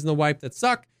definitely things in the wipe that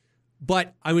suck.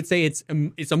 But I would say it's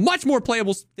a much more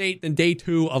playable state than day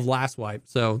 2 of last wipe.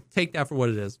 So take that for what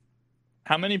it is.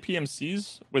 How many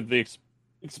PMCs with the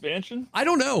expansion? I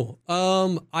don't know.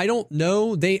 I don't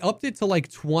know. They upped it to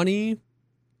like 20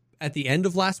 at the end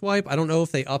of last wipe. I don't know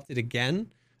if they upped it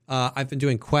again. I've been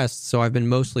doing quests, so I've been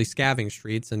mostly scavenging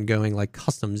streets and going like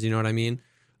customs. You know what I mean?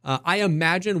 I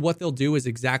imagine what they'll do is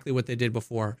exactly what they did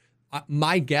before.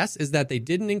 My guess is that they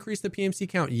didn't increase the PMC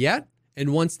count yet,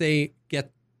 and once they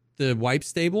get the wipe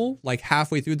stable, like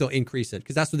halfway through, they'll increase it,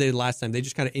 because that's what they did last time. They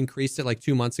just kind of increased it like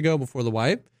 2 months ago before the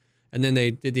wipe, and then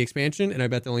they did the expansion, and I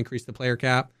bet they'll increase the player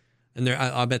cap, and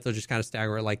I bet they'll just kind of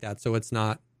stagger it like that, so it's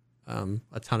not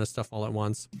a ton of stuff all at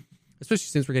once, especially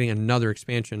since we're getting another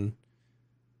expansion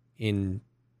in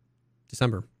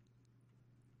December.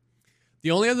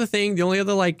 The only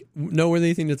other like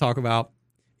noteworthy thing to talk about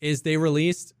is they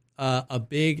released a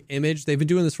big image. They've been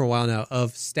doing this for a while now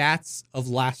of stats of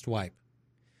last wipe.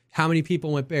 How many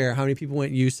people went bear? How many people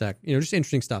went USEC? You know, just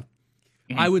interesting stuff.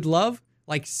 Mm-hmm. I would love,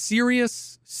 like,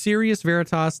 serious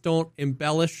Veritas. Don't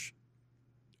embellish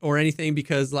or anything,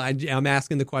 because I'm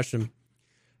asking the question: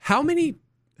 how many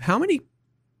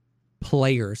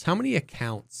players, how many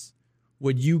accounts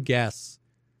would you guess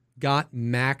got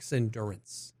max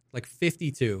endurance? Like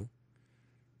 52.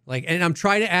 Like, and I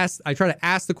try to ask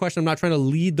the question. I'm not trying to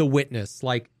lead the witness.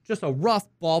 Like, just a rough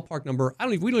ballpark number.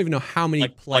 We don't even know how many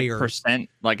players. Like percent?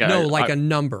 A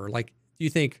number. Like, do you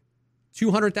think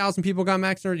 200,000 people got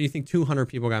max endurance? Or do you think 200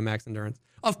 people got max endurance?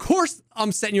 Of course,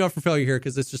 I'm setting you up for failure here,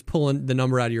 because it's just pulling the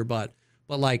number out of your butt.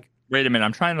 But like, wait a minute.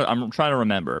 I'm trying to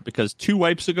remember, because 2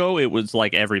 wipes ago it was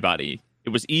like everybody. It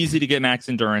was easy to get max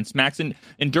endurance.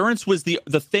 Endurance was the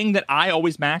thing that I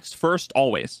always maxed first,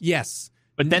 always. Yes.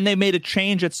 But then they made a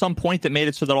change at some point that made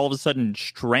it so that all of a sudden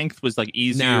strength was like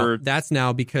easier. Now, that's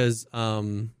now because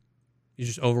you're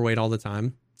just overweight all the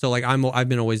time. So like I've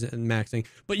been always maxing.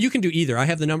 But you can do either. I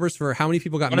have the numbers for how many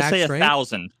people got max strength. I'm going to say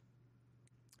 1,000.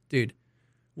 Dude,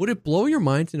 would it blow your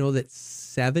mind to know that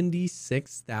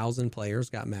 76,000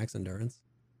 players got max endurance?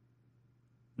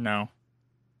 No.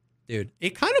 Dude,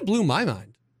 it kind of blew my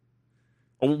mind.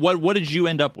 What did you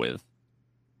end up with?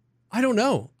 I don't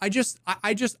know. I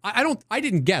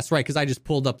didn't guess, right? Because I just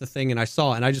pulled up the thing and I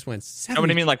saw it, and I just went 70. What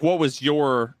do you mean? Like, what was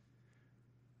your...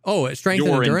 strength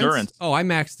and endurance? Oh, I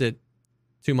maxed it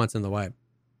 2 months in the wipe.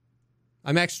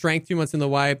 I maxed strength 2 months in the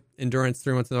wipe, endurance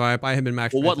 3 months in the wipe. I had been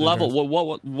maxed. Well, what level?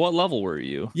 What level were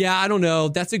you? Yeah, I don't know.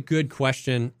 That's a good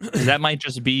question. That might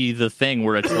just be the thing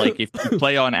where it's like, if you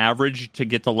play on average to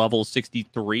get to level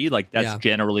 63, like that's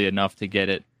generally enough to get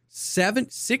it.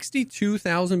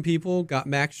 62,000 people got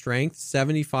max strength.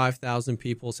 76,000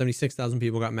 people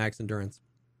got max endurance.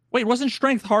 Wait, wasn't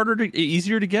strength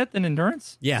easier to get than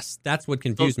endurance? Yes, that's what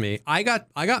confused me. I got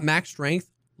max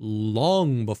strength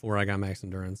long before I got max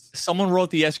endurance. Someone wrote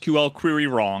the SQL query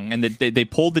wrong, and they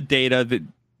pulled the data that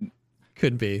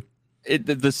could be.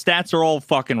 The stats are all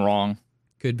fucking wrong.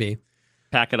 Could be.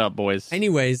 Pack it up, boys.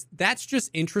 Anyways, that's just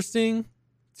interesting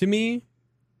to me.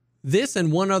 This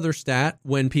and one other stat,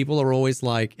 when people are always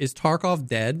like, is Tarkov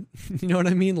dead? You know what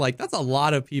I mean? Like, that's a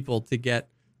lot of people to get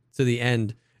to the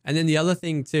end. And then the other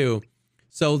thing too,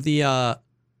 so the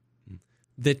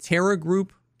Terra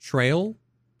Group Trail,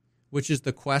 which is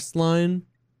the quest line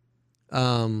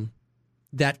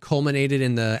that culminated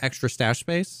in the extra stash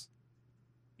space.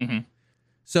 Mm-hmm.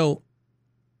 So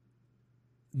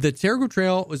the Terra Group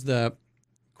Trail was the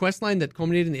quest line that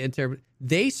culminated in the Terra.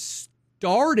 They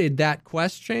started that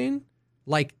quest chain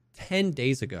like 10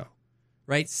 days ago,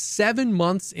 right? 7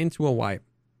 months into a wipe.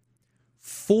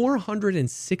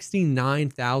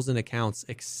 469,000 accounts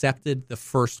accepted the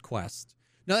first quest.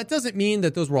 Now, that doesn't mean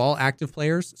that those were all active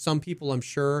players. Some people, I'm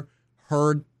sure,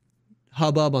 heard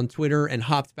hubbub on Twitter and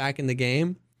hopped back in the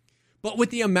game. But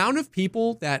with the amount of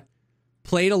people that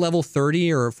played a level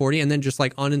 30 or 40 and then just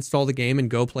like uninstall the game and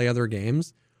go play other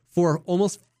games, for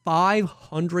almost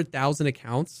 500,000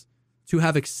 accounts to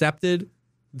have accepted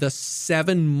the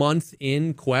 7 month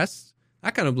in quest,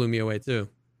 that kind of blew me away too.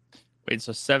 Wait,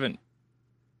 so 7...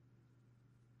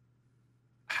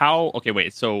 How? Okay,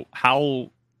 wait. So how?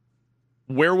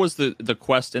 Where was the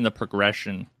quest in the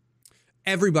progression?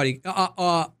 Everybody.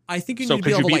 I think you need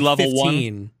to be level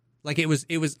 15. 1? Like it was.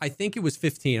 I think it was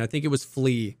 15. I think it was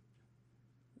Flea.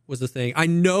 Was the thing. I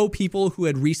know people who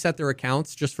had reset their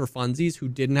accounts just for funsies who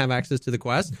didn't have access to the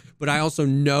quest, but I also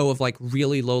know of like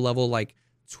really low level like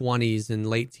 20s and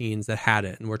late teens that had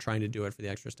it and were trying to do it for the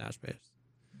extra stash space.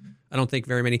 I don't think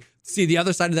very many. See, the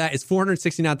other side of that is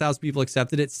 469,000 people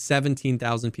accepted it.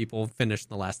 17,000 people finished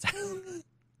in the last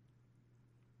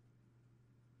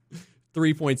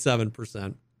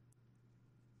 3.7%.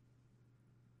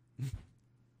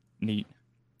 Neat.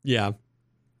 Yeah.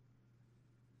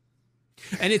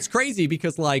 And it's crazy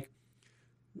because like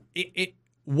it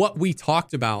what we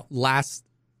talked about last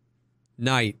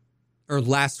night or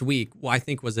last week. Well, I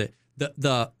think was it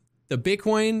the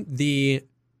Bitcoin, the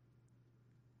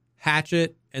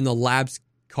Hatchet, and the Labs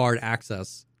card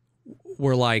access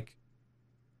were like,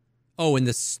 oh, and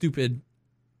the stupid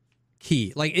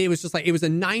key. Like it was just like it was a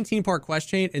 19-part quest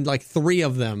chain, and like 3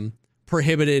 of them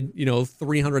prohibited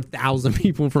 300,000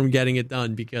 people from getting it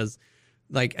done because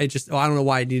like I don't know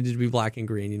why it needed to be black and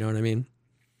green. You know what I mean?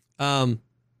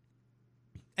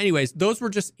 Anyways, those were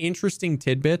just interesting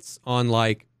tidbits on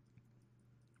like.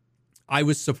 I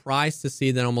was surprised to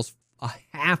see that almost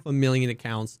 500,000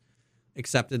 accounts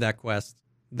accepted that quest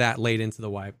that late into the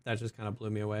wipe. That just kind of blew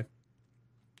me away.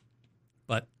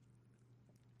 But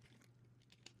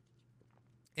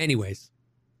anyways.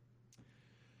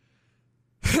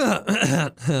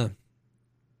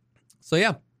 So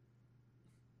yeah.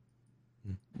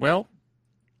 Well,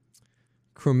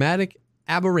 chromatic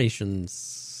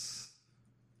aberrations.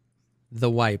 The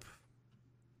wipe.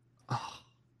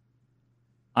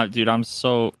 Dude, I'm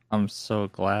so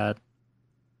glad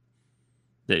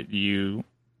that you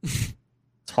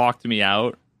talked me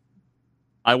out.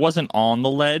 I wasn't on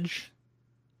the ledge,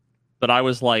 but I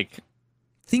was like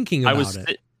thinking about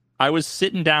it. I was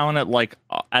sitting down at like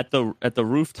at the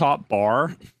rooftop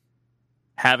bar,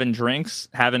 having drinks,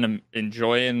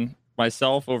 enjoying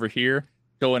myself over here,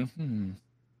 going,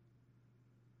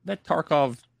 that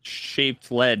Tarkov shaped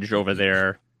ledge over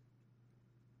there.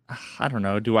 I don't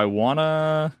know. Do I want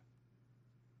to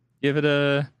give it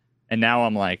a... And now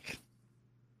I'm like,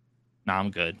 nah, I'm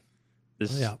good.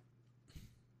 Yeah.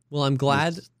 Well, I'm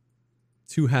glad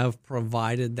to have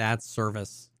provided that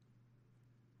service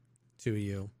to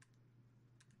you.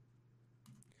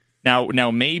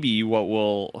 Now maybe what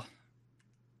we'll...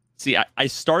 See, I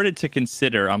started to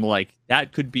consider, I'm like,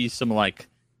 that could be some like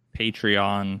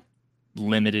Patreon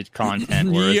limited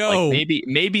content where like,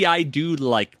 maybe I do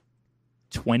like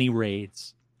 20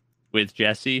 raids with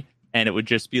Jesse, and it would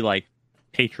just be like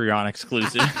Patreon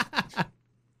exclusive.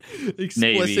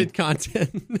 Explicit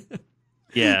content.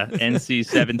 Yeah, NC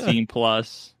 17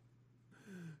 plus.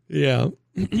 Yeah.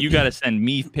 You got to send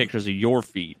me pictures of your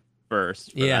feet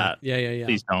first. Yeah.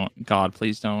 Please don't. God,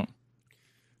 please don't.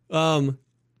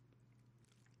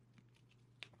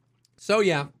 So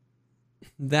yeah,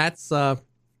 that's the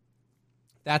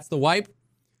wipe.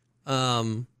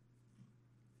 I'm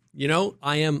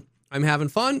having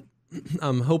fun.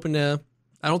 I'm hoping to.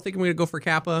 I don't think I'm gonna go for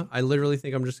Kappa. I literally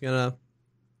think I'm just gonna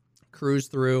cruise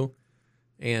through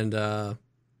and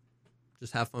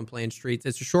just have fun playing streets.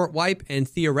 It's a short wipe, and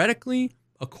theoretically,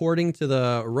 according to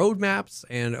the roadmaps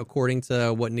and according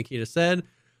to what Nikita said,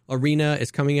 Arena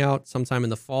is coming out sometime in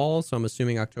the fall. So I'm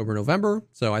assuming October, November.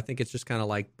 So I think it's just kind of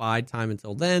like bide time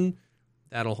until then.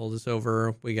 That'll hold us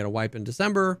over. We get a wipe in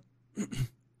December,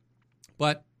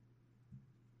 but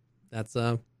that's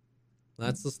the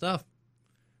stuff.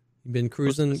 You've been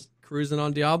cruising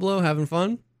on Diablo, having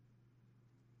fun.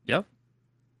 Yep.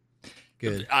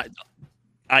 Good.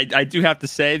 I do have to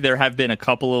say there have been a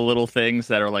couple of little things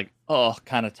that are like,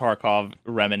 kind of Tarkov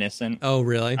reminiscent. Oh,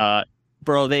 really?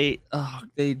 Bro, they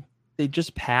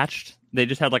just patched. They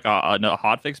just had like a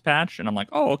hotfix patch, and I'm like,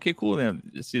 oh, okay, cool.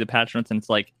 And I see the patch notes, and it's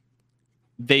like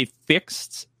they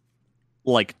fixed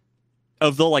like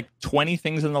of the like 20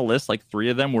 things in the list, like 3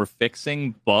 of them were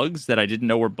fixing bugs that I didn't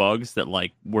know were bugs that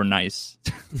like were nice.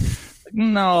 Like,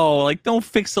 no, like don't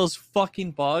fix those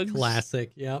fucking bugs.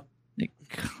 Classic. Yep. Like,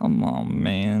 come on,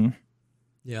 man.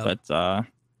 Yeah.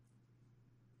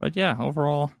 But yeah,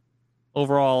 overall,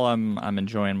 I'm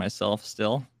enjoying myself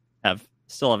still. Have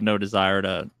no desire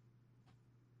to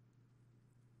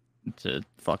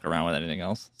fuck around with anything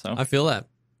else. So I feel that.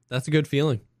 That's a good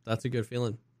feeling.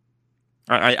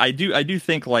 I do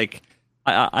think like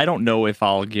I don't know if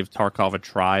I'll give Tarkov a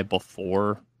try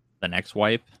before the next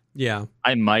wipe. Yeah.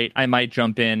 I might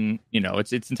jump in,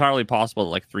 it's entirely possible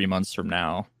that like 3 months from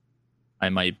now I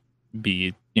might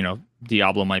be,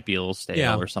 Diablo might be a little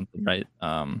stale or something, right?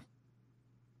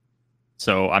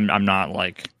 So I'm not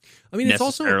like it's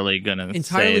also gonna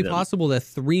entirely possible that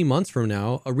 3 months from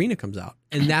now Arena comes out,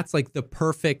 and that's like the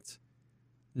perfect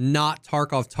not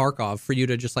Tarkov for you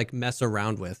to just like mess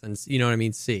around with and you know what I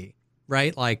mean, see,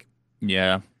 right? Like,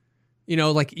 yeah,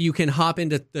 like you can hop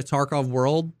into the Tarkov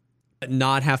world but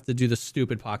not have to do the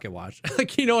stupid pocket watch.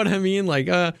 Like, you know what I mean? Like,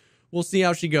 we'll see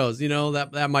how she goes.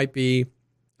 That might be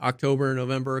October,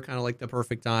 November, kind of like the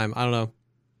perfect time. I don't know.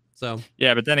 So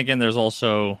yeah, but then again, there's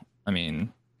also,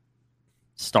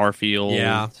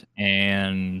 Starfield,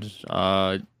 and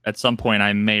at some point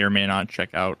I may or may not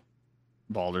check out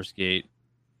Baldur's Gate.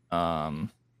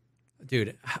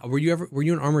 Dude, were you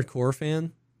an Armored Core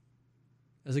fan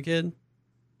as a kid?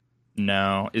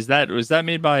 No. Was that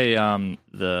made by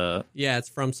the... Yeah, it's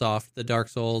FromSoft, the Dark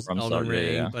Souls, Elden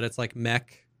Ring, yeah. But it's like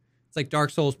mech. It's like Dark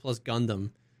Souls plus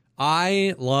Gundam.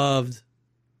 I loved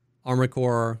Armored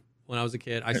Core when I was a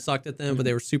kid. I sucked at them, but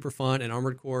they were super fun, and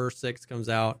Armored Core 6 comes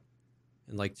out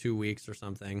in like 2 weeks or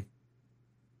something.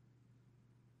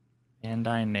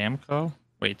 Bandai Namco?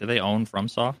 Wait, do they own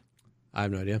FromSoft? I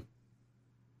have no idea.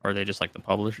 Or are they just like the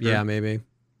publisher? Yeah, maybe.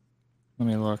 Let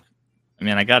me look. I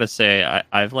mean, I gotta say,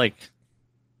 I've like...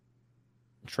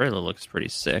 The trailer looks pretty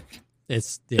sick.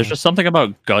 There's just something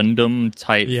about Gundam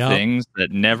type things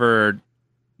that never...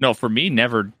 No, for me,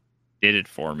 never did it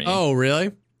for me. Oh,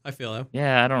 really? I feel that.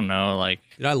 Yeah, I don't know. Like,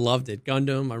 dude, I loved it.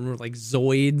 Gundam. I remember like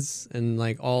Zoids and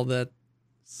like all that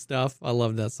stuff. I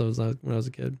loved that stuff when I was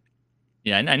a kid.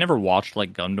 Yeah, I never watched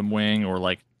like Gundam Wing or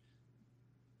like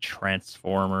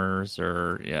Transformers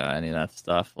or any of that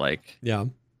stuff. Like, yeah,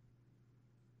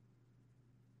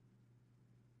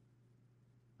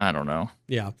 I don't know.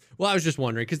 Yeah. Well, I was just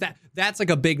wondering because that's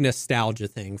like a big nostalgia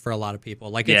thing for a lot of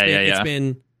people. Like, it's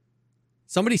been.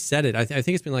 Somebody said it. I think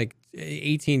it's been like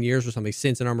 18 years or something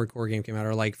since an Armored Core game came out,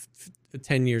 or like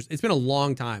 10 years. It's been a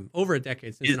long time, over a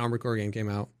decade since an Armored Core game came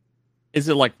out. Is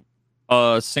it like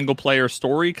a single player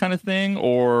story kind of thing,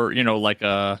 or like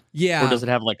a or does it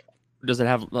have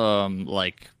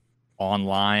like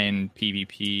online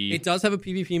PvP? It does have a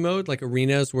PvP mode, like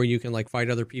arenas where you can like fight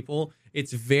other people.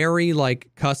 It's very like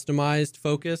customized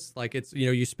focused. Like it's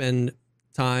you spend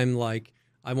time like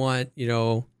I want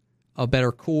a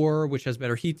better core, which has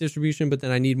better heat distribution, but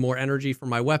then I need more energy for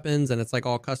my weapons, and it's like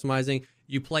all customizing.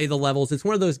 You play the levels. It's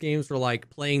one of those games where like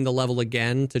playing the level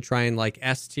again to try and like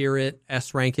S-tier it,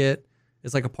 S-rank it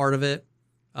is like a part of it.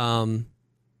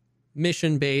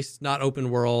 Mission-based, not open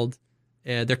world.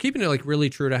 They're keeping it like really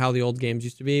true to how the old games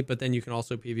used to be, but then you can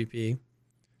also PvP.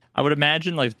 I would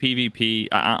imagine like PvP,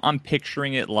 I'm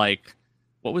picturing it like,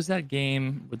 what was that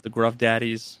game with the Gruff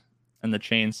Daddies and the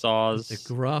chainsaws?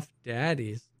 The Gruff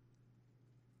Daddies?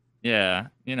 Yeah,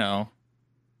 the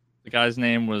guy's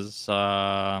name was,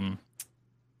 fuck,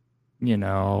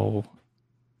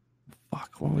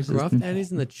 what was the Gruff Daddies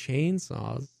and the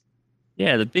Chainsaws?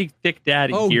 Yeah, the big thick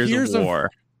daddy, Gears of War.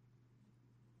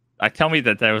 Tell me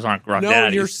that those aren't Gruff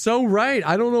Daddies. No, you're so right.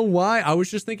 I don't know why. I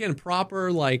was just thinking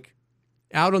proper, like,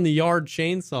 out on the yard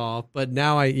chainsaw, but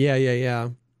now Yeah,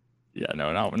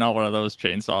 no, not one of those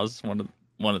chainsaws. One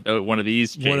of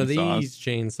these chainsaws. One of these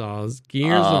chainsaws.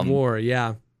 Gears of War,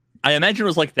 yeah. I imagine it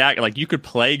was like that. Like you could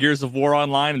play Gears of War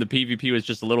online, and the PvP was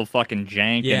just a little fucking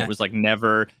jank, and it was like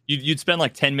never. You'd spend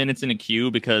like 10 minutes in a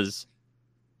queue because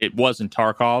it wasn't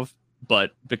Tarkov,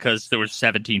 but because there were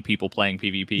 17 people playing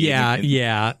PvP. Yeah.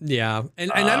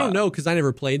 And I don't know because I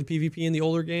never played PvP in the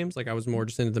older games. Like I was more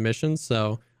just into the missions,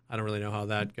 so I don't really know how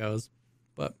that goes.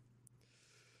 But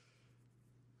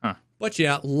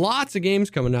yeah, lots of games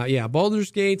coming out. Yeah,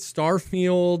 Baldur's Gate,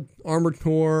 Starfield, Armored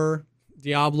Core,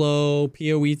 Diablo,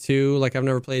 PoE 2. Like I've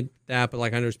never played that, but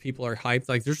like I know people are hyped.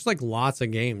 Like there's just like lots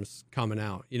of games coming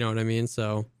out. You know what I mean?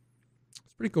 So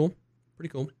it's pretty cool.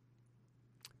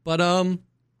 But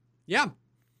yeah.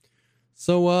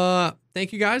 So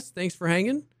thank you guys. Thanks for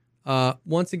hanging.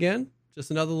 Once again,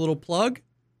 just another little plug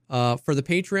for the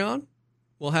Patreon.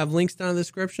 We'll have links down in the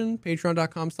description.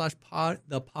 Patreon.com/pod,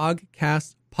 the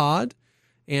Pogcast pod.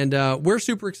 And we're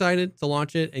super excited to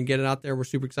launch it and get it out there. We're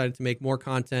super excited to make more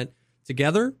content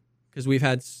together because we've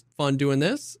had fun doing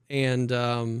this. And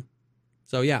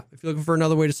so, yeah, if you're looking for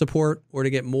another way to support or to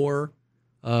get more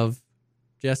of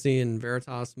Jesse and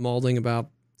Veritas mauling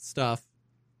about stuff,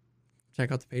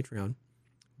 check out the Patreon.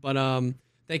 But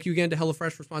thank you again to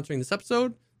HelloFresh for sponsoring this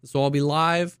episode. This will all be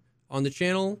live on the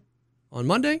channel on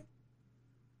Monday.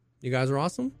 You guys are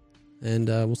awesome. And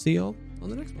we'll see y'all on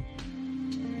the next one.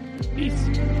 Peace.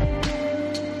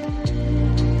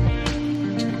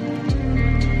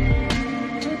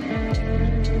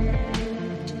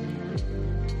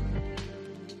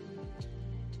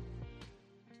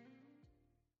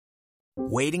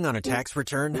 Waiting on a tax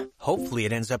return? Hopefully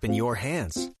it ends up in your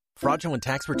hands. Fraudulent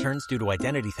tax returns due to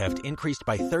identity theft increased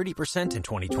by 30% in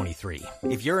 2023.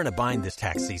 If you're in a bind this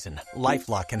tax season,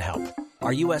 LifeLock can help.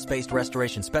 Our U.S.-based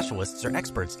restoration specialists are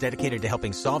experts dedicated to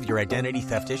helping solve your identity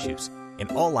theft issues.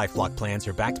 And all LifeLock plans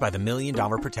are backed by the $1 Million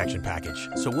Protection Package.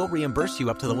 So we'll reimburse you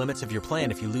up to the limits of your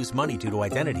plan if you lose money due to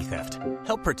identity theft.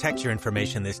 Help protect your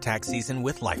information this tax season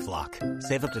with LifeLock.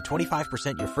 Save up to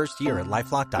 25% your first year at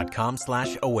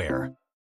LifeLock.com/aware.